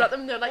just looking at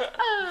them. And they're like,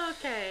 oh,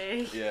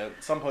 okay. Yeah,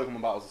 some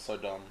Pokemon battles are so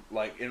dumb.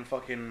 Like in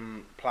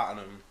fucking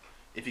Platinum,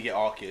 if you get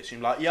Arceus,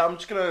 you're like, yeah, I'm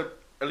just gonna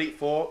Elite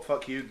Four,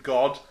 fuck you,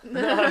 God.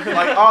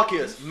 Like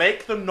Arceus,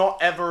 make them not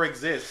ever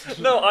exist.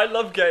 No, I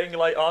love getting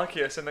like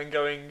Arceus and then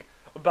going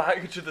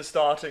back to the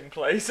starting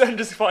place and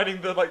just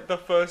finding the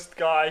first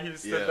guy who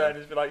stood Yeah. there and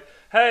just be like,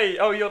 hey,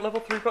 oh you're level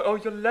 3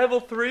 you're level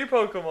 3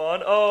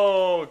 Pokemon.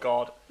 Oh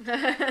god.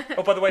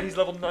 Oh, by the way, he's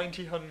level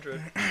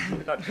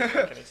 90-100. That doesn't make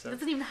any He sense.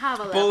 doesn't even have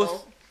a level.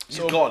 Both. He's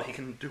So God, he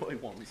can do what he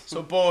wants.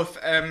 So both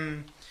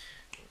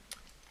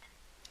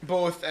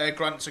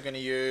grunts are going to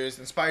use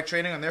inspired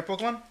training on their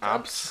Pokemon,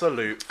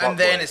 Absolute. and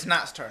then fuckboy. it's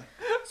Nat's turn.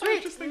 I was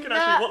Sweet. just thinking Nah.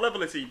 actually, what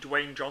level is he?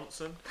 Dwayne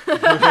Johnson?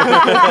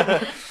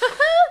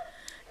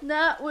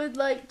 Nat would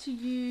like to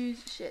use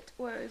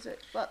where is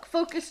it? Fuck.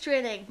 Focus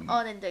training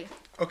on Indy,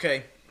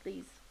 Okay.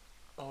 please.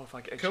 Oh, if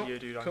I get a Cool,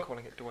 Geodude, I'm cool.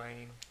 calling it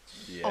Dwayne.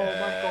 Yes. Oh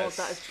my god,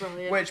 that is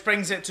brilliant. Which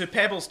brings it to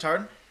Pebble's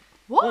turn.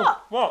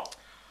 What? What?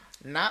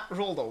 Nat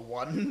rolled a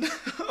 1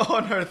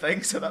 on her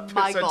thing, so that puts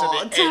My her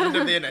God. to the end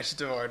of the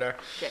initiative order.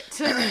 Shit.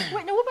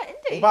 Wait, no, what about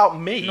What Indy? about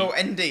me? No,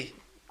 Indy.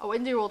 Oh,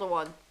 Indy rolled a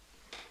 1.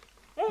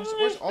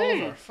 Where's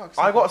Oliver? Fuck's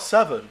I sake. got a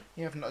 7.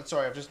 You have not.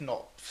 Sorry, I've just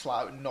not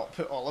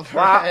put Oliver.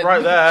 That in.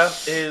 right there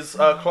is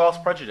class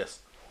prejudice.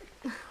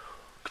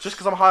 Just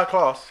because I'm higher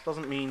class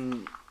doesn't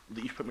mean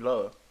that you should put me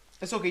lower.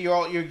 It's okay.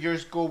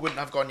 Yours goal wouldn't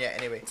have gone yet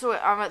anyway. So wait,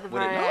 I'm at the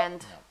Would it very not?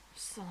 end.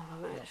 Son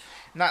of a bitch.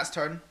 Nat's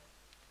turn.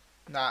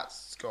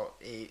 Nat's got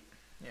 8.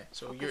 Yeah.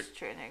 So you're Focus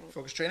training.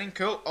 focus training.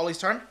 Cool. Ollie's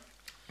turn.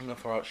 I'm gonna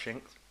throw out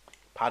Shinx,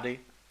 Paddy,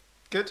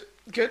 Good.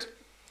 Good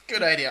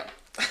idea.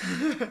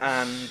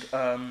 and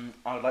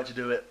I would like to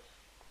do it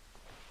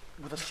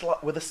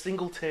with a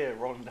single tear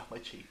rolling down my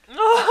cheek.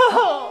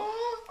 I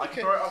Okay.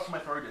 can throw it out from my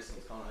throw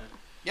distance, can't I?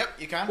 Yep,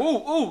 you can. Ooh,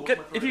 What's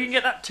my if you can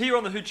get that tier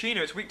on the Hoocino,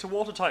 it's weak to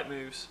water type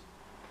moves.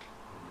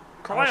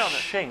 Cry on it.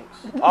 Shinx.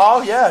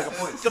 Oh yeah, good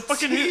point. The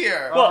fucking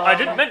Tier. Well, I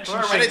didn't mention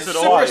And And Shinx it's at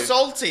super all.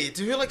 salty.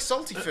 Do you like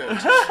salty food?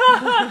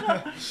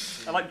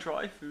 I like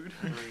dry food.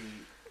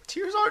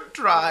 Tears aren't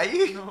dry.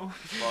 No.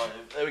 5.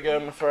 There we go. I'm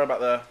gonna throw it back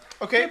there.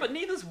 Okay. Yeah, but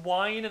neither's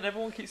wine, and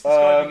everyone keeps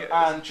describing it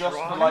as And just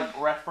dry. for like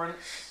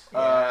reference,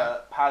 Yeah.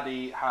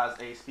 Paddy has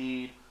a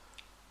speed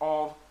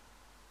of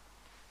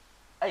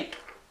 8.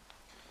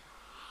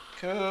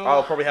 Cool.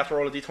 I'll probably have to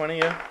roll a d20,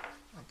 yeah.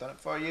 I've done it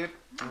for you.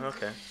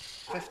 Okay.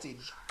 15.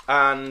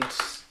 And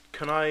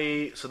can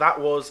I? So that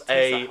was Taste that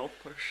a. health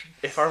potion.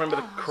 If I remember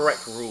the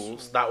correct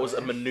rules, that was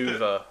a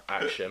maneuver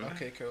action.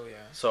 Okay, cool, yeah.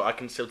 So I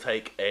can still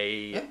take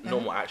a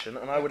normal action,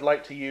 and I would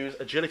like to use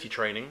agility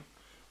training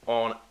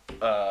on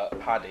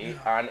Paddy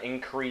and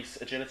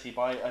increase agility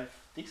by a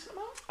decent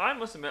amount. I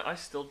must admit, I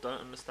still don't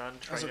understand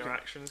That's trainer okay.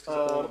 actions.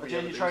 'Cause all of the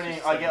Agility others training,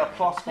 just I say get a no.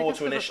 +4 it's to 'cause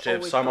it's initiative,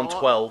 always so I'm on got-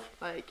 12.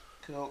 Like,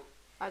 Cool.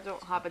 I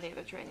don't have any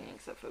other training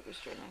except focus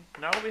training.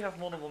 Now that we have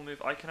more than one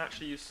move, I can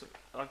actually use.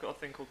 I've got a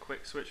thing called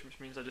Quick Switch, which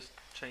means I just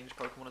change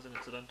Pokemon as an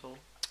incidental.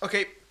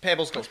 Okay,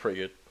 Pebbles go. That's pretty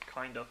good.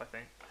 Kind of, I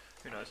think.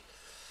 Who knows?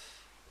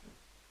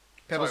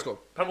 Pebbles Sorry.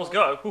 go. Pebbles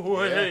go.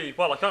 Ooh, Yeah. hey.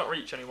 Well, I can't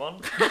reach anyone.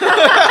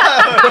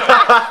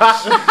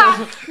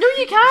 No,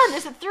 you can.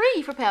 It's a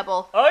 3 for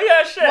Pebble. Oh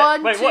yeah, shit.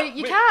 1, Wait, 2. what?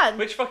 You Whi- can.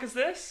 Which fuck is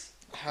this?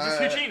 Is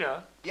this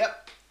Eugenia?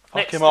 Yep. Fuck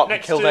Next- him up. He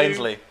next killed to-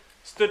 Ainsley.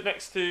 Stood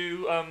next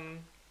to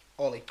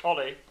Ollie.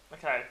 Ollie.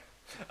 Okay.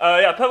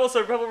 Yeah, Pebble.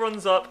 So Pebble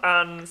runs up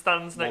and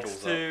stands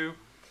next Waddles to.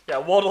 Yeah,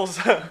 waddles.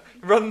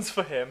 Runs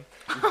for him.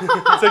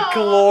 It's a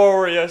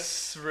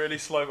glorious, really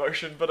slow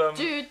motion, but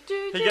He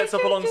he gets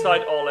up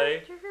alongside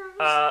Ollie.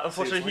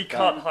 Unfortunately, he like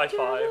can't high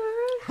five.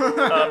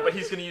 But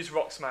he's going to use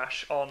Rock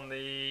Smash on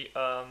the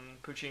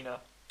Puccina.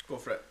 Go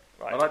for it.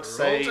 Right. I'd like to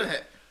say, Roll to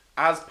hit.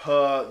 as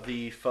per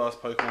the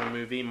first Pokemon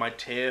movie, my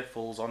tear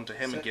falls onto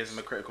him and 6. gives him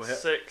a critical hit.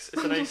 6.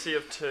 It's an AC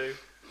of 2.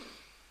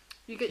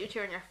 You get your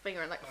tear on your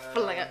finger and like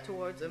fling it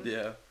towards him.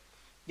 Yeah.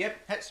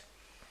 Yep, hits.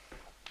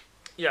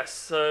 Yes,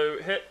 so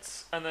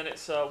hits, and then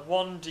it's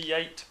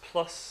 1d8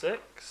 plus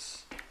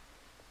 6.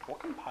 What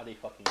can Paddy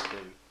fucking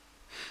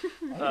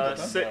do?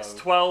 6, know.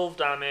 12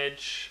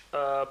 damage,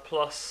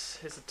 plus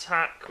his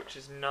attack, which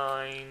is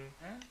 9,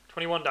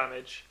 21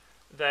 damage.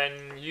 Then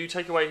you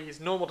take away his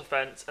normal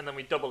defense, and then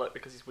we double it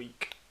because he's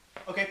weak.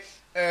 Okay.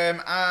 Do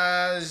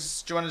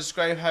you want to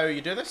describe how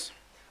you do this?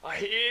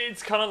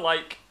 It's kind of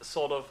like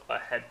sort of a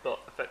headbutt,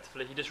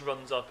 effectively. He just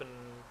runs up and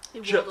He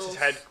jerks waddles. his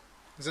head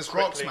Is this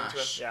Rock quickly into him.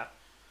 Smash? Yeah.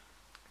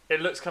 It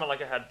looks kind of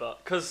like a headbutt.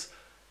 Because,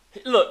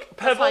 look,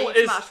 That's how Pebble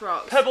you is... smash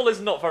rocks. Pebble is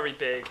not very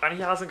big, and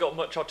he hasn't got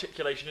much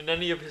articulation in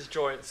any of his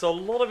joints, so a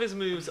lot of his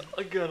moves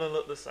are gonna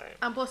look the same.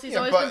 And plus, he's Yeah,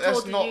 always but been that's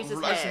told to not use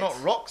his that's head.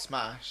 not Rock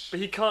Smash.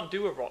 But he can't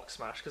do a rock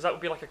smash, because that would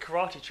be like a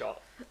karate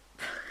chop.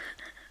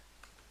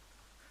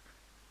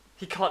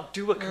 He can't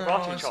do a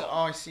karate chop. Oh,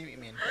 I see what you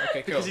mean.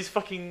 Okay, cool. Because he's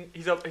fucking...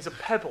 He's a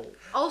pebble.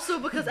 Also,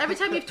 because every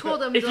time you've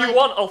told him, If like, you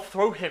want, I'll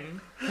throw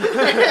him.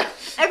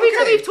 every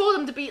time you've told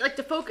him to be like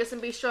to focus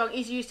and be strong,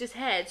 he's used his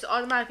head. So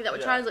automatically that would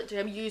Yeah. translate to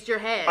him. Use your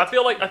head. I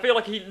feel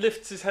like he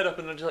lifts his head up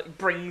and then just like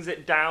brings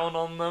it down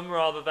on them,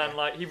 rather than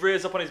like he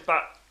rears up on his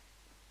back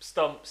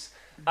stumps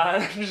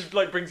and just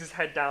like brings his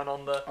head down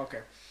on the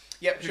Okay.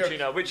 Yep, sure.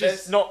 Puccina, which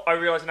This- is not, I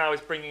realise now,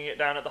 is bringing it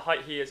down at the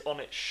height he is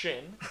on its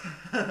shin.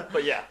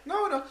 But yeah,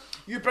 No.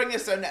 You bring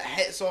this down, it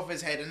hits off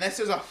his head, and this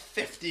is a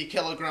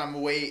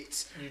 50-kilogram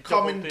weight you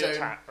coming doubled the down.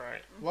 attack,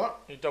 right? What?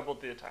 You doubled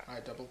the attack. I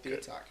doubled the Good,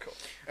 attack. cool.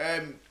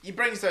 He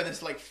brings down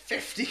this like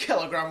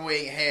 50-kilogram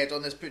weighing head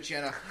on this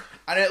Puccina,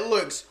 and it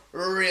looks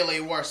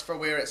really worse for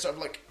wear. It's sort of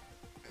like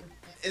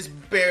is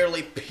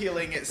barely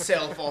peeling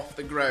itself off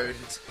the ground.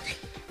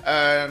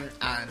 And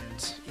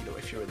you know,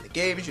 if you're in the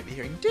game, you should be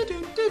hearing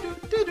doo-doo, doo-doo,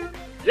 doo-doo.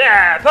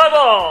 Yeah,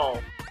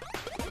 Pebble!